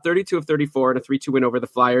 He stopped 32 of 34 in a 3-2 win over the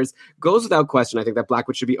Flyers. Goes without question, I think, that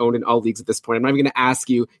Blackwood should be owned in all leagues at this point. I'm not even going to ask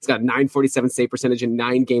you. He's got a .947 save percentage in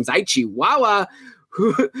 9 games. Ay, chihuahua.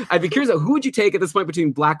 I'd be curious, who would you take at this point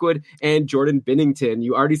between Blackwood and Jordan Binnington?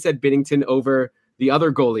 You already said Binnington over the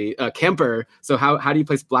other goalie, Kemper. So how do you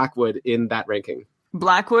place Blackwood in that ranking?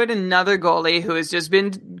 Blackwood, another goalie who has just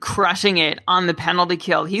been crushing it on the penalty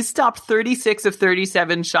kill. He's stopped 36 of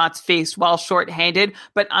 37 shots faced while shorthanded,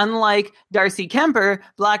 but unlike Darcy Kemper,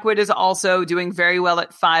 Blackwood is also doing very well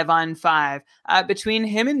at 5-on-5. Between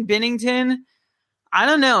him and Binnington, I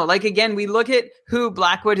don't know. Like, again, we look at who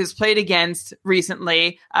Blackwood has played against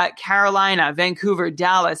recently. Carolina, Vancouver,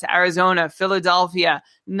 Dallas, Arizona, Philadelphia.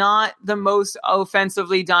 Not the most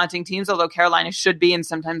offensively daunting teams, although Carolina should be, and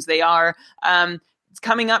sometimes they are. It's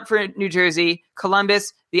coming up for New Jersey.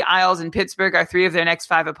 Columbus, the Isles, and Pittsburgh are 3 of their next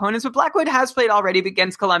 5 opponents. But Blackwood has played already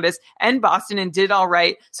against Columbus and Boston and did all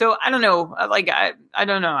right. So I don't know. I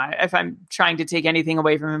don't know if I'm trying to take anything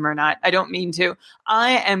away from him or not. I don't mean to.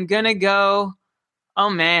 I am going to go Oh,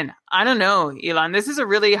 man. I don't know, Elon. This is a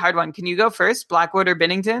really hard one. Can you go first? Blackwood or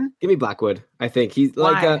Binnington? Give me Blackwood. I think he's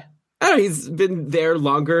like Why? I don't know, he's been there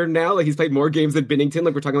longer now. Like he's played more games than Binnington.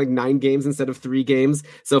 Like we're talking like 9 games instead of 3 games.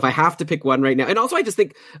 So if I have to pick one right now, and also I just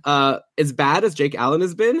think as bad as Jake Allen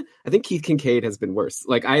has been, I think Keith Kincaid has been worse.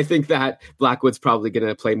 Like I think that Blackwood's probably going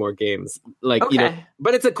to play more games. Like Okay.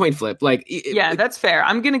 but it's a coin flip. Like Yeah, that's fair.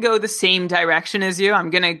 I'm going to go the same direction as you. I'm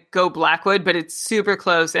going to go Blackwood, but it's super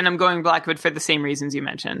close, and I'm going Blackwood for the same reasons you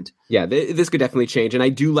mentioned. Yeah, this could definitely change, and I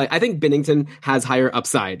think Binnington has higher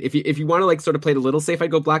upside. If you want to like sort of play it a little safe, I'd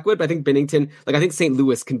go Blackwood. But I think Binnington, like I think St.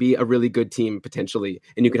 Louis can be a really good team potentially,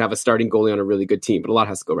 and you could have a starting goalie on a really good team. But a lot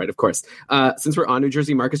has to go right, of course. Since we're on New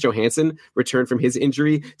Jersey, Marcus Johansson returned from his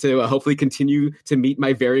injury to hopefully continue to meet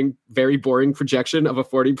my very very boring projection of a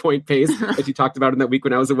 40-point pace that you talked about in that week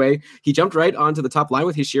when I was away. He jumped right onto the top line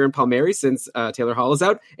with Hischier and Palmieri since Taylor Hall is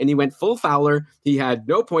out, and he went full Fowler. He had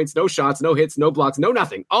no points, no shots, no hits, no blocks, no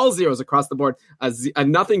nothing. All zeros across the board. A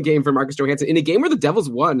nothing game for Marcus Johansson in a game where the Devils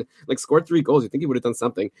won, like scored 3 goals. You think he would have done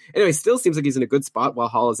something. Anyway, still seems like he's in a good spot while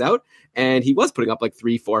Hall is out, and he was putting up like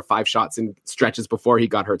 3, 4, 5 shots in stretches before he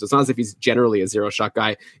got hurt. So it's not as if he's generally a 0-shot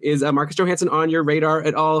guy. Is Marcus Johansson on your radar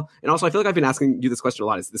at all? And also, I feel like I've been asking you this question a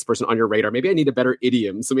lot. Is this person on your radar? Maybe I need a better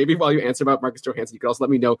idiom. So maybe while you answer about Marcus Johansson, you could also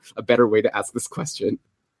let me know a better way to ask this question.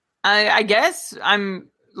 I guess I'm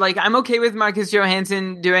okay with Marcus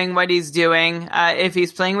Johansson doing what he's doing. If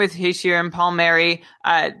he's playing with Hischier and Palmieri,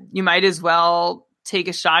 you might as well take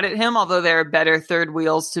a shot at him, although there are better third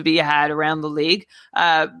wheels to be had around the league.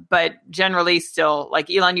 But generally still,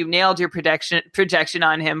 like Elon, you've nailed your projection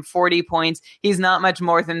on him, 40 points. He's not much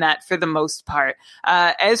more than that for the most part.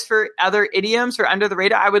 As for other idioms for under the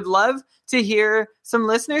radar, I would love to hear some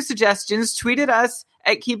listener suggestions. Tweet at us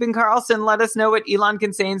at Keeping Karlsson. Let us know what Elon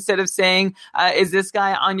can say instead of saying, is this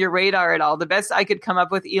guy on your radar at all? The best I could come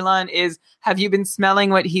up with, Elon, is, have you been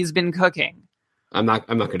smelling what he's been cooking? I'm not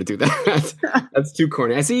going to do that. That's too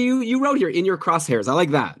corny. I see you wrote here in your crosshairs. I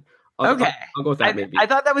like that. I'll go with that. Maybe I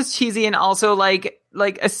thought that was cheesy and also like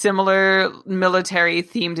a similar military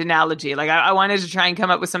themed analogy. Like I wanted to try and come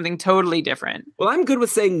up with something totally different. Well, I'm good with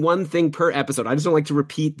saying one thing per episode. I just don't like to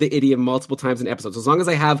repeat the idiom multiple times in episodes. As long as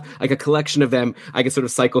I have like a collection of them, I can sort of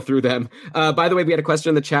cycle through them. By the way, we had a question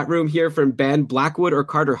in the chat room here from Ben: Blackwood or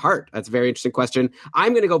Carter Hart? That's a very interesting question.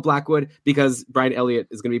 I'm going to go Blackwood because Brian Elliott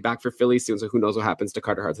is going to be back for Philly soon. So who knows what happens to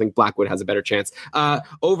Carter Hart? I think Blackwood has a better chance.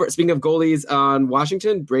 Speaking of goalies on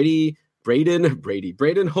Washington, Braden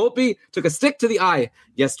Holtby took a stick to the eye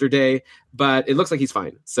yesterday, but it looks like he's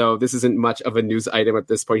fine. So this isn't much of a news item at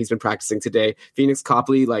this point. He's been practicing today. Phoenix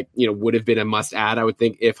Copley, would have been a must add, I would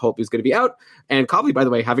think, if Holtby's going to be out. And Copley, by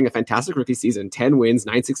the way, having a fantastic rookie season, 10 wins,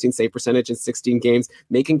 916 save percentage in 16 games,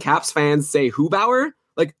 making Caps fans say Hubauer.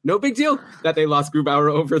 Like, no big deal that they lost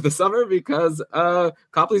Grubauer over the summer because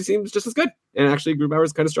Copley seems just as good. And actually, Grubauer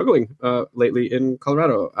is kind of struggling lately in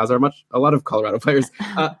Colorado, as are a lot of Colorado players.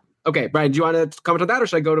 Okay, Brian, do you want to comment on that, or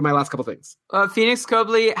should I go to my last couple things? Phoenix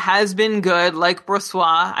Copley has been good, like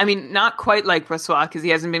Brossoit. I mean, not quite like Brossoit, because he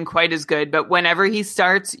hasn't been quite as good, but whenever he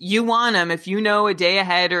starts, you want him. If you know a day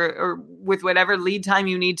ahead or with whatever lead time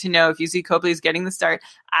you need to know, if you see Copley is getting the start,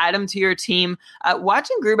 add him to your team.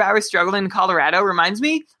 Watching Grubauer struggle in Colorado reminds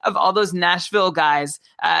me of all those Nashville guys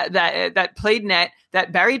that played net,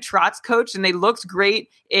 that Barry Trotz coached, and they looked great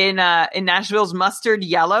in Nashville's mustard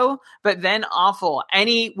yellow, but then awful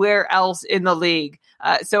anywhere else in the league.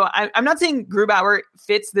 So I'm not saying Grubauer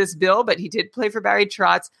fits this bill, but he did play for Barry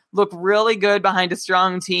Trotz, look really good behind a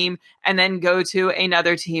strong team, and then go to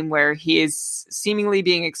another team where he is seemingly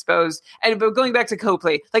being exposed. But going back to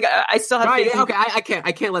Copley, like I still have right. faith in- Okay,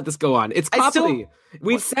 I can't let this go on. It's Copley.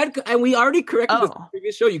 We've said, and we already corrected this in the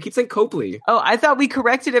previous show. You keep saying Copley. Oh, I thought we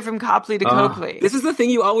corrected it from Copley to Copley. This is the thing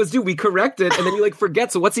you always do. We correct it, and then you forget.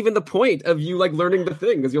 So what's even the point of you learning the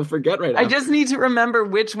thing? Because you'll forget right now. I just need to remember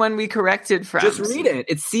which one we corrected from. Just read it.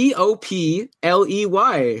 It's Copley.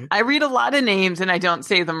 I read a lot of names and I don't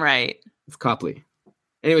say them right. It's Copley.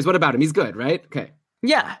 Anyways, what about him? He's good, right? Okay.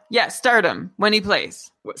 Yeah, start him when he plays.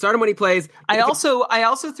 Start him when he plays. I also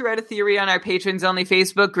threw out a theory on our Patrons Only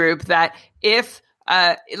Facebook group that if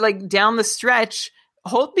down the stretch,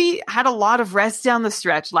 Holtby had a lot of rest down the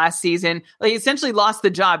stretch last season. He essentially lost the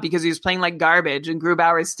job because he was playing like garbage, and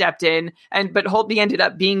Grubauer stepped in. But Holtby ended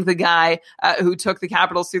up being the guy who took the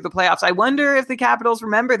Capitals through the playoffs. I wonder if the Capitals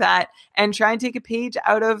remember that and try and take a page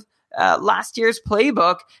out of last year's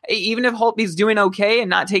playbook, even if Holtby's doing okay, and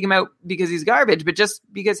not take him out because he's garbage, but just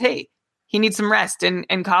because, hey, he needs some rest,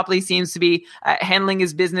 and Copley seems to be handling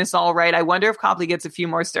his business all right. I wonder if Copley gets a few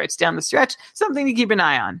more starts down the stretch. Something to keep an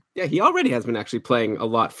eye on. Yeah, he already has been actually playing a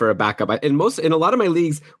lot for a backup. In a lot of my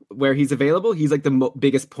leagues where he's available, he's like the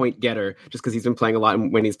biggest point getter, just because he's been playing a lot,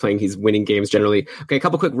 and when he's playing, he's winning games generally. Okay, a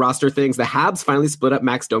couple quick roster things. The Habs finally split up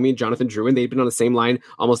Max Domi and Jonathan Drouin. They'd been on the same line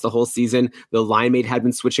almost the whole season. The line mate had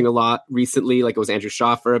been switching a lot recently, like it was Andrew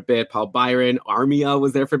Shaw for a bit, Paul Byron, Armia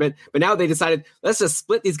was there for a bit, but now they decided, let's just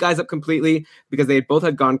split these guys up completely, because they both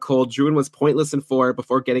had gone cold. Drouin was pointless in 4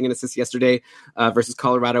 before getting an assist yesterday versus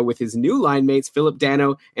Colorado with his new line mates, Philip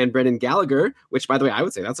Dano and Brendan Gallagher, which, by the way, I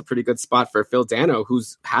would say that's a pretty good spot for Phil Dano,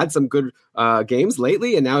 who's had some good games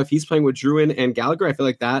lately, and now if he's playing with Drouin and Gallagher, I feel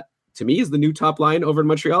like that, to me, is the new top line over in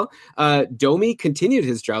Montreal. Domi continued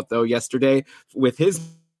his drought, though, yesterday with his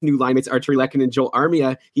new line mates, Arturi Lekin and Joel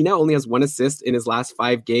Armia. He now only has 1 assist in his last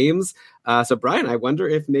 5 games. So, Brian, I wonder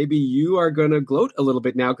if maybe you are going to gloat a little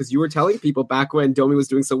bit now, because you were telling people back when Domi was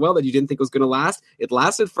doing so well that you didn't think it was going to last. It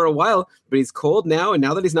lasted for a while, but he's cold now, and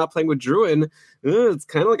now that he's not playing with Drouin, it's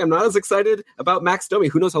kind of like I'm not as excited about Max Domi.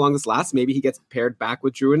 Who knows how long this lasts? Maybe he gets paired back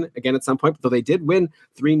with Drouin again at some point, though they did win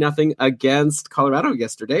 3-0 against Colorado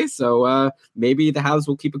yesterday, so maybe the Habs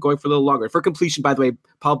will keep it going for a little longer. For completion, by the way,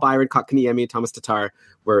 Paul Byron, Kotkaniemi, and Thomas Tatar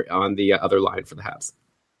were on the other line for the Habs.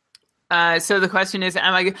 So the question is,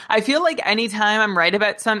 I feel like anytime I'm right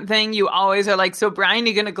about something, you always are like, so Brian,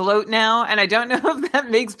 you're going to gloat now? And I don't know if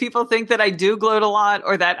that makes people think that I do gloat a lot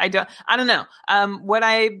or that I don't. I don't know.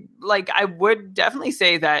 I would definitely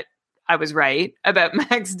say that I was right about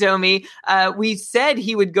Max Domi. We said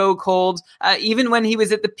he would go cold, even when he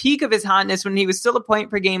was at the peak of his hotness, when he was still a point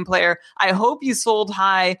per game player. I hope you sold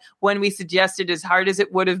high when we suggested, as hard as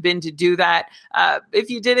it would have been to do that. If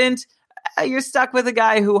you didn't, you're stuck with a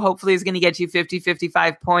guy who hopefully is going to get you 50,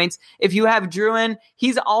 55 points. If you have Drouin,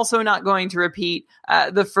 he's also not going to repeat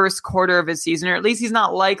the first quarter of his season, or at least he's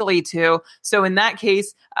not likely to. So in that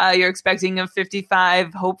case, you're expecting a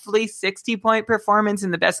 55, hopefully 60-point performance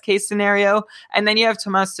in the best case scenario. And then you have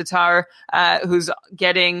Tomas Tatar, who's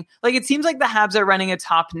getting, like, it seems like the Habs are running a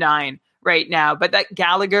top 9 right now, but that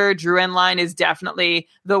Gallagher Drouin line is definitely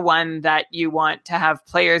the one that you want to have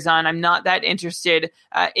players on. I'm not that interested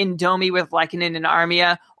in Domi with Lehkonen and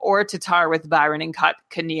Armia, or Tatar with Byron and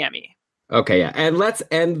Kotkaniemi. Okay, yeah. And let's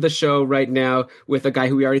end the show right now with a guy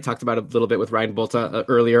who we already talked about a little bit with Ryan Bolta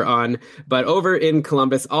earlier on. But over in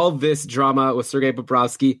Columbus, all this drama with Sergei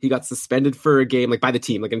Bobrovsky, he got suspended for a game, like by the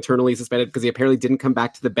team, like internally suspended, because he apparently didn't come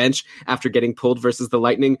back to the bench after getting pulled versus the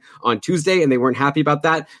Lightning on Tuesday, and they weren't happy about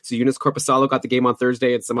that. So Joonas Korpisalo got the game on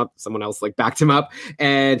Thursday, and someone else like backed him up,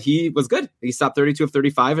 and he was good. He stopped 32 of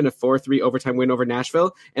 35 in a 4-3 overtime win over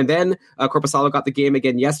Nashville. And then Korpisalo got the game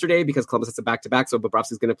again yesterday because Columbus has a back-to-back, so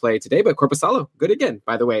Bobrovsky's going to play today, but Korpisalo, good again,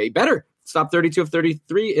 by the way. Better. Stopped 32 of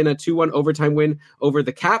 33 in a 2-1 overtime win over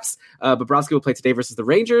the Caps. Bobrovsky will play today versus the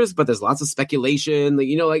Rangers, but there's lots of speculation. Like,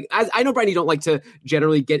 you know, like I know, Brian, you don't like to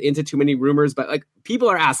generally get into too many rumors, but like people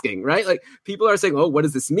are asking, right? Like people are saying, oh, what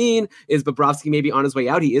does this mean? Is Bobrovsky maybe on his way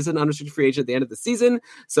out? He is an unrestricted free agent at the end of the season,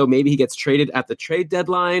 so maybe he gets traded at the trade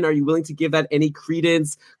deadline. Are you willing to give that any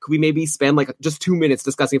credence? Could we maybe spend like just 2 minutes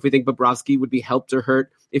discussing if we think Bobrovsky would be helped or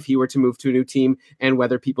hurt if he were to move to a new team, and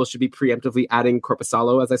whether people should be preemptively adding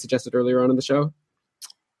Korpisalo, as I suggested earlier on in the show?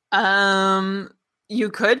 You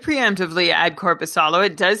could preemptively add Korpisalo.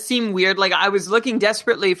 It does seem weird. Like, I was looking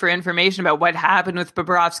desperately for information about what happened with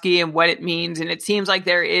Bobrovsky and what it means, and it seems like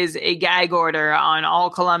there is a gag order on all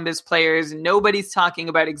Columbus players. Nobody's talking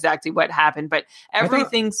about exactly what happened, but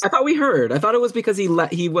everything's... I thought we heard. I thought it was because he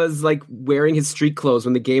was like wearing his street clothes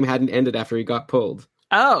when the game hadn't ended after he got pulled.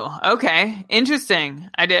 Oh, okay. Interesting.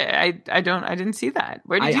 I didn't see that.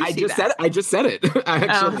 Where did you see that? I just said it.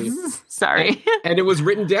 Actually. Sorry. And it was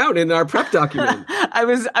written down in our prep document. I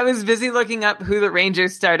was busy looking up who the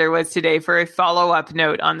Rangers starter was today for a follow-up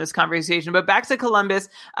note on this conversation. But back to Columbus,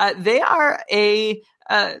 they are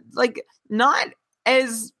not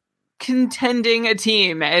as contending a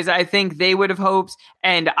team as I think they would have hoped,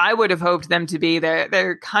 and I would have hoped them to be.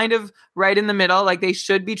 They're kind of right in the middle. Like, they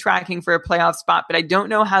should be tracking for a playoff spot, but I don't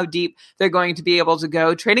know how deep they're going to be able to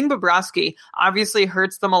go. Trading Bobrovsky obviously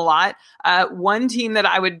hurts them a lot. One team that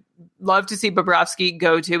I would love to see Bobrovsky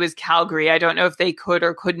go to is Calgary. I don't know if they could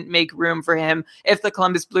or couldn't make room for him if the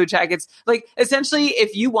Columbus Blue Jackets, like, essentially,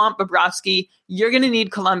 if you want Bobrovsky, you're going to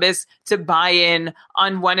need Columbus to buy in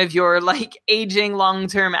on one of your like aging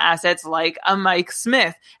long-term assets like a Mike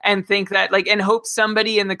Smith, and think that and hope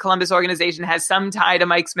somebody in the Columbus organization has some tie to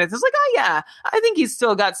Mike Smith. It's like, oh yeah, I think he's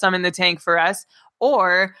still got some in the tank for us.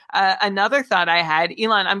 Or another thought I had,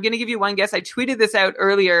 Elon, I'm going to give you one guess. I tweeted this out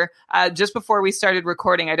earlier just before we started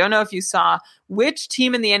recording. I don't know if you saw, which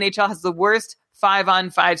team in the NHL has the worst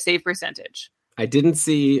 5-on-5 save percentage? I didn't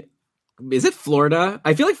see. Is it Florida?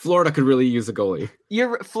 I feel like Florida could really use a goalie.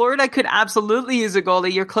 Florida could absolutely use a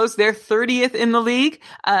goalie. You're close. They're 30th in the league.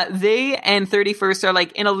 They and 31st are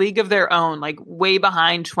like in a league of their own, like way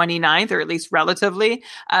behind 29th, or at least relatively.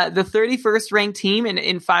 The 31st ranked team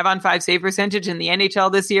in 5-on-5 save percentage in the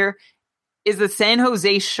NHL this year is the San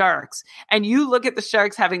Jose Sharks. And you look at the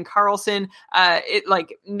Sharks having Karlsson,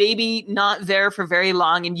 maybe not there for very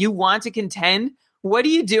long, and you want to contend. What are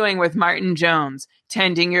you doing with Martin Jones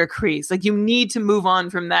tending your crease? Like, you need to move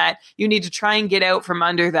on from that. You need to try and get out from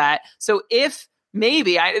under that. So if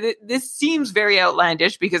maybe, this seems very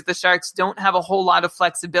outlandish because the Sharks don't have a whole lot of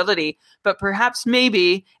flexibility, but perhaps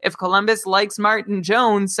maybe if Columbus likes Martin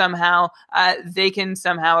Jones somehow, they can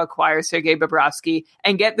somehow acquire Sergei Bobrovsky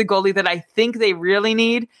and get the goalie that I think they really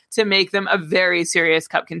need to make them a very serious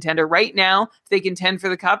cup contender. Right now, if they contend for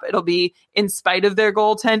the cup, it'll be in spite of their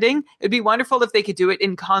goaltending. It'd be wonderful if they could do it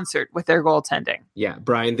in concert with their goaltending. Yeah,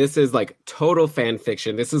 Brian, this is like total fan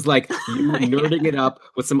fiction. This is like you nerding it up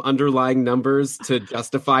with some underlying numbers to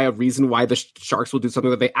justify a reason why the Sharks will do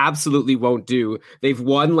something that they absolutely won't do. They've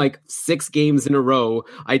won like 6 games in a row.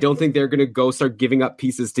 I don't think they're going to go start giving up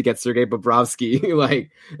pieces to get Sergei Bobrovsky.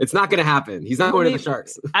 Like, it's not going to happen. He's not going to the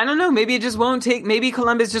Sharks. I don't know. Maybe it just won't take. Maybe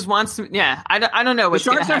Columbus just wants to. Yeah, I don't know. The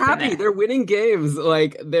Sharks are happy. There. They're winning games.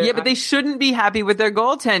 Like, but they shouldn't be happy with their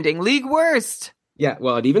goaltending. League worst. Yeah,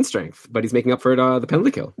 well, at even strength, but he's making up for it the penalty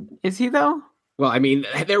kill. Is he though? Well, I mean,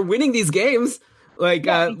 they're winning these games. Like,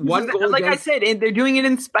 one goal like against... I said, they're doing it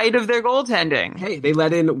in spite of their goaltending. Hey, they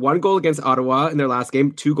let in 1 goal against Ottawa in their last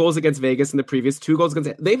game, 2 goals against Vegas in the previous, 2 goals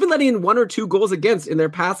against... They've been letting in 1 or 2 goals against in their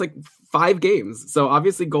past, 5 games. So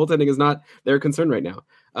obviously goaltending is not their concern right now.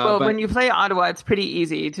 But when you play Ottawa, it's pretty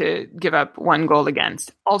easy to give up 1 goal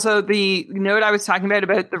against. Also, the note I was talking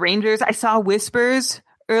about the Rangers, I saw whispers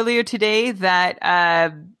earlier today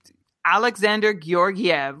that Alexander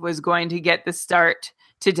Georgiev was going to get the start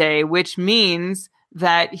today, which means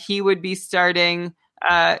that he would be starting.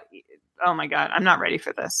 Oh my God, I'm not ready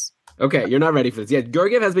for this. Okay, you're not ready for this. Yeah,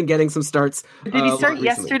 Georgiev has been getting some starts. Did he start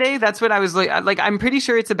yesterday? That's what I was like. I'm pretty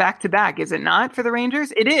sure it's a back-to-back, is it not, for the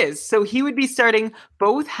Rangers? It is. So he would be starting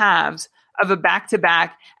both halves of a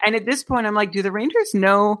back-to-back. And at this point, I'm like, do the Rangers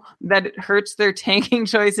know that it hurts their tanking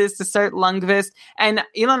choices to start Lundqvist? And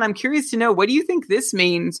Elon, I'm curious to know, what do you think this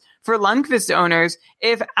means for Lundqvist owners?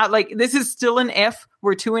 If this is still an if,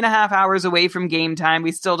 we're 2.5 hours away from game time.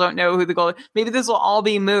 We still don't know who the goal. Maybe this will all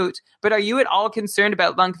be moot. But are you at all concerned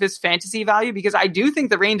about Lundqvist's fantasy value? Because I do think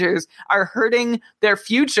the Rangers are hurting their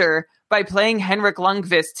future by playing Henrik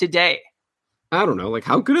Lundqvist today. I don't know, like,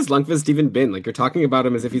 how good has Lundqvist even been? Like, you're talking about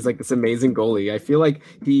him as if he's like this amazing goalie. I feel like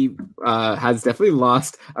he has definitely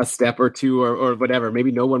lost a step or two or whatever.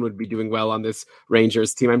 Maybe no one would be doing well on this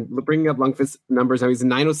Rangers team. I'm bringing up Lundqvist's numbers now. He's a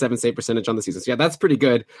 .907 save percentage on the season. So yeah, that's pretty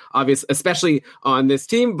good, obvious, especially on this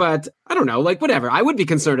team. But I don't know, like, whatever. I would be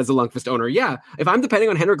concerned as a Lundqvist owner. Yeah, if I'm depending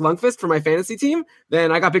on Henrik Lundqvist for my fantasy team,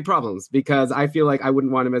 then I got big problems because I feel like I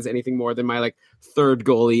wouldn't want him as anything more than my third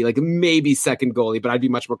goalie, maybe second goalie, but I'd be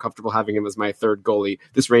much more comfortable having him as my third goalie.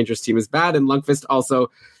 This Rangers team is bad, and Lundqvist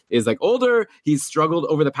also is older. He's struggled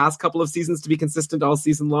over the past couple of seasons to be consistent all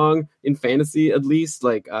season long in fantasy, at least.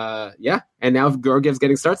 Yeah. And now if Georgiev's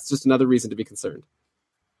getting starts, it's just another reason to be concerned.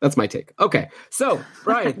 That's my take. Okay. So,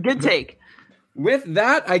 Brian. Good take. With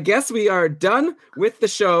that, I guess we are done with the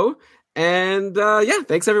show. And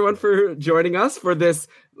thanks everyone for joining us for this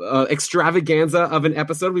extravaganza of an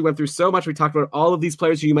episode. We went through so much. We talked about all of these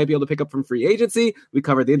players who you might be able to pick up from free agency. We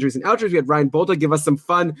covered the injuries and outros. We had Ryan Bolta give us some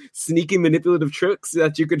fun, sneaky, manipulative tricks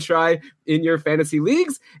that you could try in your fantasy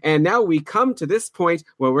leagues. And now we come to this point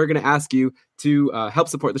where we're going to ask you to help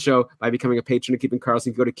support the show by becoming a patron of Keeping Karlsson.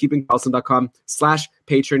 You can go to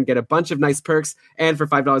keepingkarlsson.com/patron, get a bunch of nice perks. And for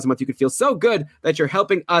 $5 a month, you can feel so good that you're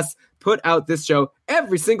helping us put out this show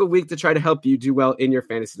every single week to try to help you do well in your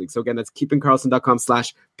fantasy league. So again, that's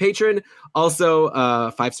keepingkarlsson.com/patron. Also,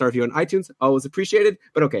 5-star review on iTunes, always appreciated.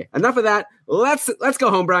 But okay, enough of that. Let's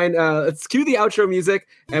go home, Brian. Let's cue the outro music.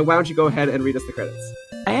 And why don't you go ahead and read us the credits?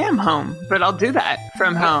 I am home, but I'll do that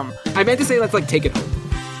from home. I meant to say let's take it home.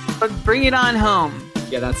 But bring it on home.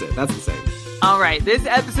 Yeah, that's it. That's the same. All right. This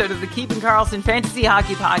episode of the Keeping Karlsson Fantasy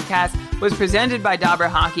Hockey Podcast was presented by Dobber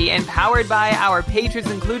Hockey and powered by our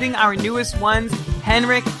patrons, including our newest ones,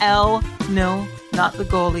 Henrik L. No, not the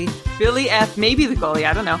goalie, Billy F, maybe the goalie,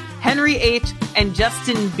 I don't know, Henry H, and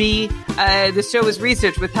Justin B. The show was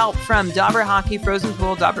researched with help from Dobber Hockey, Frozen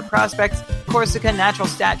Pool, Dobber Prospects, Corsica, Natural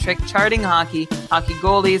Stat Trick, Charting Hockey, Hockey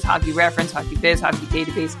Goalies, Hockey Reference, Hockey Biz, Hockey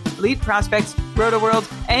Database, Elite Prospects, Roto-World,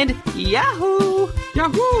 and Yahoo!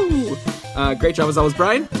 Yahoo! Great job as always,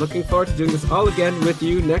 Brian. Looking forward to doing this all again with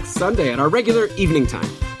you next Sunday at our regular evening time.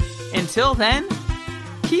 Until then,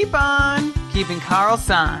 keep on keeping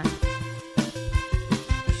Carlson.